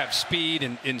they have speed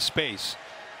and in space,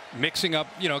 mixing up,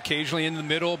 you know, occasionally in the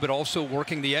middle, but also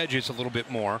working the edges a little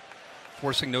bit more,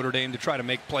 forcing Notre Dame to try to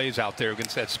make plays out there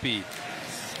against that speed.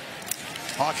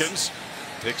 Hawkins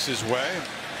picks his way,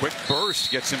 quick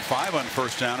burst, gets him 5 on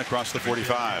first down across the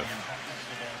 45.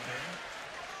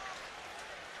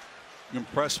 You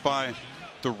impressed by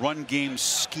the run game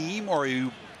scheme, or are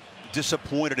you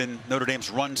disappointed in Notre Dame's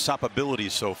run stop ability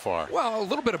so far? Well, a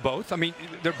little bit of both. I mean,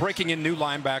 they're breaking in new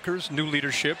linebackers, new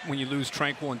leadership when you lose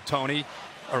Tranquil and Coney.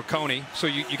 So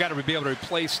you got to be able to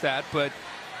replace that. But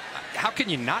how can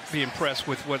you not be impressed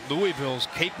with what Louisville's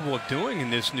capable of doing in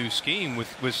this new scheme with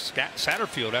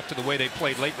Satterfield after the way they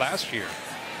played late last year?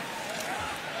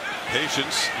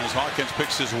 Patience as Hawkins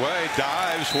picks his way,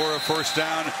 dives for a first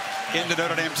down into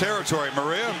Notre Dame territory.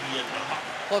 Maria?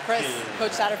 Well, Chris,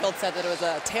 Coach Satterfield said that it was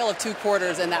a tale of 2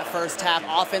 quarters in that first half.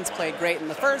 Offense played great in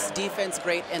the first, defense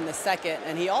great in the second.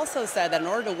 And he also said that in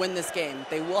order to win this game,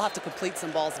 they will have to complete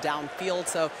some balls downfield.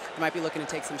 So they might be looking to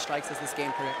take some strikes as this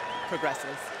game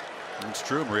progresses. It's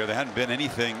true, Maria. There hadn't been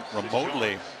anything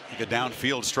remotely like a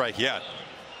downfield strike yet.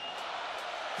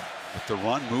 But the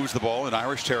run moves the ball in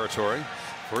Irish territory.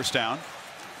 First down.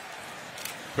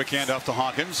 Quick handoff to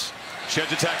Hawkins.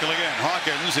 Sheds a tackle again.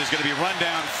 Hawkins is going to be run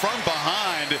down from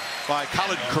behind by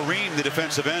Khalid Kareem, the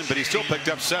defensive end, but he still picked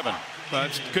up 7. Well,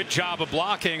 that's a good job of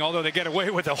blocking, although they get away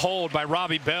with a hold by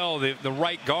Robbie Bell, the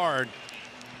right guard.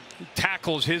 He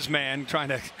tackles his man, trying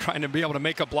to be able to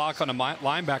make a block on a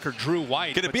linebacker, Drew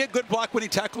White. Can it be a good block when he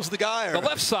tackles the guy? Or? The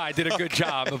left side did a good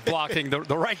job of blocking the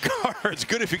right guard. It's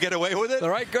good if you get away with it. The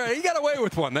right guard, he got away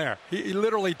with one there. He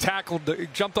literally tackled, he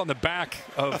jumped on the back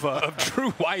of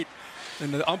Drew White,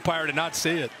 and the umpire did not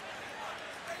see it.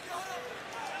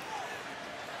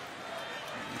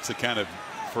 It's the kind of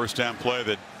first down play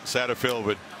that Satterfield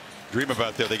would dream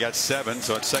about there. They got 7,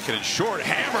 so it's second and short.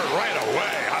 Hammered right away.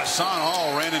 Hassan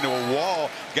Hall ran into a wall,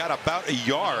 got about a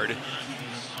yard.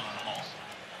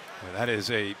 Well, that is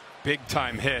a big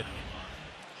time hit.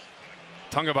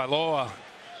 Tagovailoa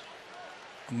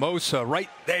Mosa right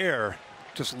there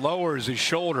just lowers his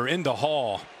shoulder into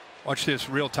Hall. Watch this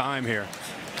real time here.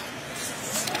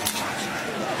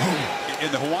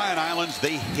 In the Hawaiian Islands,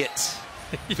 they hit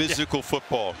physical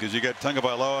football because you got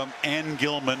Tagovailoa and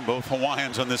Gilman, both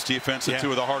Hawaiians on this defense, and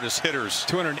two of the hardest hitters.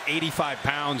 285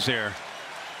 pounds there,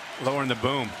 lowering the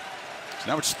boom. So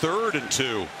now it's 3rd and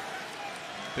 2.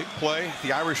 Big play,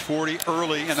 the Irish 40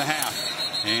 early in the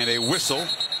half. And a whistle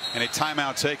and a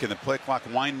timeout taken. The play clock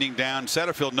winding down.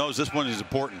 Satterfield knows this one is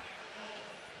important.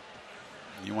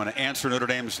 You want to answer Notre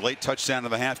Dame's late touchdown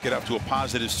of the half, get off to a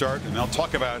positive start, and they'll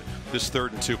talk about this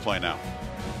 3rd and 2 play now.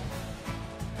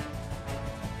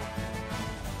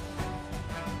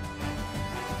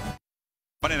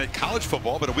 Monday Night College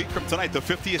Football, but a week from tonight, the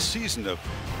 50th season of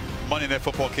Monday Night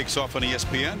Football kicks off on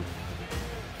ESPN.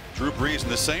 Drew Brees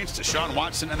and the Saints, Deshaun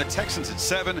Watson and the Texans at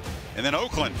 7, and then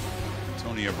Oakland.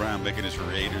 Antonio Brown making his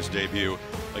Raiders debut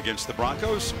against the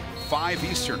Broncos. 5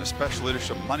 Eastern, a special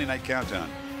edition of Monday Night Countdown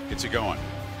gets it going.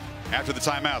 After the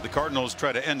timeout, the Cardinals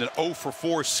try to end an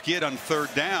 0-for-4 skid on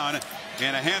 3rd down,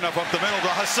 and a handoff up the middle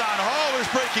to Hassan Hall,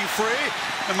 who's breaking free,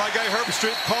 and my guy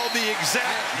Herbstreit called the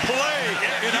exact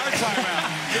play in our timeout.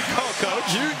 Good call,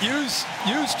 Coach.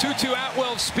 Use Tutu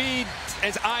Atwell's speed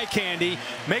as eye candy.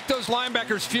 Make those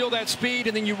linebackers feel that speed,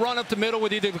 and then you run up the middle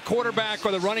with either the quarterback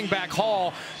or the running back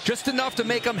Hall, just enough to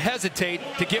make them hesitate,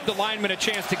 to give the lineman a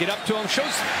chance to get up to him. Showing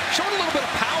a little bit of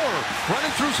power,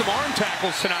 running through some arm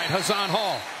tackles tonight, Hassan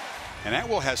Hall. And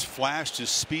Atwell has flashed his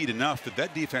speed enough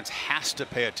that defense has to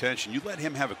pay attention. You let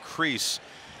him have a crease,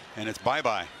 and it's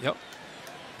bye-bye. Yep.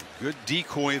 Good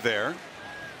decoy there.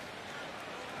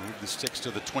 Move the sticks to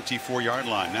the 24-yard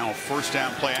line. Now a 1st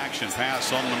down play action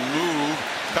pass on the move.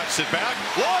 Cuts it back.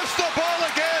 Lost the ball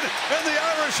again, and the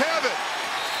Irish have it.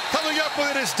 Coming up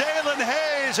with it is Dalen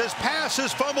Hayes. His pass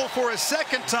is fumbled for a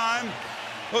 2nd time.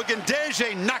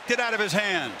 Ogundeji knocked it out of his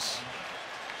hands.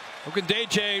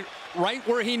 Ogundeji right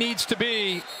where he needs to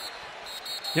be.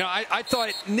 You know, I thought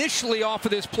initially off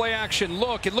of this play action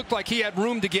look, it looked like he had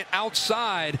room to get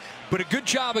outside, but a good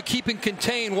job of keeping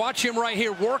contained. Watch him right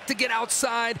here, work to get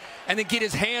outside and then get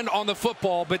his hand on the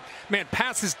football. But man,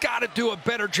 Pass has got to do a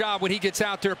better job when he gets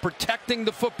out there protecting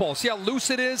the football. See how loose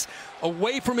it is,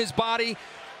 away from his body,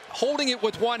 holding it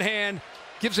with one hand,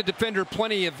 gives a defender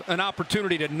plenty of an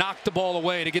opportunity to knock the ball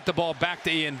away, to get the ball back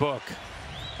to Ian Book.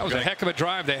 That was a heck of a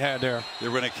drive they had there. They're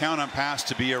going to count on Pass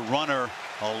to be a runner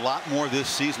a lot more this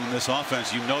season in this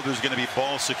offense. You know there's going to be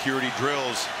ball security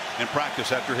drills in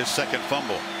practice after his 2nd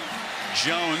fumble.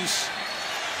 Jones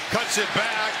cuts it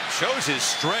back, shows his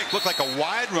strength. Looked like a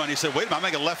wide run. He said, wait a minute, I'm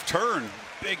making a left turn.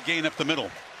 Big gain up the middle.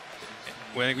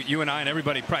 Well, you and I and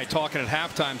everybody probably talking at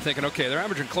halftime thinking, okay, they're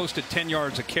averaging close to 10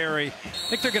 yards a carry. I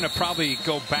think they're going to probably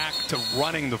go back to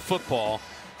running the football,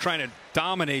 trying to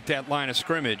dominate that line of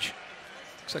scrimmage.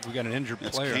 Looks like we got an injured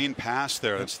player. That's Kane Pass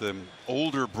there. That's the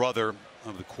older brother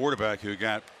of the quarterback who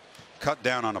got cut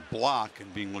down on a block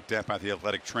and being looked at by the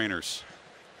athletic trainers.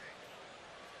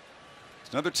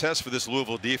 It's another test for this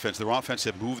Louisville defense. Their offense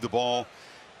had moved the ball,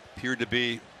 appeared to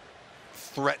be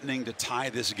threatening to tie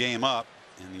this game up,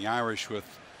 and the Irish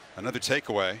with another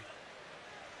takeaway.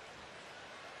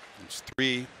 It's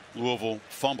 3 Louisville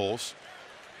fumbles,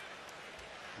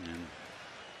 and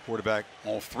quarterback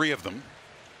all 3 of them.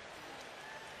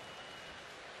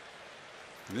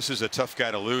 And this is a tough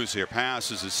guy to lose here. Pass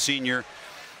is a senior.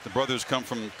 The brothers come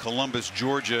from Columbus,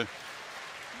 Georgia.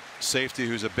 Safety,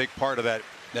 who's a big part of that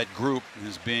group,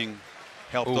 is being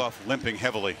helped off, limping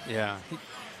heavily. Yeah,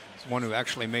 he's the one who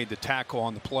actually made the tackle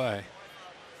on the play.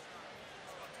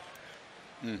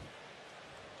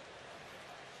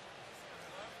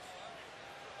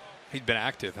 He's been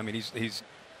active. I mean, he's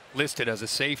listed as a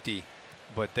safety,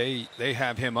 but they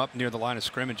have him up near the line of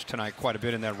scrimmage tonight quite a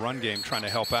bit in that run game, trying to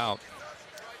help out.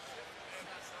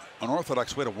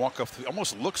 Unorthodox way to walk up.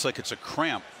 Almost looks like it's a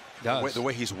cramp. The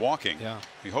way he's walking. Yeah.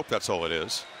 We hope that's all it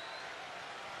is.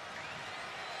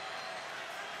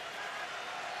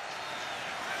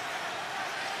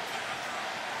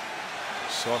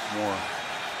 Sophomore,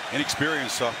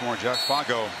 inexperienced sophomore Jack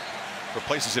Fago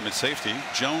replaces him at safety.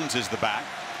 Jones is the back.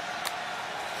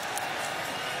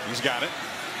 He's got it.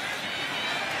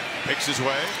 Picks his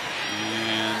way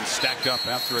and stacked up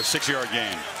after a 6-yard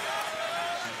gain.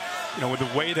 You know, with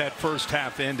the way that first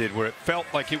half ended, where it felt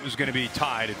like it was going to be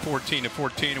tied at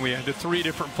 14-14, and we had the 3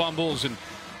 different fumbles, and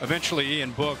eventually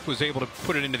Ian Book was able to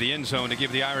put it into the end zone to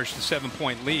give the Irish the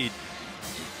 7-point lead.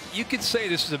 You could say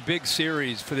this is a big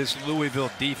series for this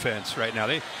Louisville defense right now.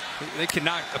 They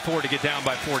cannot afford to get down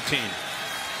by 14.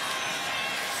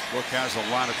 Book has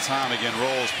a lot of time. Again,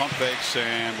 rolls, pump fakes,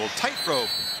 and will tightrope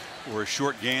for a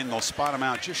short gain. They'll spot him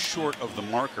out just short of the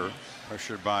marker.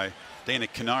 Pressured by Dana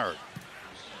Kennard.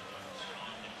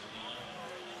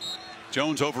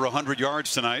 Jones over 100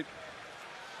 yards tonight.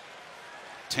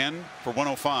 10 for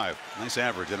 105. Nice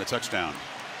average and a touchdown.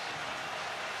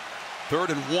 3rd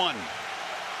and 1.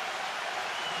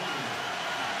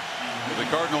 The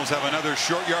Cardinals have another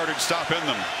short yardage stop in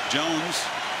them. Jones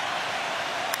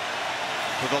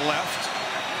to the left.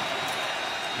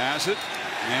 Has it.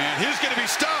 And he's going to be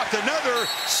stopped. Another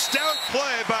stout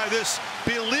play by this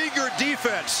beleaguered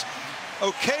defense.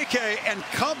 Okeke and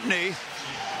company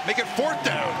make it 4th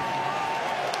down.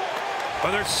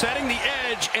 Well, they're setting the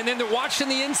edge, and then they're watching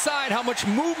the inside, how much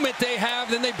movement they have.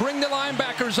 Then they bring the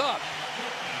linebackers up.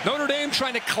 Notre Dame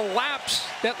trying to collapse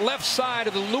that left side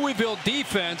of the Louisville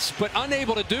defense, but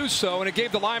unable to do so, and it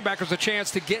gave the linebackers a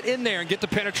chance to get in there and get the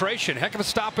penetration. Heck of a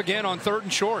stop again on 3rd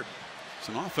and short. It's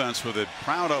an offense with a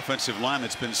proud offensive line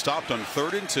that's been stopped on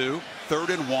 3rd and 2, 3rd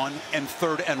and 1, and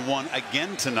 3rd and 1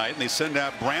 again tonight, and they send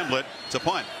out Bramblett to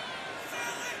punt.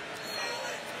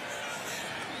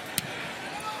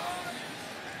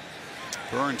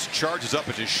 Burns charges up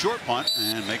at his short punt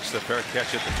and makes the fair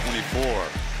catch at the 24.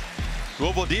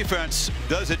 Louisville defense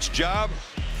does its job.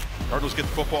 Cardinals get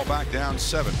the football back down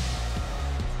 7.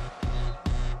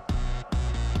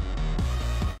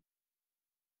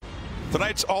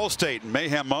 Tonight's All-State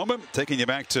mayhem moment, taking you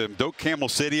back to Doak Campbell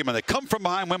Stadium, and they come from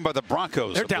behind, win by the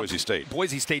Broncos of Boise State.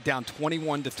 Boise State down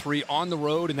 21-3 on the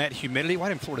road in that humidity. Why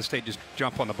didn't Florida State just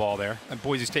jump on the ball there? And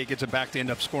Boise State gets it back to end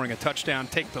up scoring a touchdown,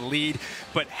 take the lead.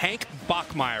 But Hank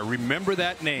Bachmeier, remember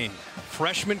that name.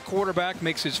 Freshman quarterback,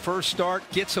 makes his first start,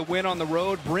 gets a win on the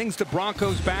road, brings the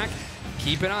Broncos back.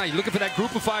 Keep an eye. You're looking for that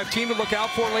Group of 5 team to look out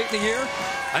for late in the year?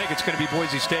 I think it's going to be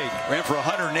Boise State. Ran for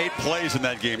 108 plays in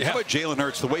that game. Yeah. How about Jalen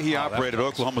Hurts, the way he operated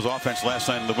Oklahoma's offense last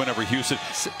night in the win over Houston?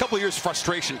 A couple of years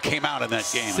frustration came out in that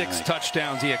game. 6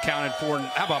 touchdowns he accounted for. And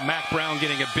how about Mac Brown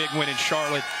getting a big win in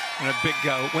Charlotte and a big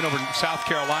win over South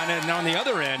Carolina? And on the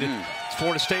other end, it's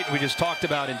Florida State we just talked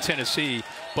about in Tennessee,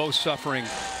 both suffering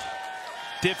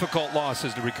difficult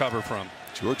losses to recover from.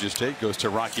 Georgia State goes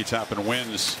to Rocky Top and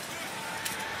wins.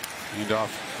 Hand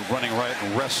off running right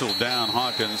and wrestled down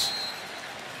Hawkins.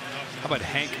 How about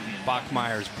Hank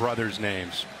Bachmeier's brothers'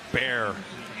 names? Bear,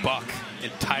 Buck,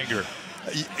 and Tiger.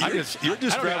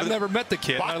 I've never met the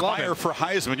kid. I love Bachmeier for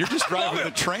Heisman. You're just driving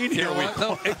the train here.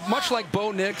 Much like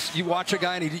Bo Nix, you watch a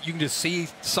guy and you can just see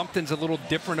something's a little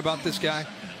different about this guy.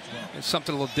 There's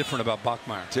something a little different about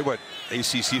Bachmeier. Tell you what,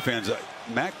 ACC fans,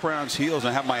 Mac Brown's heels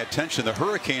and have my attention. The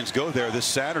Hurricanes go there this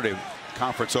Saturday,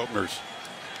 conference openers.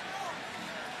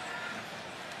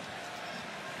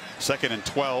 2nd and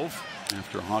 12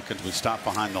 after Hawkins was stopped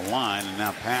behind the line, and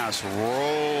now pass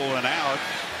rolling out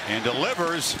and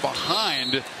delivers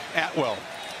behind Atwell.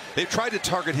 They've tried to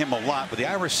target him a lot, but the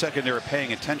Irish secondary are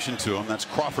paying attention to him. That's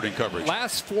Crawford in coverage.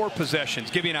 Last 4 possessions,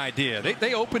 give you an idea.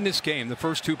 They opened this game, the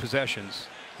first 2 possessions.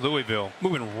 Louisville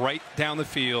moving right down the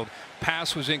field.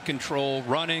 Pass was in control,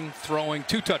 running, throwing,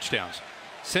 2 touchdowns.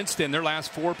 Since then, their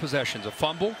last 4 possessions, a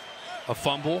fumble,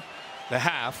 the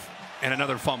half, and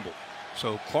another fumble.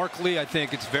 So Clark Lee, I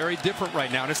think it's very different right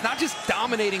now. And it's not just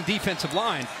dominating defensive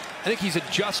line. I think he's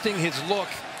adjusting his look.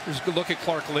 There's a good look at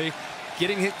Clark Lee.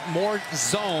 Getting it more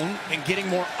zone and getting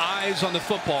more eyes on the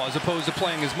football as opposed to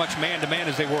playing as much man-to-man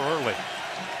as they were early.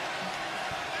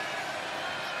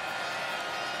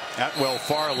 Atwell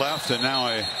far left, and now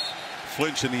a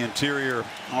flinch in the interior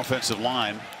offensive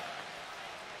line.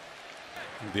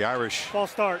 The Irish. Ball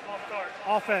start.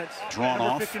 Offense. Drawn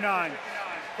number off. 59.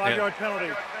 5-yard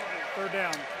penalty. 3rd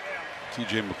down.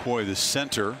 TJ McCoy, the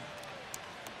center.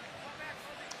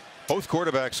 Both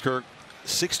quarterbacks, Kirk,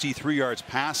 63 yards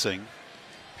passing.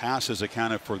 Passes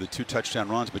accounted for the 2 touchdown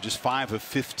runs, but just 5 of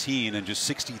 15 and just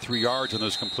 63 yards on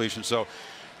those completions. So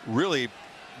really,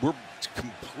 we're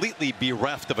completely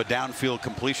bereft of a downfield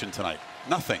completion tonight.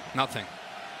 Nothing.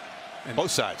 And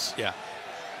both sides. Yeah.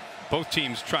 Both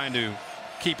teams trying to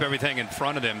keep everything in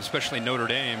front of them, especially Notre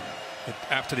Dame,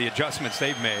 after the adjustments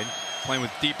they've made, playing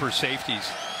with deeper safeties.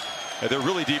 Yeah, they're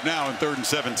really deep now in 3rd and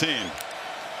 17.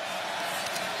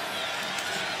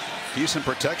 Decent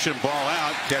protection, ball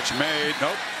out, catch made.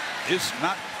 Nope, it's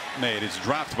not made. It's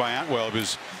dropped by Atwell. It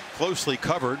was closely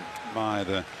covered by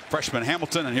the freshman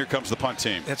Hamilton, and here comes the punt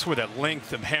team. That's where that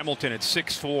length of Hamilton at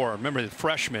 6'4". Remember the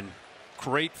freshman,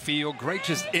 great feel, great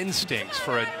just instincts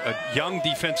for a young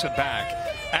defensive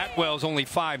back. Atwell's only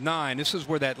 5'9". This is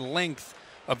where that length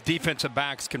of defensive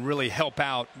backs can really help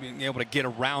out, being able to get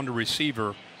around a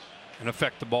receiver and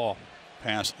affect the ball.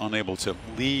 Pass unable to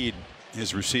lead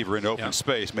his receiver into open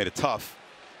space, made it tough.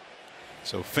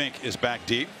 So Fink is back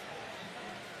deep.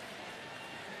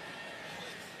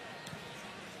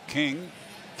 King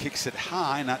kicks it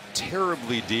high, not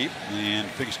terribly deep, and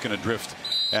Fink's going to drift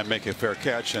and make a fair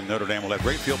catch, and Notre Dame will have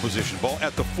great field position. Ball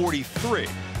at the 43.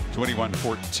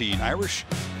 21-14 Irish,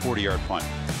 40-yard punt.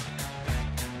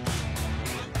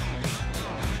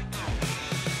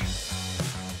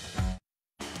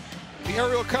 The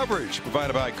aerial coverage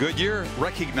provided by Goodyear,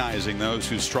 recognizing those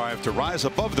who strive to rise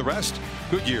above the rest.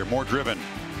 Goodyear, more driven.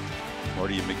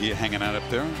 Marty and McGee hanging out up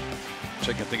there,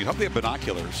 checking things. Hope they have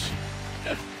binoculars.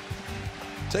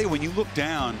 Tell you, when you look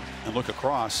down and look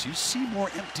across, you see more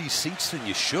empty seats than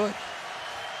you should.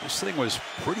 This thing was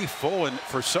pretty full, and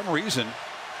for some reason,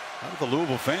 a lot of the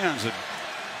Louisville fans had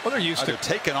they're used to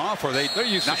taking off, or they're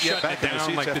used to shutting it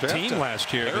down like the team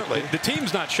last year. The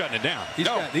team's not shutting it down.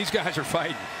 These guys are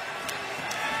fighting.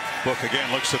 Book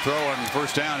again looks to throw on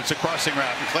first down. It's a crossing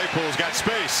route, and Claypool's got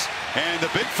space. And the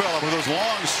big fella with those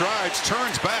long strides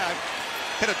turns back.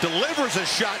 And it delivers a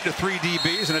shot to 3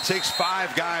 DBs, and it takes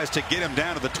 5 guys to get him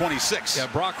down to the 26. Yeah,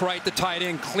 Brock Wright, the tight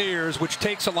end, clears, which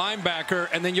takes a linebacker,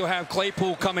 and then you'll have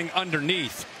Claypool coming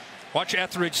underneath. Watch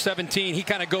Etheridge, 17. He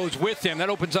kind of goes with him. That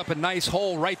opens up a nice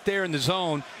hole right there in the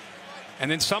zone.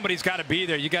 And then somebody's got to be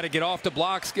there. You got to get off the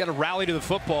blocks, got to rally to the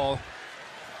football.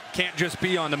 Can't just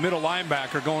be on the middle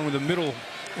linebacker going with the middle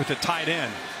with the tight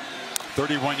end.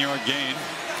 31-yard gain.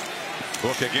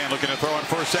 Book again looking to throw on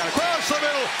first down. Across the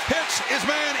middle. Hits his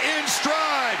man in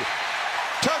stride.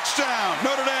 Touchdown,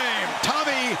 Notre Dame.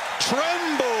 Tommy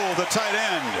Tremble, the tight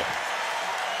end.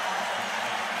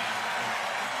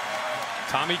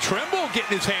 Tommy Tremble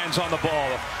getting his hands on the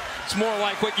ball. It's more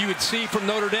like what you would see from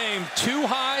Notre Dame. Too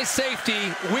high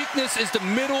safety. Weakness is the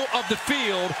middle of the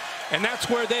field, and that's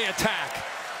where they attack.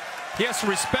 He has to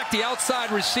respect the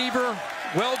outside receiver.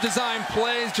 Well-designed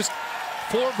plays, just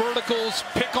 4 verticals,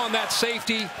 pick on that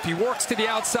safety. If he works to the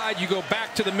outside, you go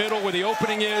back to the middle where the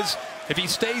opening is. If he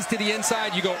stays to the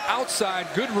inside, you go outside.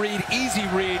 Good read, easy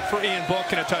read for Ian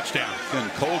Book, and a touchdown. And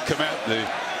Cole Kmet, the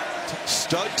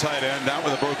stud tight end, out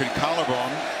with a broken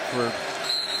collarbone for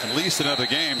at least another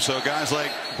game. So guys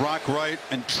like Brock Wright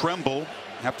and Tremble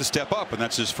have to step up, and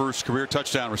that's his first career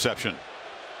touchdown reception.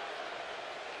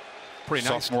 Pretty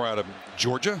nice. Sophomore out of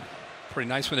Georgia. Pretty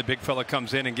nice when the big fella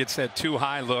comes in and gets that too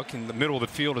high look, and the middle of the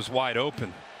field is wide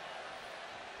open.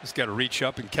 Just got to reach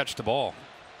up and catch the ball.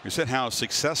 You said how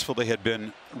successful they had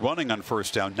been running on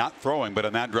first down, not throwing, but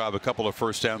on that drive, a couple of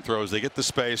first down throws. They get the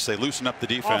space, they loosen up the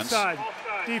defense. Offside.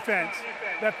 Defense.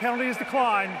 That penalty is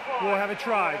declined. We'll have it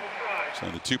tried.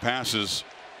 So the 2 passes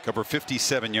cover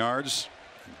 57 yards,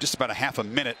 just about a half a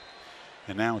minute,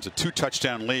 and now it's a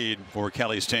 2-touchdown lead for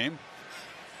Kelly's team.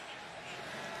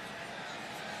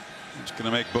 It's going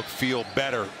to make Book feel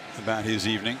better about his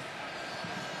evening.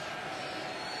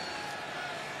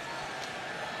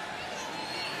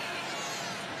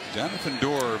 Jonathan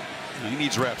Dorr, he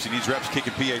needs reps. He needs reps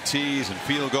kicking PATs and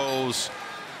field goals.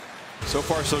 So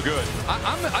far, so good.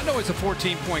 I know it's a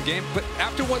 14-point game, but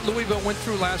after what Louisville went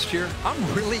through last year, I'm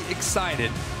really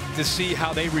excited to see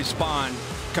how they respond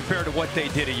compared to what they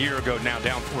did a year ago, now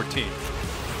down 14.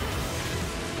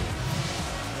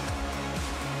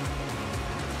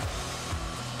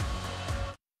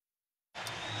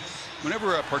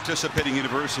 Whenever a participating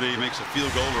university makes a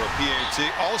field goal or a PAT,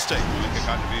 Allstate will make a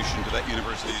contribution to that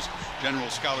university's general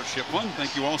scholarship fund.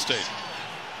 Thank you, Allstate.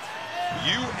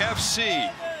 UFC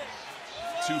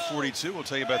 242. We'll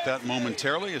tell you about that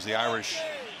momentarily as the Irish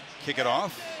kick it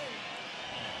off.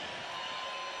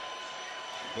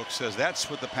 Book says that's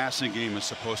what the passing game is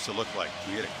supposed to look like.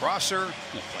 You get a crosser,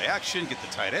 you play action, get the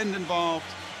tight end involved.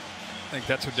 I think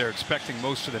that's what they're expecting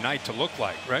most of the night to look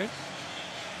like, right?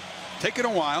 Taken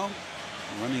a while.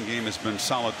 The running game has been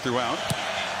solid throughout.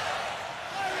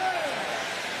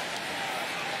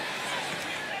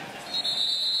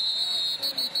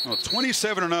 Well,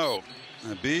 27-0.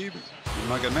 Habib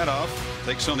Nurmagomedov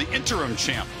takes on the interim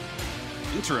champ.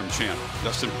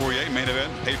 Dustin Poirier, main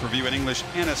event, pay-per-view in English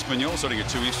and Espanol, starting at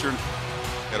 2 Eastern.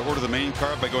 Got to order the main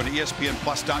card by going to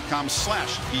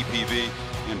ESPNplus.com/PPV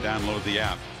and download the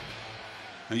app.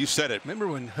 Now, you said it. Remember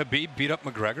when Habib beat up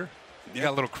McGregor? He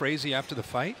got a little crazy after the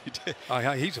fight. He did. Oh,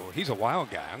 yeah, he's a wild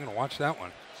guy. I'm going to watch that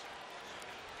one.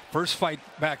 First fight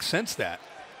back since that.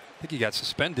 I think he got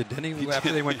suspended, didn't he?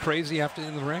 After they went crazy after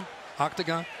in the ring,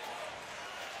 octagon.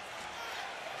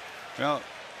 Well,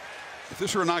 if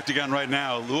this were an octagon right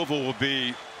now, Louisville will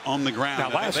be on the ground. Now,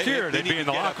 last year they'd be in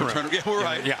the locker room. Yeah, we're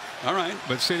right. Yeah. All right.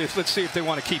 But let's see if they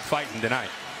want to keep fighting tonight.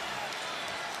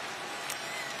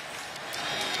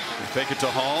 They take it to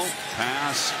Hall.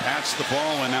 Pass, pats the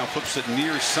ball, and now flips it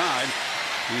near side.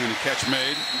 And a catch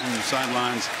made on the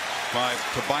sidelines by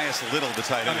Tobias Little, the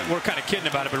tight end. We're kind of kidding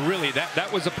about it, but really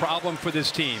that was a problem for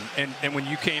this team. And when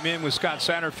you came in with Scott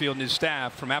Satterfield and his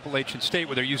staff from Appalachian State,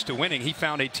 where they're used to winning, he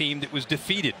found a team that was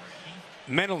defeated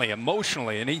mentally,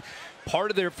 emotionally, and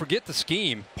part of their, forget the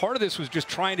scheme, part of this was just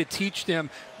trying to teach them,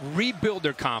 rebuild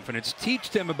their confidence, teach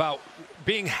them about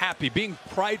being happy, being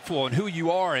prideful in who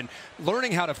you are, and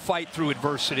learning how to fight through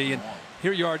adversity. And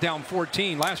here you are down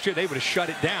 14. Last year they would have shut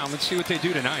it down. Let's see what they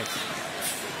do tonight.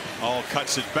 All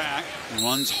cuts it back,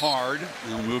 runs hard,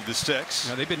 and move the sticks.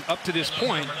 Now, they've been up to this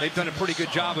point. They've done a pretty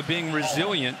good job of being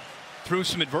resilient through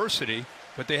some adversity,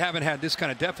 but they haven't had this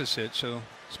kind of deficit. So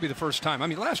this will be the first time. I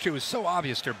mean, last year was so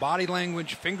obvious. Their body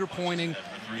language, finger pointing.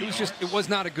 It was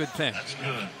not a good thing.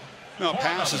 No,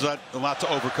 pass is a lot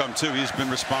to overcome, too. He's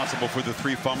been responsible for the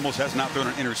 3 fumbles, has not thrown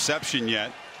an interception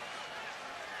yet.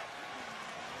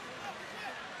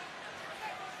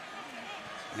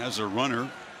 As a runner,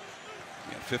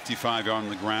 55 on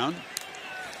the ground.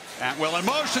 Atwell in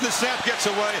motion, the snap gets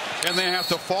away, and they have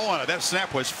to fall on it. That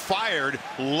snap was fired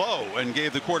low and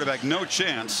gave the quarterback no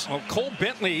chance. Well, Cole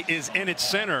Bentley is in its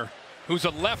center, who's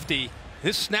a lefty.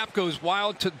 This snap goes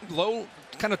wild to low,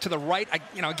 kind of to the right.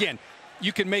 Again,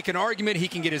 you can make an argument he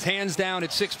can get his hands down at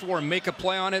 6'4" and make a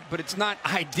play on it, but it's not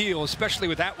ideal, especially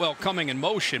with Atwell coming in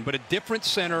motion. But a different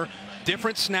center,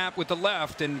 different snap with the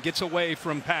left, and gets away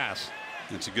from pass.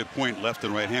 It's a good point, left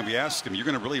and right hand. We asked him, you're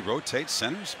going to really rotate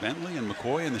centers, Bentley and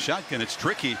McCoy in the shotgun. It's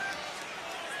tricky.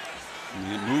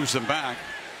 And it moves them back.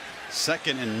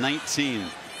 2nd and 19.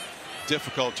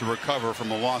 Difficult to recover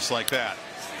from a loss like that.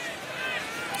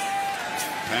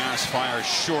 Pass fires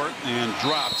short and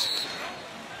dropped.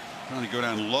 Trying to go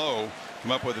down low.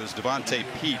 Come up with his Devontae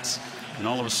Peets. And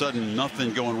all of a sudden,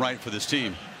 nothing going right for this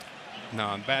team.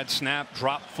 No, bad snap,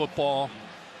 drop football.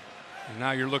 And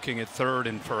now you're looking at 3rd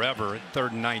and forever at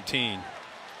 3rd and 19.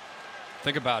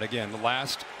 Think about it again. The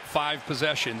last 5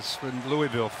 possessions from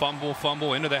Louisville: fumble,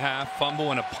 fumble into the half,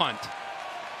 fumble, and a punt.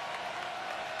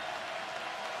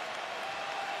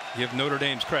 Give Notre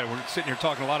Dame's credit. We're sitting here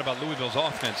talking a lot about Louisville's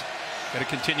offense. Got to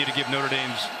continue to give Notre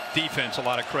Dame's defense a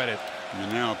lot of credit.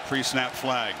 And now pre-snap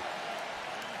flag.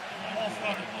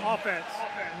 Offense,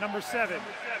 number 7,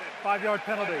 5-yard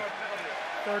penalty.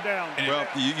 3rd down. Well,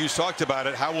 you talked about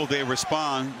it. How will they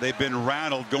respond? They've been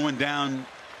rattled going down,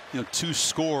 2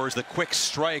 scores. The quick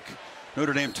strike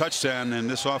Notre Dame touchdown, and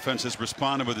this offense has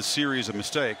responded with a series of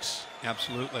mistakes.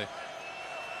 Absolutely.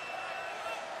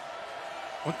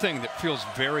 One thing that feels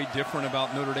very different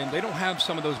about Notre Dame, they don't have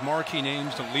some of those marquee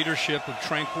names, the leadership of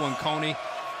Tranquill and Coney,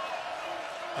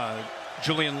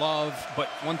 Julian Love, but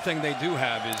one thing they do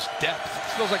have is depth.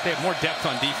 It feels like they have more depth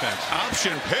on defense.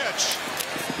 Option pitch.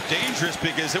 Dangerous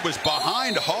because it was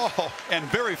behind Hall and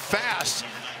very fast.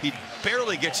 He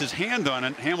barely gets his hand on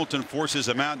it. Hamilton forces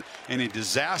him out, and a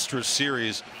disastrous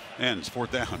series ends.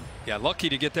 4th down. Yeah, lucky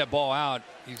to get that ball out.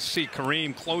 You see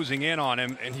Kareem closing in on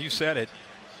him, and you said it.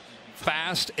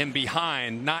 Fast and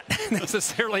behind, not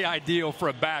necessarily ideal for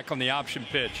a back on the option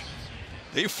pitch.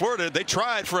 They flirted. They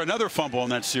tried for another fumble in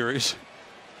that series.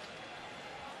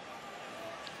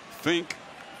 Fink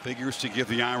figures to give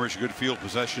the Irish good field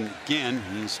possession again.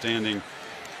 He's standing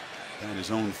at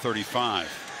his own 35.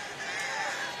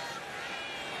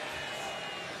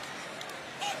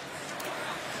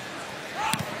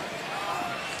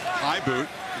 High boot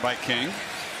by King.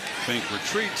 Fink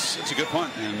retreats. It's a good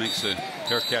punt and makes a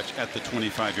fair catch at the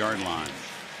 25-yard line.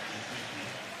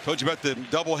 Told you about the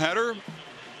doubleheader.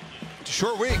 It's a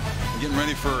short week. Getting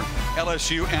ready for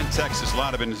LSU and Texas. A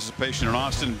lot of anticipation in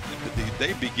Austin. The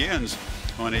day begins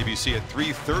on ABC at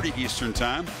 3:30 Eastern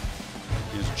time.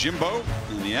 Is Jimbo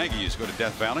and the Aggies go to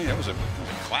Death Valley. That was a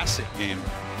classic game.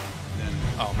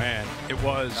 Oh man, it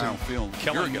was.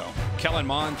 Kellen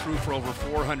Mond threw for over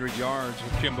 400 yards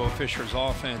with Jimbo Fisher's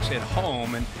offense at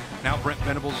home, and now Brent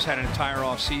Venables had an entire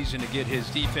offseason to get his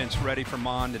defense ready for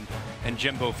Mond and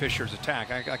Jimbo Fisher's attack.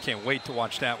 I can't wait to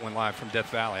watch that one live from Death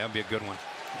Valley. That'll be a good one.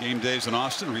 Game days in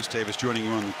Austin. Reese Davis joining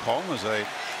you on the call as I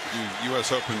do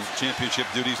U.S. Open Championship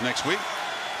duties next week.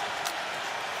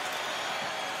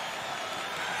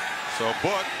 So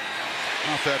Book,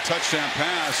 off that touchdown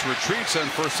pass, retreats on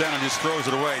 1st down and just throws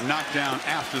it away. Knocked down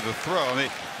after the throw. They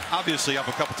obviously up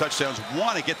a couple touchdowns.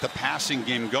 Want to get the passing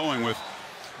game going with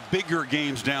bigger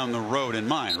games down the road in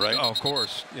mind, right? Oh, of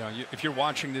course. If you're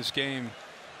watching this game,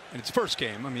 and it's first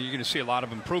game, I mean, you're going to see a lot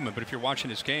of improvement. But if you're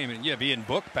watching this game and you have Ian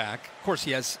Book back, of course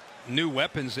he has new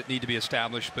weapons that need to be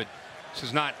established. But this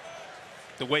is not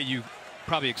the way you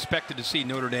probably expected to see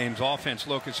Notre Dame's offense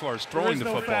look as far as throwing the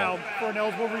football. Foul for an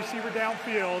eligible receiver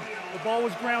downfield. The ball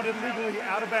was grounded legally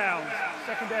out of bounds.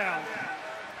 2nd down.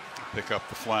 Pick up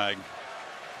the flag.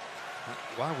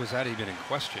 Why was that even in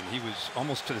question? He was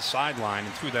almost to the sideline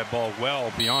and threw that ball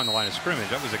well beyond the line of scrimmage.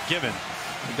 That was a given.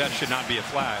 That should not be a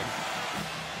flag.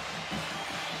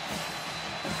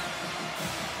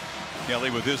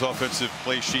 Kelly with his offensive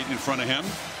play sheet in front of him.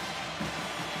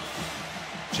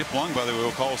 Chip Long, by the way,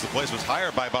 who calls the plays, was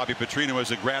hired by Bobby Petrino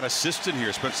as a grad assistant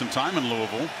here. Spent some time in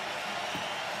Louisville.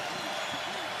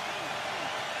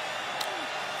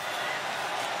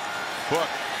 Book,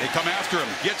 they come after him,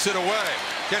 gets it away.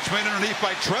 Catch made underneath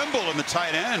by Tremble, and the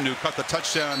tight end who caught the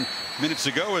touchdown minutes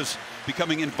ago is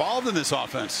becoming involved in this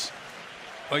offense.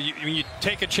 Well, you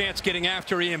take a chance getting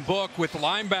after Ian Book with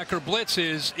linebacker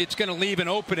blitzes, it's going to leave an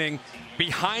opening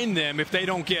behind them if they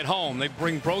don't get home. They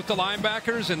bring both the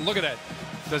linebackers, and look at that.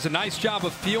 Does a nice job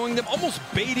of feeling them, almost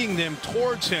baiting them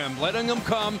towards him, letting them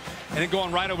come, and then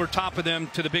going right over top of them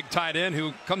to the big tight end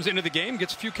who comes into the game,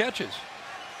 gets a few catches.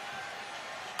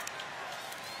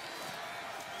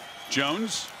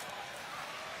 Jones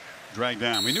dragged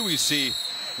down. We knew we'd see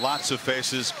lots of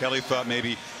faces. Kelly thought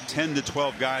maybe 10 to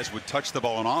 12 guys would touch the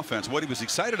ball on offense. What he was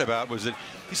excited about was that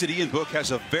he said Ian Book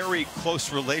has a very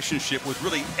close relationship with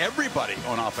really everybody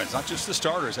on offense, not just the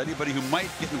starters, anybody who might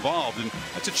get involved, and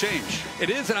that's a change. It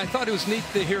is, and I thought it was neat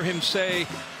to hear him say,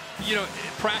 you know,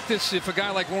 practice, if a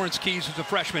guy like Lawrence Keys, who's a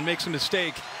freshman, makes a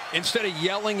mistake, instead of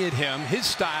yelling at him, his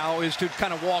style is to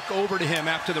kind of walk over to him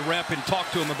after the rep and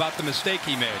talk to him about the mistake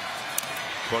he made.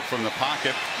 Book from the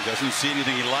pocket, doesn't see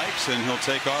anything he likes, and he'll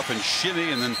take off and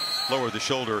shimmy and then lower the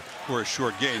shoulder for a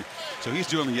short gain. So he's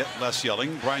doing less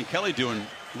yelling. Brian Kelly doing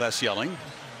less yelling.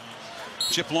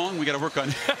 Chip Long, we got to work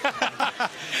on.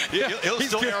 He'll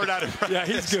still air it out of practice. Yeah,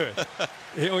 he's good.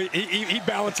 He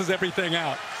balances everything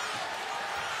out.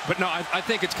 But no, I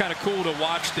think it's kind of cool to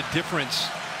watch the difference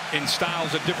in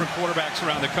styles of different quarterbacks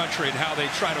around the country and how they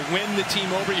try to win the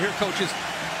team over. You hear coaches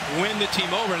win the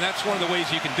team over, and that's one of the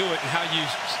ways you can do it, and how you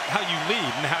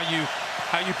lead and how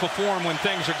you perform when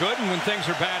things are good and when things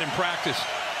are bad in practice.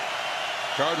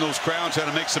 Cardinals crowd trying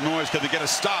to make some noise. Can they get a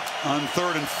stop on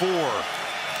 3rd and 4?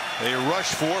 They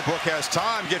rush 4. Book has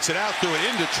time, gets it out, threw it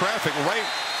into traffic right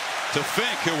to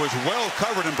Fink, who was well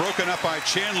covered and broken up by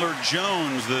Chandler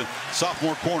Jones, the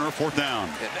sophomore corner. 4th down.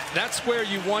 That's where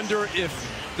you wonder if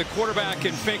the quarterback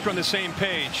and Fink are on the same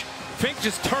page. Fink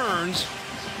just turns,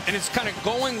 and it's kind of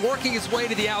working its way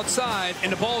to the outside,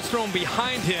 and the ball's thrown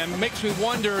behind him. Makes me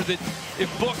wonder that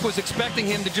if Book was expecting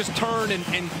him to just turn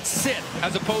and sit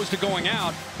as opposed to going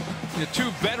out. The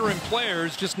two veteran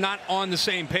players just not on the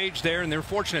same page there, and they're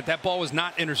fortunate that ball was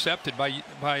not intercepted by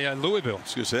Louisville.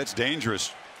 So that's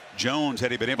dangerous. Jones,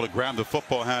 had he been able to grab the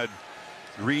football, had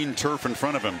green turf in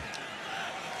front of him.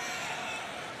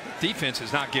 Defense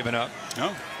has not given up.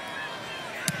 No.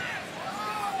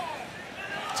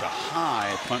 It's a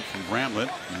high punt from Bramlett.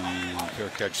 Fair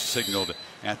catch signaled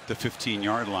at the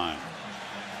 15-yard line.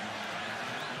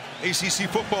 ACC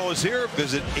football is here.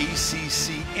 Visit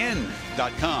ACCN.com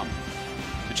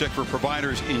to check for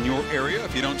providers in your area.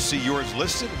 If you don't see yours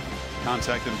listed,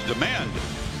 contact them to demand.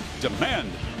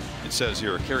 It says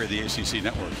here, carry the ACC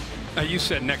network. You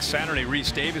said next Saturday,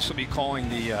 Reese Davis will be calling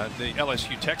the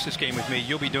LSU Texas game with me.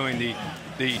 You'll be doing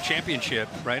the championship,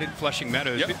 right, at Flushing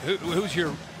Meadows. Yep.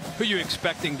 Who you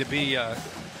expecting to be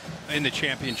in the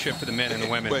championship for the men and the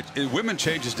women? But women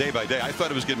changes day by day. I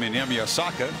thought it was going to be Naomi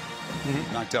Osaka.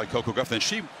 Knocked out Coco Gauff. Then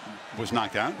she was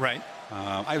knocked out. Right.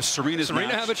 I have Serena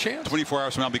have a chance. 24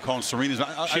 hours from now, I'll be calling Serena's.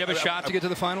 She have a shot to get to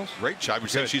the finals? Great shot. I would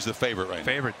say she's the favorite right now.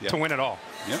 Favorite to win it all.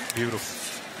 Yeah.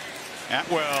 Beautiful.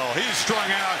 Atwell, he's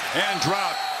strung out and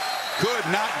dropped. Could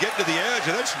not get to the edge.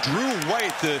 And that's Drew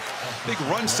White, the big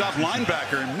run-stop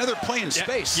linebacker. Another play in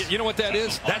space. You know what that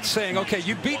is? That's saying, okay,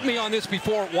 you beat me on this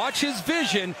before. Watch his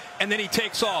vision, and then he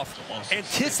takes off.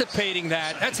 Anticipating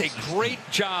that. That's a great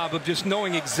job of just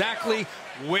knowing exactly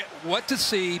what to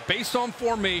see based on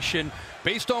formation,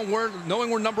 based on knowing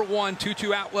where number 1,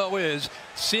 Tutu Atwell is,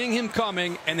 seeing him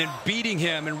coming, and then beating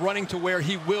him and running to where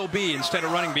he will be instead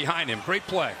of running behind him. Great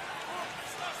play.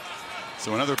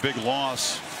 So another big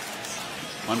loss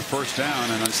on 1st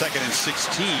down, and on 2nd and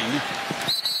 16.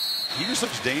 He just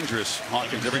looks dangerous,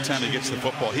 Hawkins, every time he gets the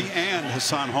football. He and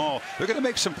Hassan Hall, they're going to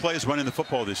make some plays running the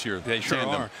football this year. They sure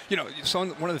are. You know,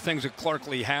 one of the things that Clark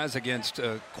Lee has against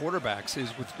quarterbacks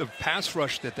is with the pass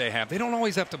rush that they have, they don't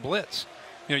always have to blitz.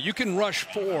 You know, you can rush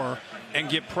 4 and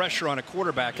get pressure on a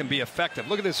quarterback and be effective.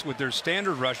 Look at this with their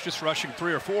standard rush, just rushing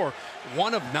 3 or 4,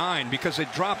 1 of 9, because they're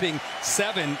dropping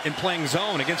 7 and playing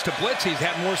zone. Against a blitz, he's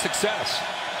had more success.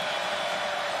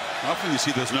 Often you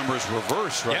see those numbers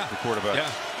reverse, right, for quarterbacks.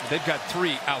 Yeah, they've got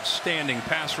 3 outstanding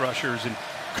pass rushers, and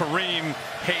Kareem,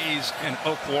 Hayes, and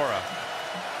Okwara.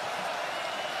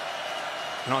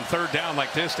 And on third down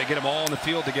like this, they get them all on the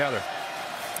field together.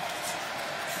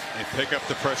 They pick up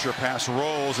the pressure, pass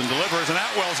rolls and delivers, and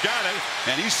Atwell's got it,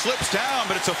 and he slips down,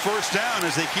 but it's a first down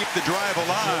as they keep the drive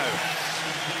alive.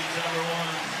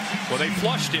 Well, they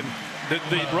flushed him.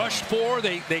 They rushed four.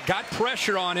 They got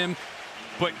pressure on him,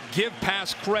 but give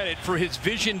Pass credit for his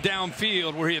vision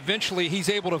downfield, where he's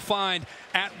able to find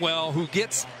Atwell, who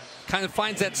kind of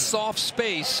finds that soft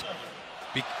space.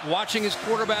 Watching his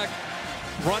quarterback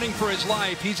running for his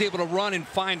life, he's able to run and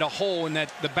find a hole in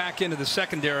the back end of the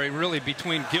secondary, really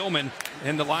between Gilman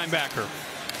and the linebacker.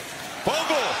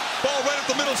 Bogle, ball right up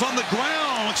the middle's on the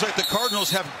ground. Looks like the Cardinals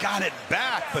have got it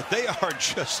back, but they are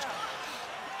just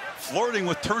flirting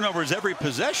with turnovers every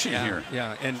possession here.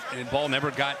 Yeah, and ball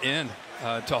never got in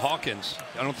to Hawkins.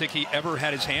 I don't think he ever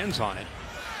had his hands on it.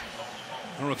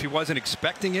 I don't know if he wasn't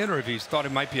expecting it or if he thought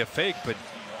it might be a fake, but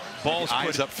ball's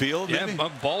eyes upfield. Yeah, maybe?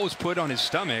 Ball was put on his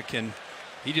stomach, and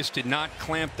he just did not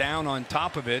clamp down on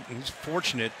top of it. And he's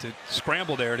fortunate to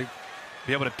scramble there to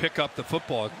be able to pick up the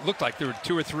football. It looked like there were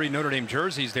 2 or 3 Notre Dame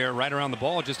jerseys there right around the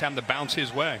ball, just happened to bounce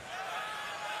his way.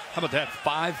 How about that?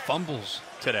 5 fumbles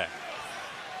today.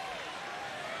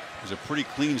 It was a pretty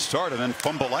clean start, and then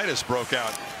fumbleitis broke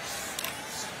out.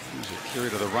 There's a carry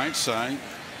to the right side.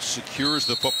 Secures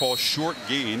the football, short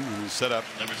gain, and set up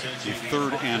the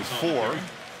 3rd and 4.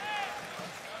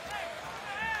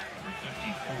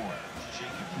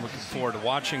 Looking forward to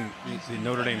watching the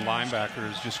Notre Dame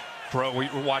linebackers just grow. We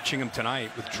were watching them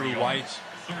tonight with Drew White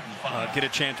get a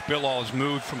chance. Billall's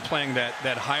moved from playing that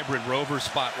hybrid rover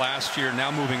spot last year,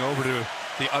 now moving over to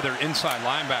the other inside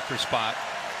linebacker spot.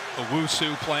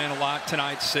 Owusu playing a lot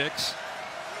tonight, 6.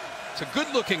 It's a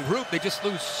good-looking group. They just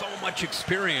lose so much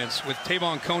experience with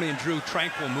Tavon Coney and Drew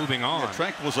Tranquil moving on. Yeah,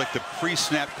 Tranquil was like the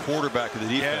pre-snap quarterback of the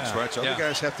defense, right? So other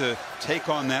guys have to take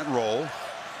on that role.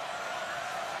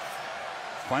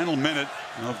 Final minute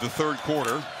of the 3rd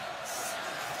quarter.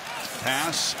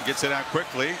 Pass, gets it out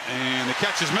quickly, and the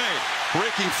catch is made.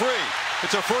 Breaking free.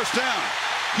 It's a first down.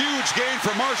 Huge gain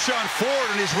for Marshawn Ford,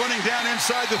 and he's running down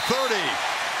inside the 30.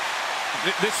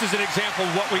 This is an example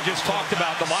of what we just talked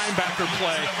about, the linebacker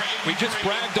play. We just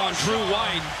bragged on Drew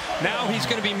White. Now he's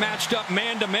going to be matched up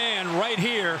man-to-man right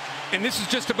here. And this is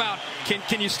just about,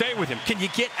 can you stay with him? Can you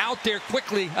get out there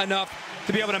quickly enough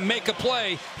to be able to make a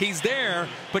play? He's there,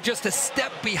 but just a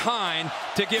step behind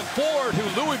to give Ford,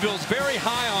 who Louisville's very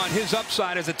high on his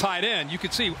upside as a tight end. You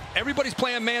can see everybody's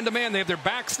playing man-to-man. They have their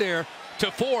backs there to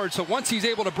Ford. So once he's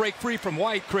able to break free from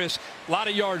White, Chris, a lot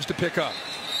of yards to pick up.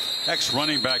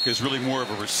 Ex-running back is really more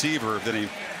of a receiver than a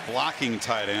blocking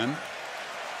tight end.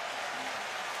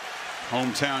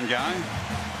 Hometown guy.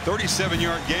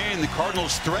 37-yard gain. The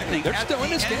Cardinals threatening. They're still in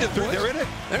this game. They're in it.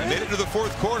 They made it to the 4th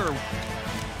quarter.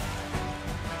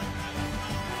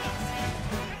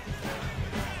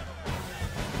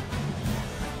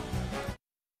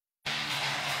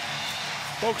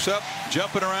 Folks up,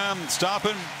 jumping around,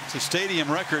 stopping. It's a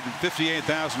stadium record,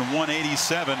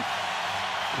 58,187.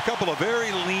 A couple of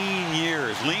very lean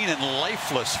years, lean and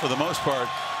lifeless for the most part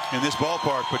in this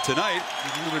ballpark. But tonight,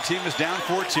 the team is down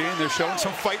 14. They're showing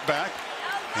some fight back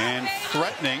and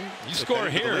threatening. You score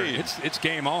here, it's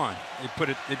game on. They put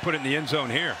it in the end zone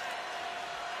here.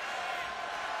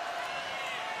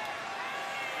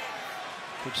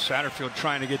 Coach Satterfield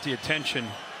trying to get the attention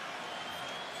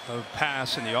of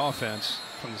Pass in the offense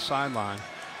from the sideline.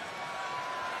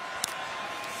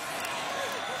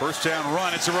 First down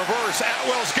run. It's a reverse.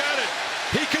 Atwell's got it.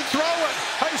 He can throw it.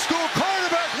 High school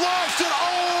quarterback lost it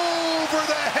over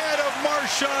the head of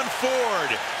Marshawn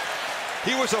Ford.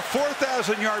 He was a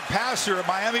 4,000-yard passer at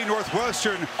Miami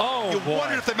Northwestern. Oh, you boy.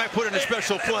 wondered if they might put in a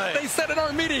special play. They said in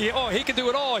our meeting, oh, he can do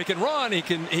it all. He can run. He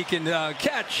can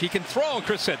catch. He can throw. And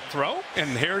Chris said, throw?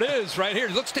 And here it is right here.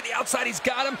 He looks to the outside. He's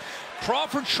got him.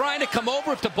 Crawford trying to come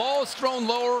over. If the ball is thrown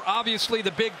lower, obviously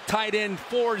the big tight end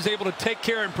Ford is able to take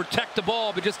care and protect the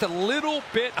ball, but just a little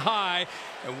bit high.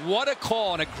 And what a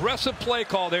call, an aggressive play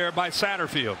call there by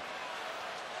Satterfield.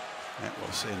 That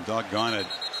was saying, doggone it.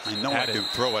 I know I can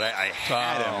throw it. I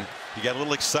had him. He got a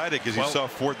little excited because he saw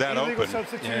Ford that open.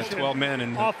 Yeah, 12 men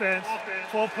and offense.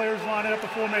 12 players lining up the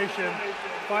formation.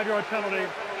 5-yard penalty.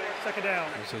 2nd down.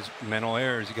 Those mental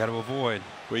errors you got to avoid.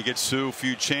 We get Sue a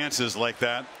few chances like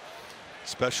that.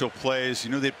 Special plays.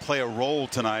 You know they'd play a role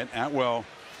tonight. Atwell,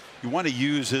 you want to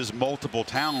use his multiple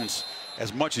talents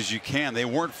as much as you can. They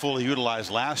weren't fully utilized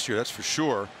last year, that's for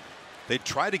sure. They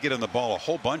tried to get him the ball a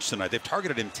whole bunch tonight. They've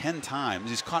targeted him 10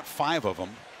 times. He's caught 5 of them.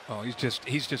 Oh, he's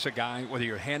just a guy, whether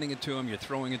you're handing it to him, you're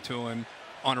throwing it to him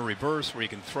on a reverse where he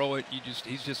can throw it.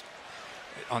 He's just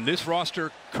On this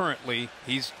roster currently,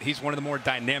 he's one of the more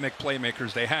dynamic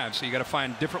playmakers they have. So you got to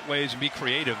find different ways and be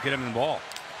creative, get him in the ball.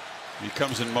 He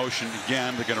comes in motion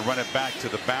again. They're going to run it back to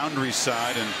the boundary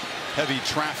side, and heavy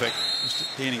traffic,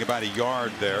 just gaining about a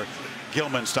yard there.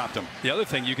 Gilman stopped him. The other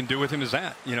thing you can do with him is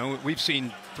that, you know, we've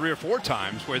seen 3 or 4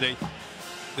 times where the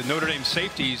Notre Dame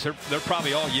safeties, they're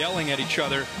probably all yelling at each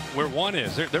other where one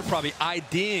is. They're probably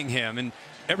IDing him, and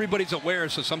everybody's aware,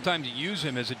 so sometimes you use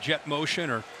him as a jet motion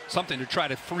or something to try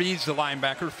to freeze the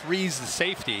linebacker, freeze the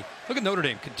safety. Look at Notre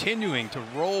Dame continuing to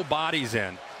roll bodies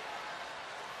in.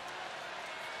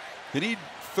 They need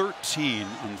 13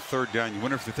 on 3rd down. You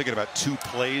wonder if they're thinking about 2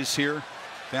 plays here.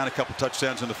 Down a couple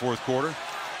touchdowns in the 4th quarter.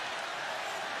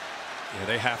 Yeah,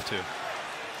 they have to.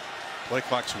 Play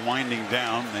clock's winding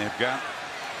down. They've got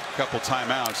a couple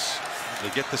timeouts. They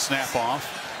get the snap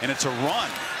off, and it's a run.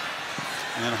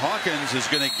 And Hawkins is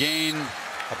going to gain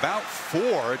about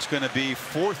 4. It's going to be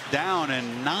 4th down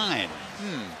and 9.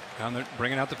 Down there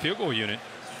bringing out the field goal unit.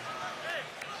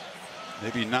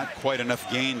 Maybe not quite enough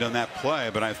gained on that play,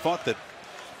 but I thought that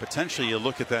potentially you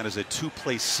look at that as a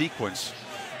 2-play sequence.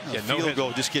 Yeah, field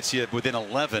goal just gets you within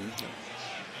 11.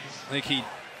 I think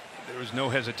there was no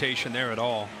hesitation there at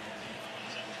all.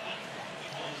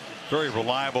 Very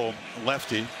reliable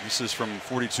lefty. This is from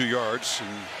 42 yards,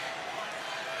 and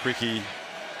Creaky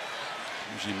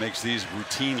usually makes these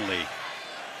routinely.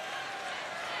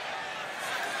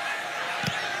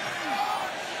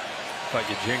 Thought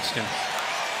you jinxed him.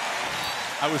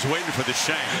 I was waiting for the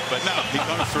shank, but no, he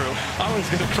comes through. I was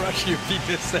going to crush you if he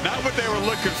missed that. Not what they were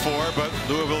looking for, but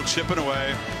Louisville chipping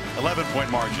away.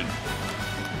 11-point margin.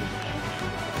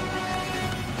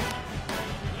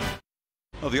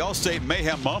 Well, the All-State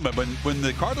mayhem moment, when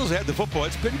the Cardinals had the football,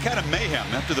 it's been kind of mayhem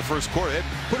after the 1st quarter. They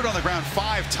put it on the ground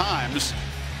 5 times.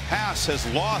 Pass has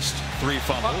lost 3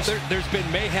 fumbles. Well, there's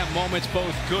been mayhem moments,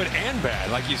 both good and bad.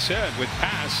 Like you said, with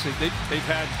pass, they've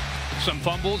had some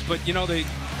fumbles, but you know they've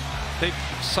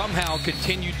somehow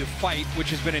continued to fight,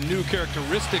 which has been a new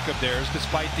characteristic of theirs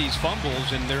despite these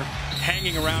fumbles, and they're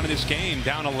hanging around in this game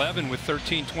down 11 with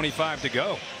 13:25 to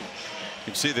go. You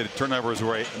can see that turnovers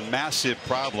were a massive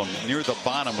problem near the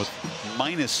bottom with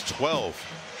 -12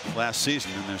 last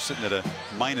season, and they're sitting at a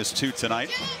 -2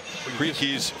 tonight.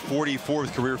 Creaky's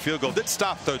 44th career field goal did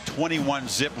stop the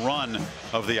 21-zip run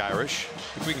of the Irish.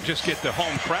 If we can just get the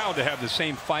home crowd to have the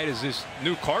same fight as this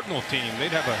new Cardinal team,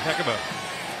 they'd have a heck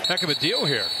of a deal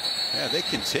here. Yeah, they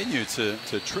continue to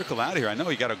trickle out here. I know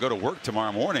you got to go to work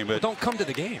tomorrow morning, but don't come to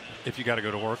the game if you got to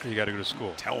go to work or you got to go to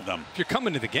school. Tell them. If you're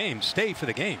coming to the game, stay for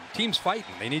the game. Team's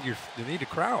fighting. They need a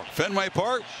crowd. Fenway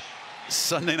Park,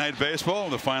 Sunday Night Baseball,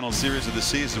 the final series of the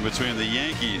season between the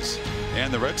Yankees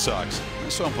and the Red Sox. I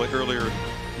saw him play earlier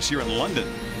this year in London.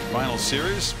 Final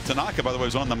series. Tanaka, by the way,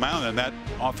 was on the mound in that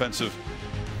offensive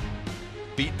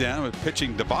beatdown with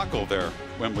pitching debacle there.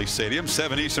 Wembley Stadium,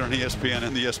 7 Eastern on ESPN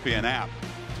and the ESPN app.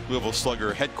 Louisville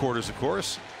Slugger headquarters, of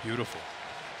course. Beautiful.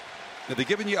 Have they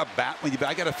given you a bat?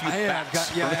 I got a few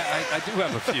bats. I do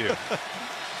have a few.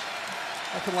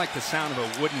 Nothing like the sound of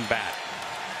a wooden bat.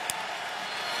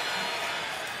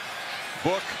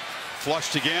 Book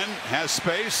flushed again, has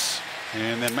space,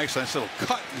 and then makes a nice little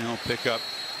cut, and he'll pick up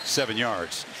 7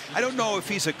 yards. I don't know if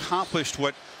he's accomplished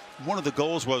what one of the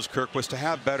goals was, Kirk, was to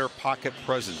have better pocket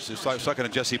presence. I was talking to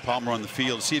Jesse Palmer on the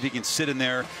field, see if he can sit in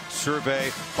there, survey,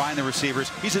 find the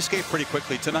receivers. He's escaped pretty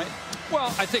quickly tonight.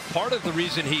 Well, I think part of the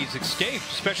reason he's escaped,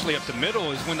 especially up the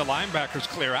middle, is when the linebackers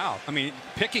clear out. I mean,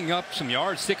 picking up some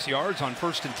yards, 6 yards on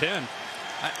 1st and 10,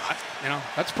 you know,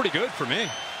 that's pretty good for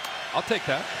me. I'll take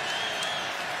that.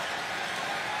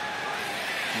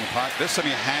 In the pocket. This time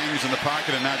he hangs in the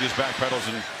pocket and now just backpedals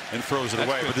and throws it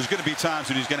away. Good. But there's going to be times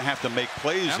when he's going to have to make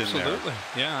plays in there. Absolutely.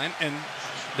 Yeah, and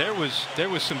there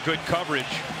was some good coverage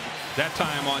that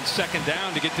time on 2nd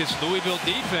down to get this Louisville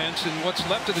defense, and what's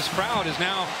left of this crowd is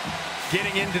now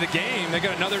getting into the game. They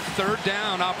got another 3rd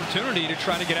down opportunity to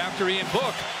try to get after Ian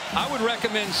Book. I would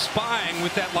recommend spying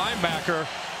with that linebacker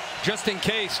just in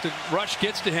case the rush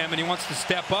gets to him and he wants to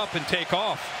step up and take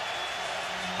off.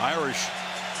 Irish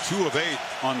 2 of 8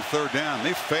 on 3rd down.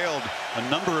 They failed a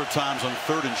number of times on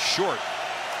 3rd and short.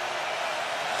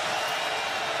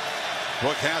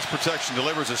 Book has protection,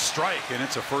 delivers a strike, and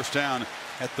it's a 1st down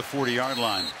at the 40-yard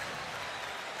line.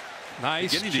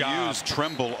 Nice Beginning job. to use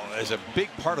Trimble as a big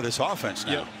part of this offense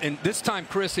now. Yeah, and this time,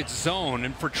 Chris, it's zone.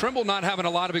 And for Trimble not having a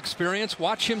lot of experience,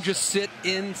 watch him just sit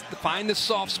in, find the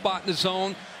soft spot in the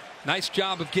zone. Nice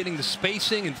job of getting the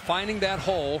spacing and finding that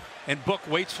hole, and Book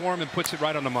waits for him and puts it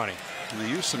right on the money. And they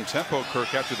used some tempo,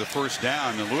 Kirk, after the 1st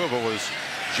down. And Louisville was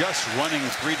just running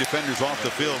 3 defenders off the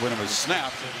field when it was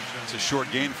snapped. It's a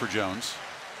short gain for Jones.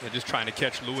 They're just trying to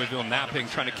catch Louisville napping,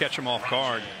 trying to catch them off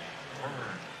guard.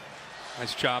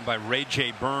 Nice job by Ray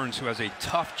J. Burns, who has a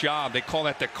tough job. They call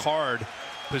that the card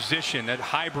position, that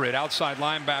hybrid outside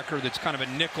linebacker that's kind of a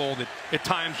nickel that at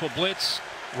times will blitz,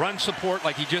 run support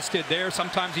like he just did there.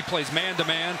 Sometimes he plays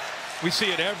man-to-man. We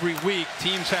see it every week.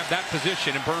 Teams have that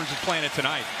position, and Burns is playing it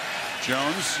tonight.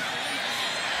 Jones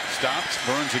stopped.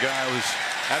 Burns, a guy who was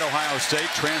at Ohio State,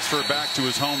 transferred back to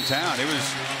his hometown. He was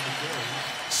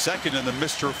second in the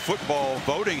Mr. Football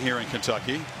voting here in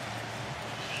Kentucky.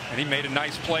 And he made a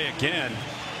nice play again.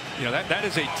 You know, that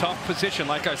is a tough position,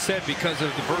 like I said, because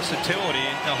of the versatility.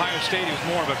 In Ohio State, he was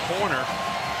more of a corner.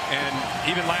 And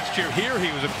even last year here,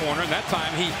 he was a corner. And that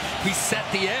time, he set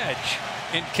the edge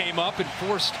and came up and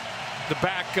forced the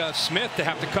back Smith to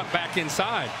have to cut back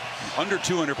inside. Under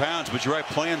 200 pounds, but you're right,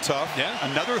 playing tough. Yeah.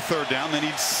 Another third down. They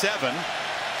need 7.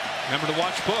 Remember to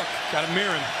watch book. Got him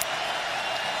mirroring.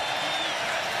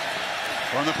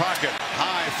 From the pocket,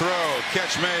 high throw,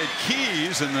 catch made.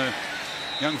 Keys, and the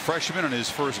young freshman in his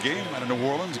first game out of New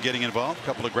Orleans getting involved. A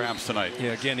couple of grabs tonight.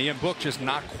 Yeah, again, Ian Book just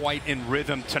not quite in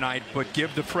rhythm tonight, but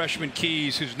give the freshman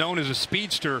Keys, who's known as a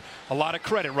speedster, a lot of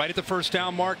credit. Right at the first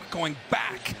down mark, going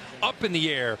back up in the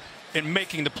air and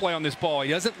making the play on this ball.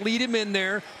 He doesn't lead him in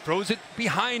there, throws it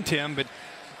behind him, but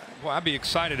well, I'd be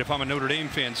excited if I'm a Notre Dame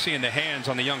fan seeing the hands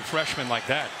on the young freshman like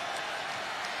that.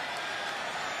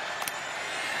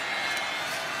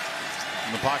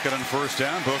 In the pocket on first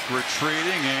down, Book retreating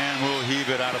and will heave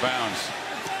it out of bounds.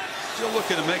 Still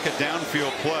looking to make a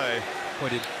downfield play.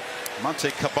 What did Monte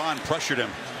Caban pressured him?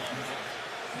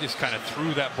 He just kind of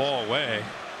threw that ball away.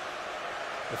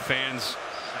 The fans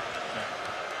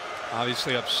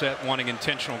obviously upset, wanting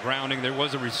intentional grounding. There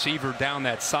was a receiver down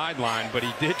that sideline, but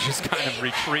he did just kind of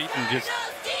retreat and just.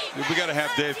 We got to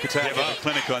have Dave Katak at the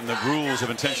clinic on the rules of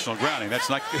intentional grounding. That's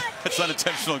not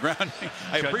intentional grounding.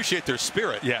 I appreciate their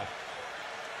spirit. Yeah.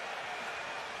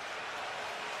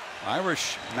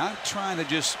 Irish not trying to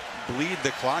just bleed the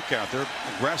clock out. They're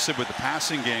aggressive with the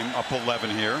passing game, up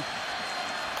 11 here.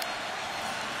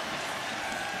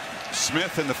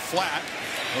 Smith in the flat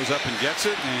goes up and gets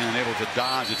it, and able to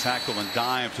dodge a tackle and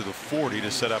dive to the 40 to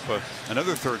set up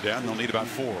another third down. They'll need about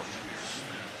 4.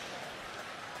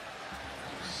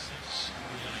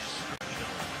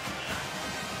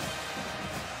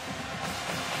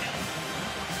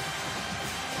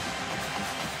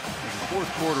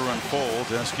 Fourth quarter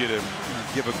unfolds. Ask you to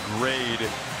give a grade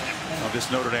of this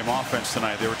Notre Dame offense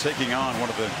tonight. They were taking on one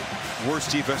of the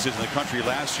worst defenses in the country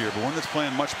last year, but one that's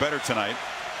playing much better tonight.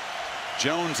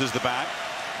 Jones is the back.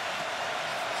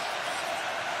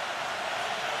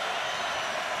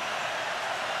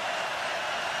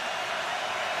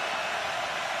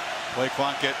 Play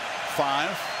clock at 5.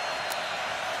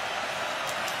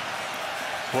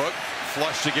 Book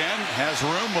flushed again, has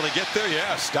room. Will he get there?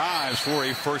 Yes, dives for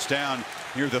a first down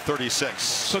near the 36.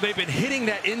 So they've been hitting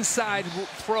that inside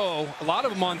throw, a lot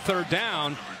of them on third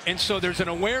down, and so there's an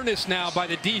awareness now by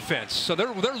the defense. So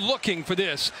they're looking for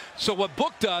this. So what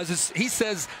Book does is he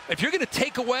says, if you're going to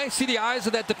take away, see the eyes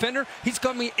of that defender, he's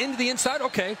coming into the inside,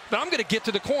 okay, but I'm going to get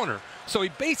to the corner. So he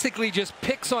basically just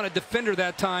picks on a defender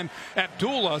that time,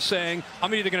 Abdullah, saying,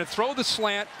 I'm either going to throw the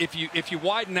slant if you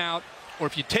widen out, or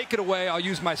if you take it away, I'll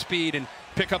use my speed and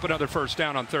pick up another first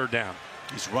down on third down.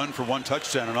 He's run for 1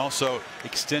 touchdown and also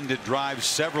extended drives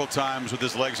several times with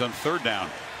his legs on third down.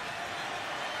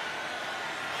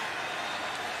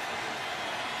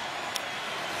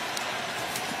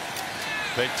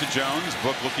 Fake to Jones.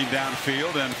 Book looking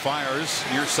downfield and fires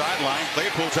near sideline.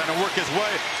 Claypool trying to work his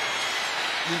way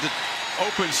into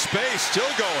open space.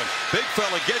 Still going. Big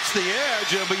fella gets the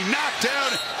edge and will be knocked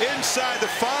down inside the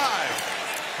 5.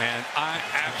 And I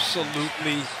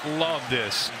absolutely love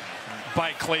this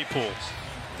by Claypool.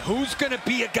 Who's going to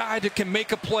be a guy that can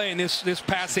make a play in this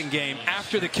passing game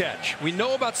after the catch? We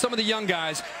know about some of the young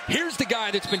guys. Here's the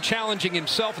guy that's been challenging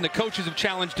himself, and the coaches have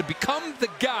challenged to become the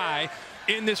guy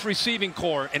in this receiving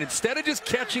core. And instead of just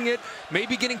catching it,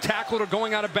 maybe getting tackled or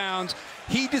going out of bounds,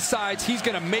 he decides he's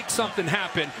going to make something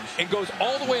happen and goes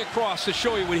all the way across to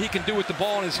show you what he can do with the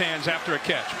ball in his hands after a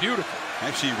catch. Beautiful.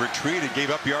 Actually retreated, gave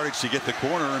up yardage to get the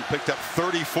corner, and picked up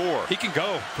 34. He can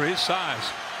go for his size.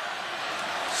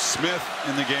 Smith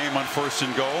in the game on first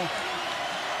and goal.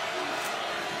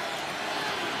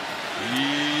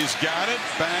 He's got it.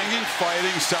 Banging,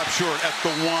 fighting, stop short at the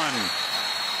 1.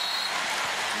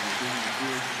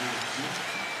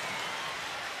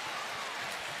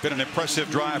 Been an impressive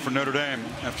drive for Notre Dame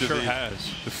after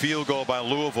the field goal by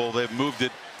Louisville. They've moved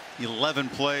it 11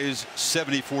 plays,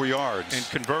 74 yards. And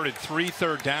converted 3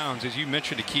 third downs, as you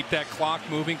mentioned, to keep that clock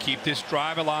moving, keep this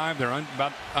drive alive. They're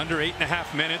about under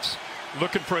 8.5 minutes,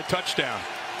 looking for a touchdown.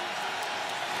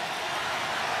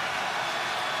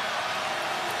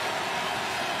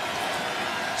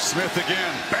 Smith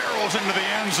again barrels into the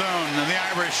end zone, and the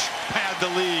Irish pad the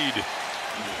lead.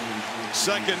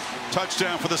 Second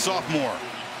touchdown for the sophomore.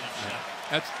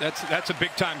 That's a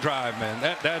big time drive, man.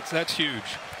 That's huge.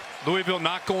 Louisville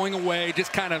not going away,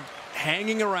 just kind of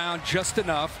hanging around just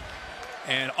enough.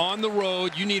 And on the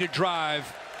road, you need a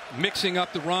drive, mixing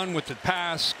up the run with the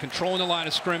pass, controlling the line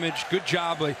of scrimmage. Good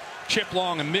job by Chip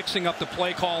Long and mixing up the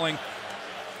play calling.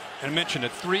 And I mentioned the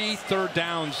 3 third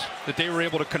downs that they were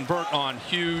able to convert on.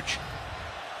 Huge.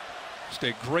 Just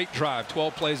a great drive.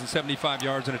 12 plays and 75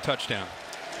 yards and a touchdown.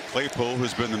 Claypool,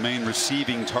 who's been the main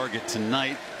receiving target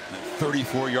tonight, a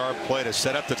 34-yard play to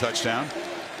set up the touchdown.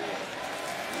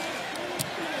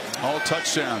 All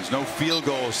touchdowns, no field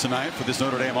goals tonight for this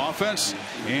Notre Dame offense,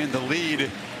 and the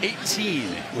lead 18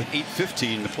 with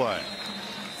 8:15 to play.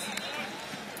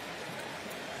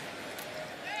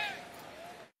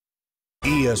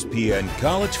 ESPN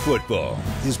College Football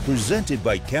is presented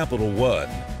by Capital One.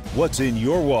 What's in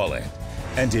your wallet?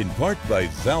 And in part by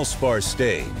Valspar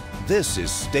Stain. This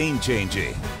is stain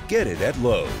changing. Get it at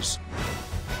Lowe's.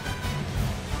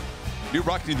 New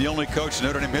Rockne, the only coach in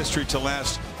Notre Dame history to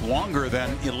last longer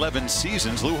than 11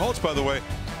 seasons. Lou Holtz, by the way,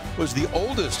 was the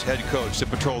oldest head coach to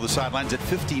patrol the sidelines at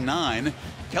 59.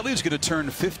 Kelly's going to turn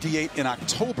 58 in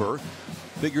October.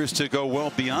 Figures to go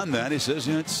well beyond that. He says,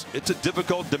 you know, it's a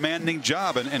difficult, demanding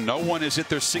job, and no one has hit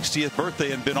their 60th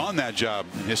birthday and been on that job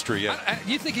in history yet.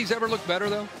 You think he's ever looked better,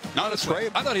 though? No, that's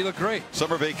great. I thought he looked great.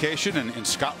 Summer vacation in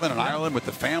Scotland and Ireland with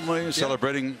the family,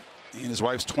 celebrating his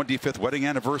wife's 25th wedding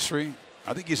anniversary.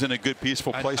 I think he's in a good,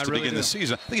 peaceful place to begin the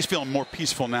season. I think he's feeling more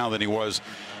peaceful now than he was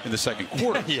in the second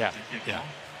quarter. Yeah.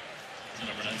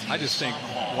 I just think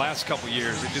last couple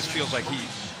years, it just feels like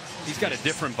he's got a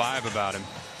different vibe about him.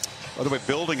 By the way,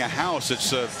 building a house,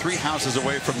 it's 3 houses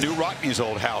away from New Rockne's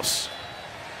old house.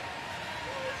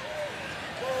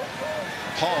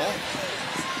 Hall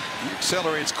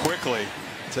accelerates quickly,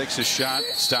 takes a shot,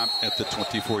 stopped at the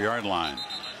 24-yard line.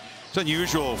 It's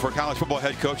unusual for college football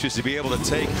head coaches to be able to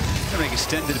take an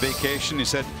extended vacation. He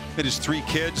said that his 3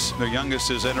 kids, their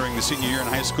youngest is entering the senior year in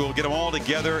high school, get them all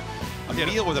together. A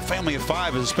meal with a family of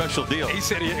 5 is a special deal. He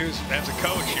said as a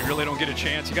coach, you really don't get a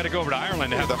chance. You got to go over to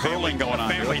Ireland to have the hurling going on.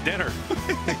 Family dinner.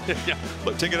 Yeah.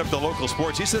 Look, take it up to local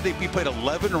sports. He said he played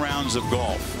 11 rounds of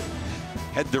golf.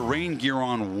 Had the rain gear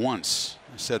on once.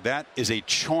 I said that is a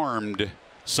charmed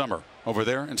summer over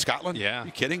there in Scotland. Yeah. Are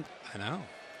you kidding? I know.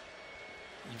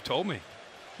 You've told me.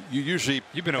 You usually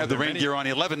have the rain gear on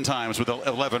 11 times with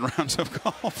 11 rounds of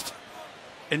golf.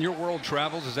 And your world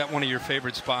travels, is that one of your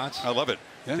favorite spots? I love it.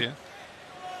 Yeah.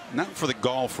 Not for the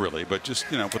golf, really, but just,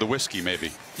 for the whiskey,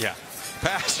 maybe. Yeah.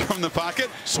 Pass from the pocket,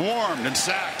 swarmed and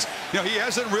sacked. He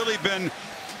hasn't really been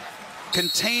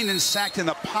contained and sacked in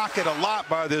the pocket a lot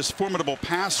by this formidable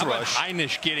pass rush.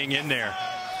 Heinisch getting in there.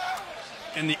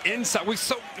 And the inside, we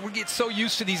get so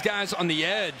used to these guys on the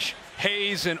edge,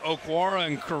 Hayes and Okwara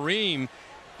and Kareem,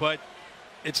 but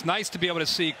it's nice to be able to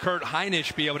see Kurt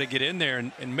Heinisch be able to get in there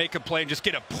and make a play and just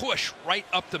get a push right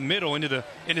up the middle into the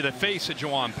face of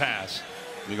Juwan Pass.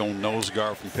 Big old nose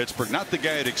guard from Pittsburgh. Not the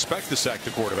guy you'd expect to sack the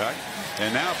quarterback.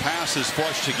 And now pass is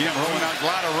flushed again, rolling out a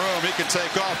lot of room. He can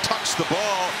take off, tucks the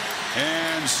ball,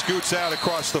 and scoots out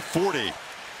across the 40.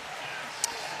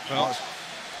 Well,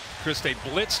 Chris, they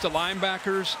blitzed the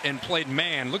linebackers and played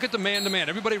man. Look at the man-to-man.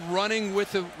 Everybody running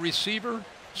with the receiver,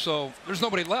 so there's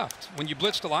nobody left. When you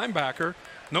blitz the linebacker,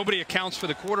 nobody accounts for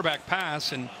the quarterback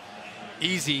pass, and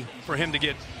easy for him to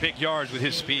get big yards with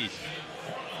his speed.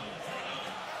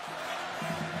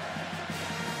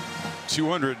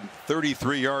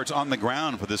 233 yards on the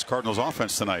ground for this Cardinals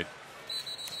offense tonight.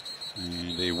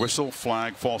 And a whistle,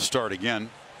 flag, false start again.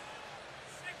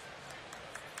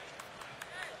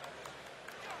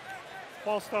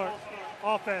 False start.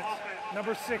 Offense.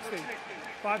 Number 60.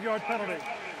 5-yard penalty.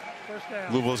 First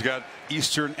down. Louisville's got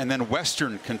Eastern and then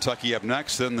Western Kentucky up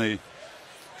next. Then the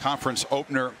conference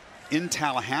opener in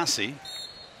Tallahassee.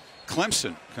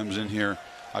 Clemson comes in here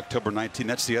October 19th.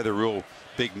 That's the other real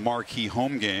big marquee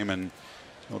home game, and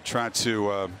they'll try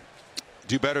to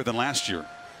do better than last year.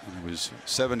 It was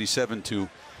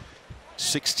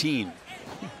 77-16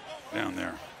 down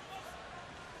there.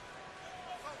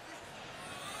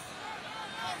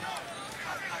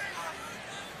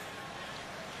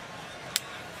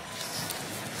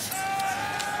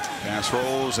 Pass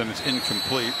rolls and it's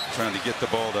incomplete. Trying to get the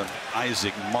ball to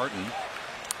Isaac Martin.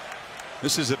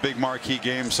 This is a big marquee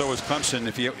game. So is Clemson.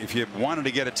 If you wanted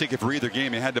to get a ticket for either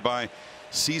game, you had to buy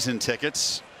season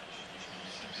tickets.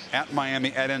 At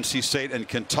Miami, at NC State, and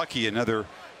Kentucky, another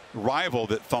rival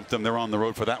that thumped them. They're on the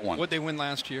road for that one. What'd they win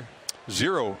last year?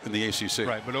 0 in the ACC.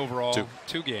 Right, but overall,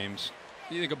 2 games.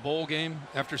 You think a bowl game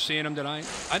after seeing them tonight?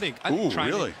 I think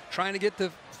trying to get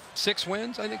the 6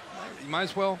 wins. I think you might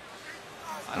as well.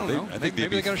 I don't know. I think they'd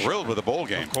be thrilled with a bowl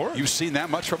game. Of course. You've seen that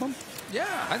much from them?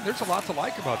 Yeah, there's a lot to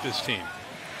like about this team.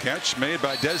 Catch made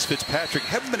by Des Fitzpatrick.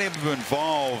 Haven't been able to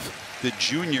involve the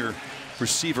junior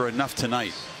receiver enough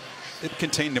tonight. It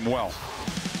contained him well.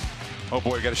 Oh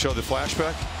boy, you got to show the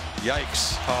flashback.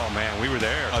 Yikes. Oh man, we were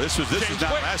there. Oh, this was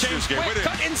not last year's game. Wait,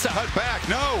 cut inside. Cut back.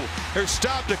 No. They're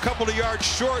stopped a couple of yards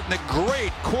short, and a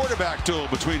great quarterback duel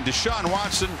between Deshaun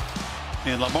Watson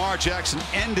and Lamar Jackson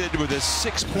ended with a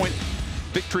 6-point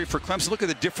victory for Clemson. Look at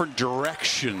the different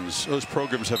directions those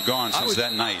programs have gone since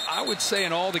that night. I would say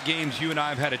in all the games you and I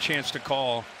have had a chance to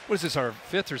call, what is this, our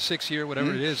 5th or 6th year,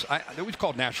 whatever it is, we've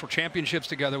called national championships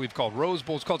together. We've called Rose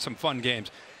Bowls, called some fun games.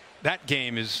 That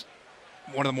game is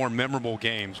one of the more memorable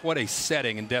games. What a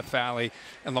setting in Death Valley.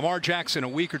 And Lamar Jackson, a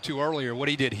week or two earlier, what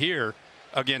he did here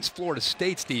against Florida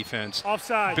State's defense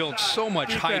built so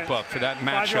much hype up for that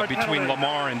matchup between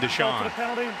Lamar and Deshaun.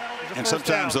 And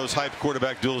sometimes those hype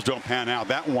quarterback duels don't pan out.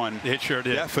 That one it sure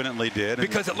did. Definitely did.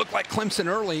 Because it looked like Clemson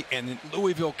early, and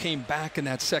Louisville came back in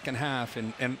that second half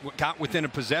and got within a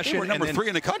possession. They were number 3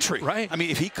 in the country. Right. I mean,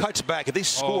 if he cuts back, if they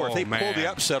score, if they pull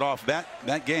the upset off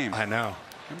that game. I know.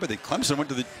 Remember that Clemson went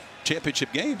to the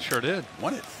championship game. Sure did.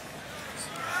 Won it.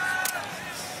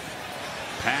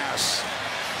 Pass.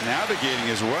 Navigating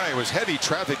his way. It was heavy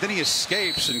traffic. Then he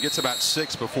escapes and gets about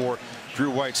 6 before Drew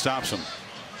White stops him.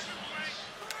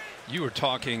 You were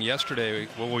talking yesterday,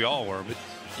 well, we all were, but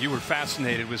you were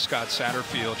fascinated with Scott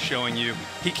Satterfield showing you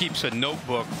he keeps a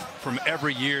notebook from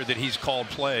every year that he's called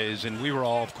plays, and we were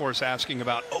all, of course, asking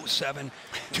about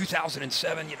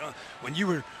 2007, you know, when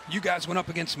you guys went up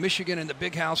against Michigan in the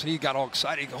big house, and he got all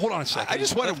excited. Hold on a second. I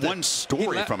just wanted one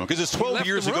story from him, because it's 12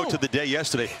 years ago to the day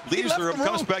yesterday. Leaves the room,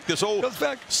 comes back, this old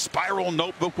spiral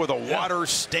notebook with a water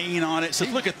stain on it.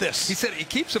 Says, look at this. He said he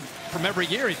keeps them from every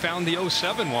year. He found the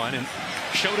 2007 one and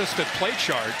showed us the play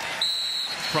chart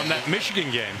from that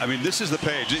Michigan game. I mean, this is the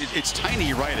page. It's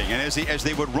tiny writing, and as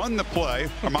they would run the play,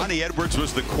 Armani Edwards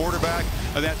was the quarterback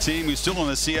of that team. He's still in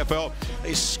the CFL.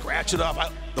 They scratch it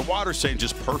off. The water stain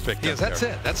just perfect. Yeah, that's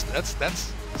it. That's.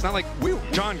 It's not like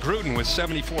John Gruden with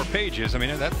 74 pages. I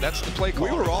mean, that's the play call.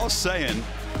 We were all saying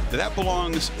that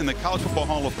belongs in the College Football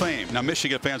Hall of Fame. Now,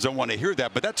 Michigan fans don't want to hear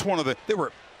that, but that's one of the. They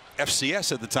were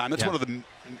FCS at the time. That's one of the.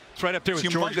 It's right up there with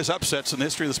humongous upsets in the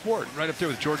history of the sport. Right up there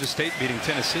with Georgia State beating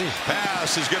Tennessee.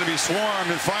 Pass is going to be swarmed,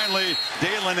 and finally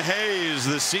Dalen Hayes,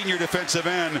 the senior defensive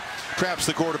end, traps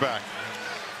the quarterback.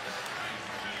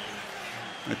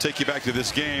 I'm going to take you back to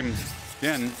this game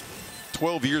again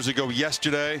 12 years ago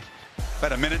yesterday.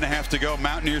 About a minute and a half to go.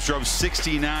 Mountaineers drove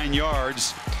 69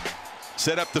 yards.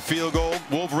 Set up the field goal.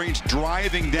 Wolverines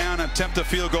driving down, attempt a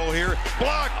field goal here.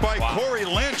 Blocked by Corey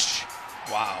Lynch.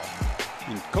 Wow.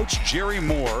 And Coach Jerry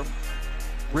Moore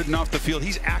ridden off the field.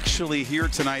 He's actually here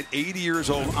tonight, 80 years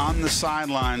old, on the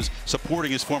sidelines,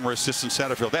 supporting his former assistant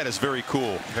Satterfield. That is very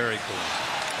cool. Very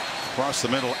cool. Across the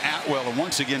middle, Atwell, and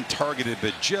once again targeted,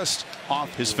 but just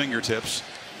off his fingertips.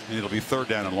 And it'll be 3rd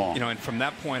down and long. You know, and from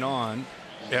that point on,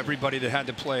 everybody that had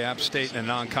to play App State in a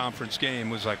non-conference game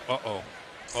was like, who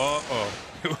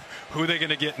are they going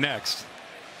to get next?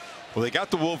 Well, they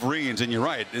got the Wolverines, and you're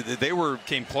right. They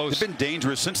came close. They've been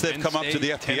dangerous since they've come up to the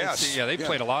FBS. Tennessee, yeah, they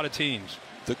played a lot of teams.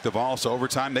 Took the Vols to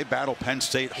overtime. They battled Penn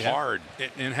State hard.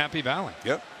 In Happy Valley.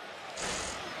 Yep.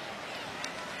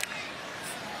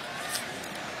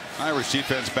 Irish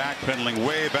defense backpedaling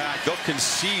way back. They'll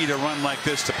concede a run like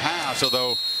this to pass,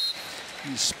 although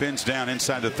he spins down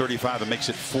inside the 35 and makes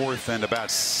it 4th and about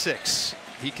 6.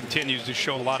 He continues to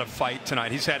show a lot of fight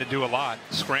tonight. He's had to do a lot.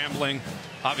 Scrambling,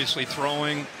 obviously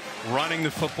throwing, running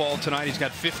the football tonight. He's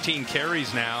got 15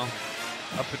 carries now,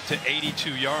 up to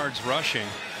 82 yards rushing.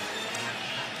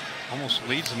 Almost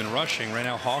leads them in rushing. Right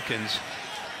now Hawkins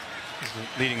is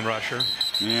the leading rusher.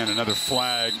 And another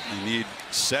flag. They need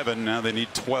 7. Now they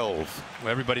need 12.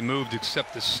 Well, everybody moved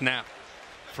except the snap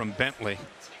from Bentley.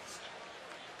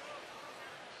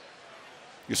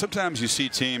 Sometimes you see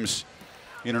teams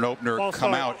in an opener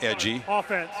come out edgy.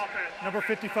 Offense, number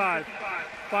 55.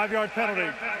 5-yard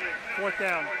penalty. 4th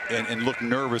down. And look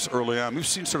nervous early on. We've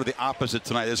seen sort of the opposite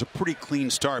tonight. There's a pretty clean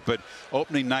start, but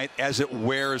opening night, as it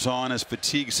wears on, as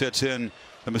fatigue sets in,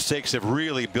 the mistakes have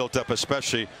really built up,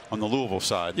 especially on the Louisville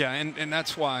side. Yeah, and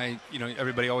that's why, you know,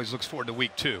 everybody always looks forward to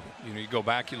week 2. You know, you go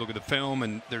back, you look at the film,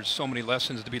 and there's so many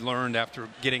lessons to be learned after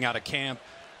getting out of camp.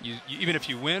 You even if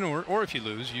you win or if you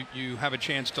lose, you have a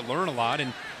chance to learn a lot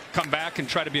and come back and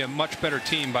try to be a much better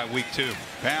team by week 2.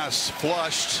 Pass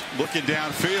flushed, looking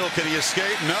downfield. Can he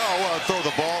escape? No. Throw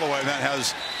the ball away. That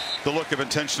has the look of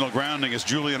intentional grounding as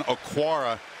Julian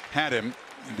Okwara had him.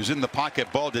 He was in the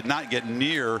pocket. Ball did not get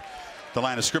near the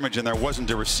line of scrimmage, and there wasn't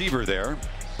a receiver there.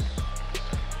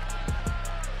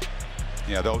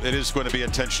 Yeah, though it is going to be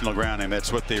intentional grounding.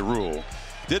 That's what they rule.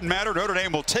 Didn't matter. Notre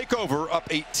Dame will take over, up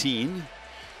 18.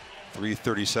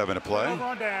 3:37 to play. Over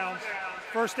on downs.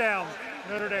 First down,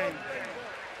 Notre Dame.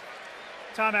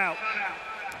 Timeout.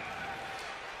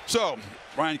 So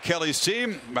Brian Kelly's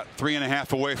team about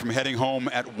 3.5 away from heading home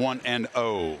at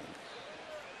 1-0.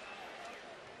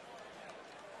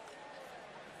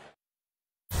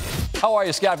 How are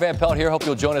you? Scott Van Pelt here. Hope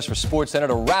you'll join us for SportsCenter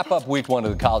to wrap up week 1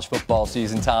 of the college football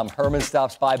season. Tom Herman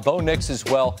stops by, Bo Nix as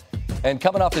well. And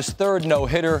coming off his third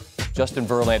no-hitter, Justin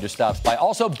Verlander stops by.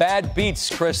 Also, bad beats,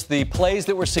 Chris, the plays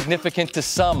that were significant to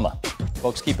some.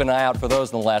 Folks, keep an eye out for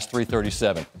those in the last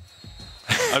 3:37.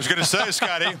 I was going to say,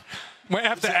 Scotty. We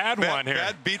have to add one here.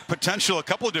 Bad beat potential a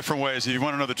couple of different ways if you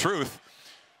want to know the truth.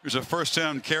 There's a first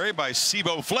down carry by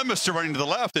Sebo Flemister running to the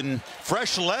left, and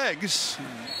fresh legs.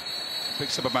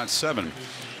 Picks up about 7.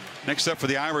 Next up for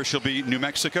the Irish will be New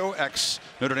Mexico.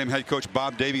 Ex-Notre Dame head coach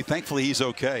Bob Davie. Thankfully, he's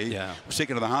okay. Yeah. Was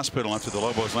taken to the hospital after the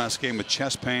Lobos' last game with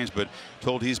chest pains, but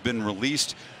told he's been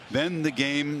released. Then the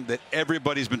game that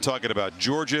everybody's been talking about,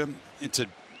 Georgia. It's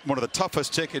one of the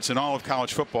toughest tickets in all of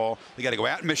college football. They got to go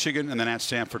at Michigan and then at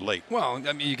Stanford late. Well,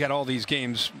 I mean, you got all these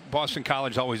games. Boston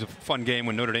College is always a fun game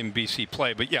when Notre Dame and BC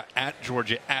play. But, yeah, at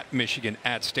Georgia, at Michigan,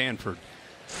 at Stanford.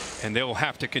 And they'll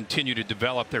have to continue to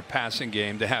develop their passing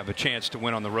game to have a chance to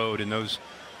win on the road in those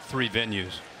 3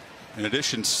 venues. In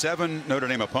addition, 7 Notre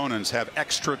Dame opponents have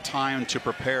extra time to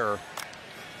prepare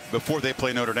before they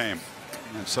play Notre Dame.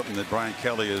 And that's something that Brian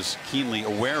Kelly is keenly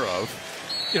aware of.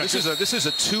 Yeah, this is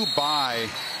a 2-bye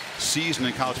season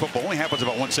in college football. Only happens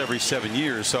about once every 7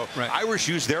 years. So Irish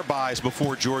use their buys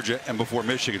before Georgia and before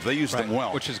Michigan. They use them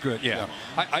well, which is good. Yeah.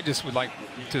 I just would like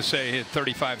to say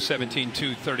 35-17,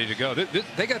 2:30 to go.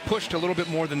 They got pushed a little bit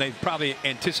more than they probably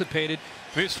anticipated.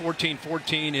 It was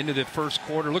 14-14 into the first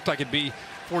quarter. Looked like it'd be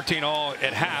 14 all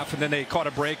at half, and then they caught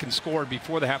a break and scored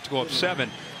before they have to go up 7.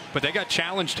 But they got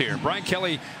challenged here. Brian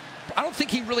Kelly, I don't think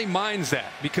he really minds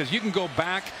that, because you can go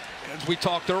back, as we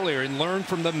talked earlier, and learn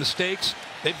from the mistakes.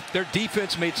 Their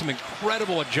defense made some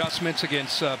incredible adjustments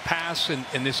against pass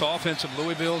and this offense of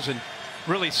Louisville's, and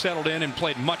really settled in and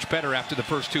played much better after the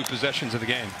first 2 possessions of the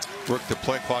game. Worked the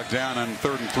play clock down on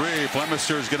 3rd and 3.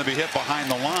 Flemister is going to be hit behind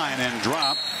the line and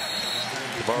drop.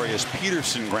 Tavarius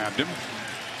Peterson grabbed him.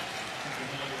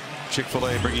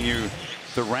 Chick-fil-A bringing you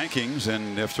the rankings,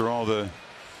 and after all the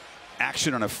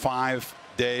action on a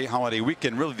 5-day holiday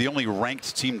weekend, really the only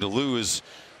ranked team to lose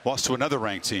lost to another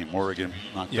ranked team. Oregon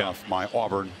knocked off my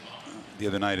Auburn the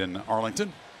other night in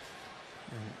Arlington.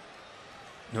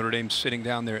 Notre Dame sitting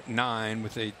down there at 9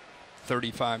 with a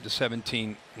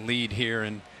 35-17 lead here,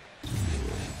 and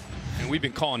we've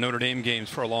been calling Notre Dame games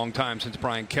for a long time since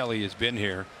Brian Kelly has been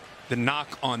here. The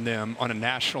knock on them on a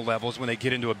national level is when they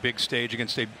get into a big stage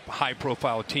against a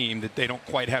high-profile team that they don't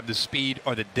quite have the speed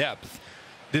or the depth.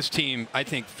 This team, I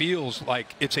think, feels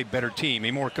like it's a better team,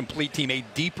 a more complete team, a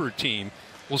deeper team.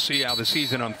 We'll see how the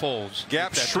season unfolds.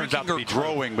 Gaps shrinking or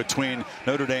growing between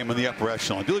Notre Dame and the upper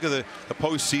echelon. If you look at the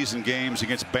postseason games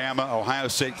against Bama, Ohio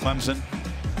State, Clemson,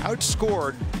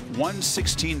 outscored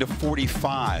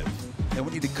 116-45. And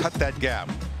we need to cut that gap.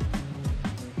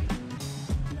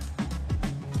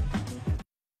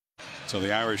 So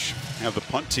the Irish have the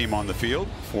punt team on the field.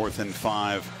 4th and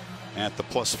 5 at the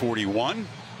 +41.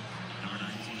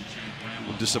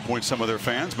 Will disappoint some of their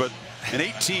fans, but an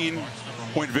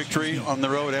 18-point victory on the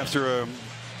road after a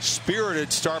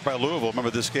spirited start by Louisville.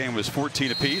 Remember, this game was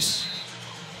 14 apiece,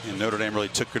 and Notre Dame really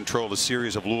took control of a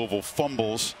series of Louisville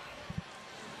fumbles,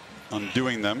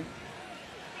 undoing them,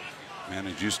 and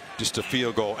it just a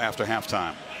field goal after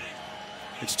halftime.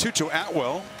 It's Tutu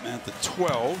Atwell at the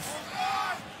 12.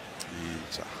 And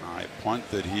it's a high punt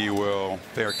that he will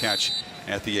fair catch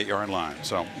at the 8-yard line.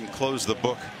 So we can close the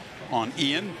book on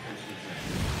Ian.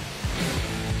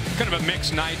 Kind of a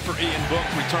mixed night for Ian Book,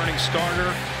 returning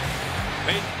starter.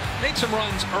 Made some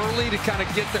runs early to kind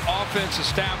of get the offense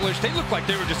established. They looked like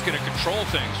they were just going to control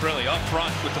things really up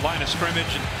front with the line of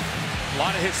scrimmage, and a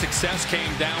lot of his success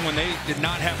came down when they did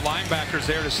not have linebackers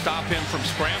there to stop him from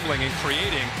scrambling and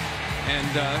creating. And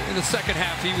in the second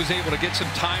half, he was able to get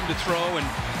some time to throw and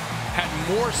had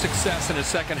more success in the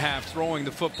second half throwing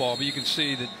the football. But you can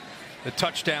see that the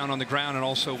touchdown on the ground and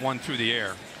also one through the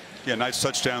air. Yeah, nice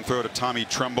touchdown throw to Tommy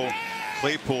Tremble.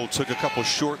 Claypool took a couple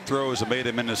short throws and made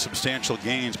him into substantial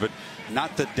gains, but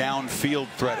not the downfield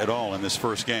threat at all in this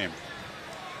first game.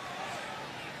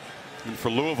 And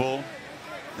for Louisville,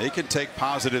 they can take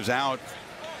positives out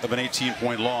of an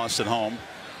 18-point loss at home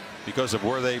because of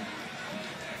where they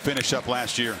finish up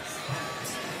last year.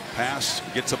 Pass,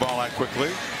 gets the ball out quickly.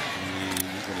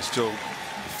 He's going to still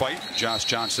fight. Josh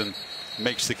Johnson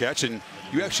makes the catch, and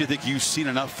you actually think you've seen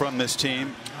enough from this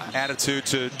team, attitude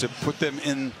to put them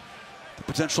in the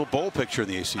potential bowl picture in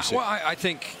the ACC? Well, I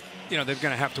think they're going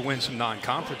to have to win some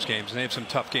non-conference games, and they have some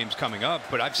tough games coming up.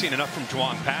 But I've seen enough from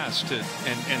Juwan Pass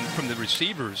and from the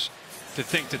receivers to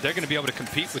think that they're going to be able to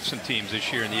compete with some teams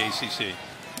this year in the ACC.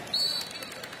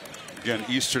 Again,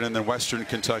 Eastern and then Western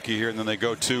Kentucky here, and then they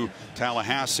go to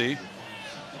Tallahassee.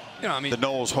 I mean, the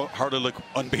Noles hardly look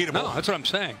unbeatable. No, that's what I'm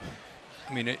saying.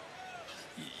 I mean,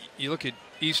 you look at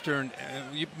Eastern.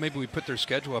 Maybe we put their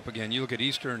schedule up again. You look at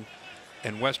Eastern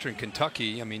and Western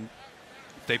Kentucky. I mean,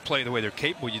 if they play the way they're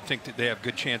capable, you'd think that they have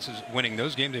good chances of winning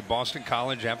those games. They have Boston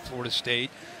College, at Florida State,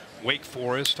 Wake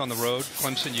Forest on the road,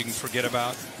 Clemson you can forget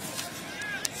about.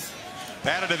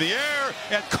 Batted in the air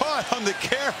and caught on the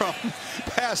carom.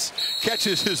 Pass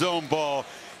catches his own ball,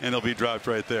 and he'll be dropped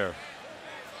right there.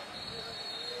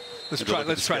 Let's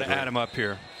try to add them up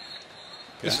here. Okay.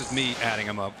 This is me adding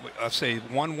them up. I'll say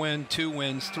 1 win, 2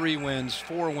 wins, 3 wins,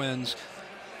 4 wins.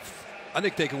 I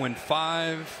think they can win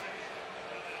 5.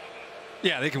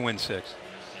 Yeah, they can win 6.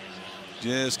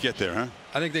 Just get there, huh?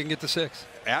 I think they can get to 6.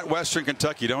 At Western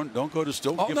Kentucky, don't give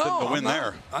them the win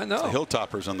there. I know. The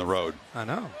Hilltoppers on the road. I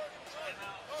know.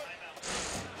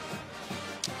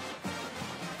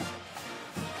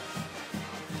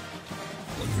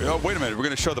 Oh, wait a minute. We're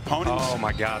going to show the ponies. Oh,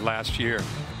 my God. Last year.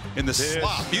 In the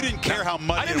slop. You didn't care how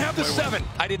much. I didn't have the 7.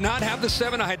 I did not have the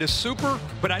 7. I had the super,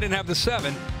 but I didn't have the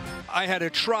 7. I had a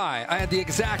try. I had the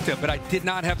exacta, but I did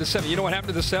not have the 7. You know what happened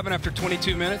to the 7 after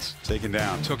 22 minutes? Taken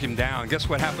down. Took him down. Guess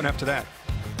what happened after that?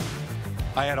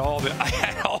 I had all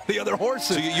the other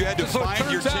horses. So you had to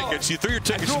find your tickets. You threw your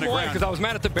tickets in the ground. Because I was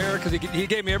mad at the bear because he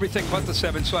gave me everything but the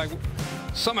 7. So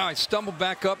somehow I stumbled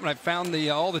back up and I found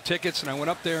all the tickets and I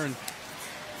went up there, and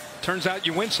turns out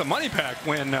you win some money back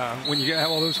when you have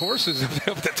all those horses up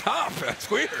at the top. That's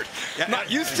weird. Yeah, I'm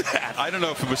not used to that. I don't know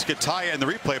if it was Kataya in the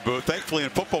replay booth. Thankfully, in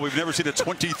football, we've never seen a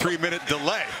 23-minute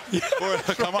delay. Yeah,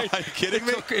 come on, are you kidding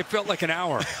me? It felt like an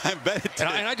hour. I bet it did.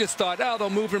 And I just thought,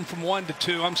 they'll move him from 1 to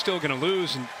 2. I'm still going to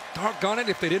lose. And doggone it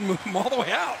if they didn't move him all the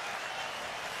way out.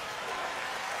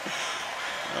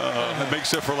 That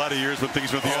makes up for a lot of years when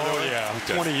things went the other way. Yeah,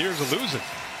 okay. 20 years of losing.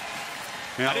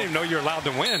 I didn't even know you were allowed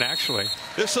to win, actually.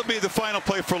 This will be the final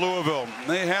play for Louisville.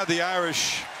 They had the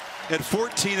Irish at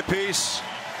 14 apiece.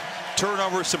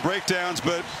 Turnovers, some breakdowns,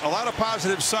 but a lot of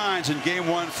positive signs in game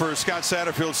 1 for Scott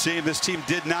Satterfield's team. This team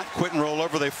did not quit and roll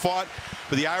over. They fought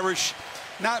for the Irish.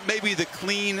 Not maybe the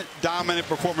clean, dominant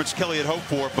performance Kelly had hoped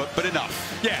for, but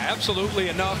enough. Yeah, absolutely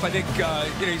enough. I think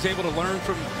he's able to learn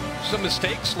from some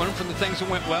mistakes, learn from the things that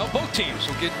went well. Both teams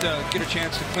will get a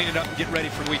chance to clean it up and get ready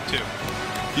for week 2.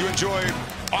 You enjoy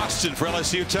Austin for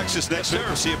LSU, Texas next week.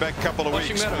 We'll see you back a couple of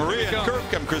weeks. Maria and Kirk,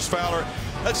 I'm Chris Fowler.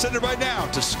 Let's send it right now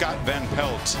to Scott Van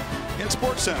Pelt in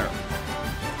SportsCenter.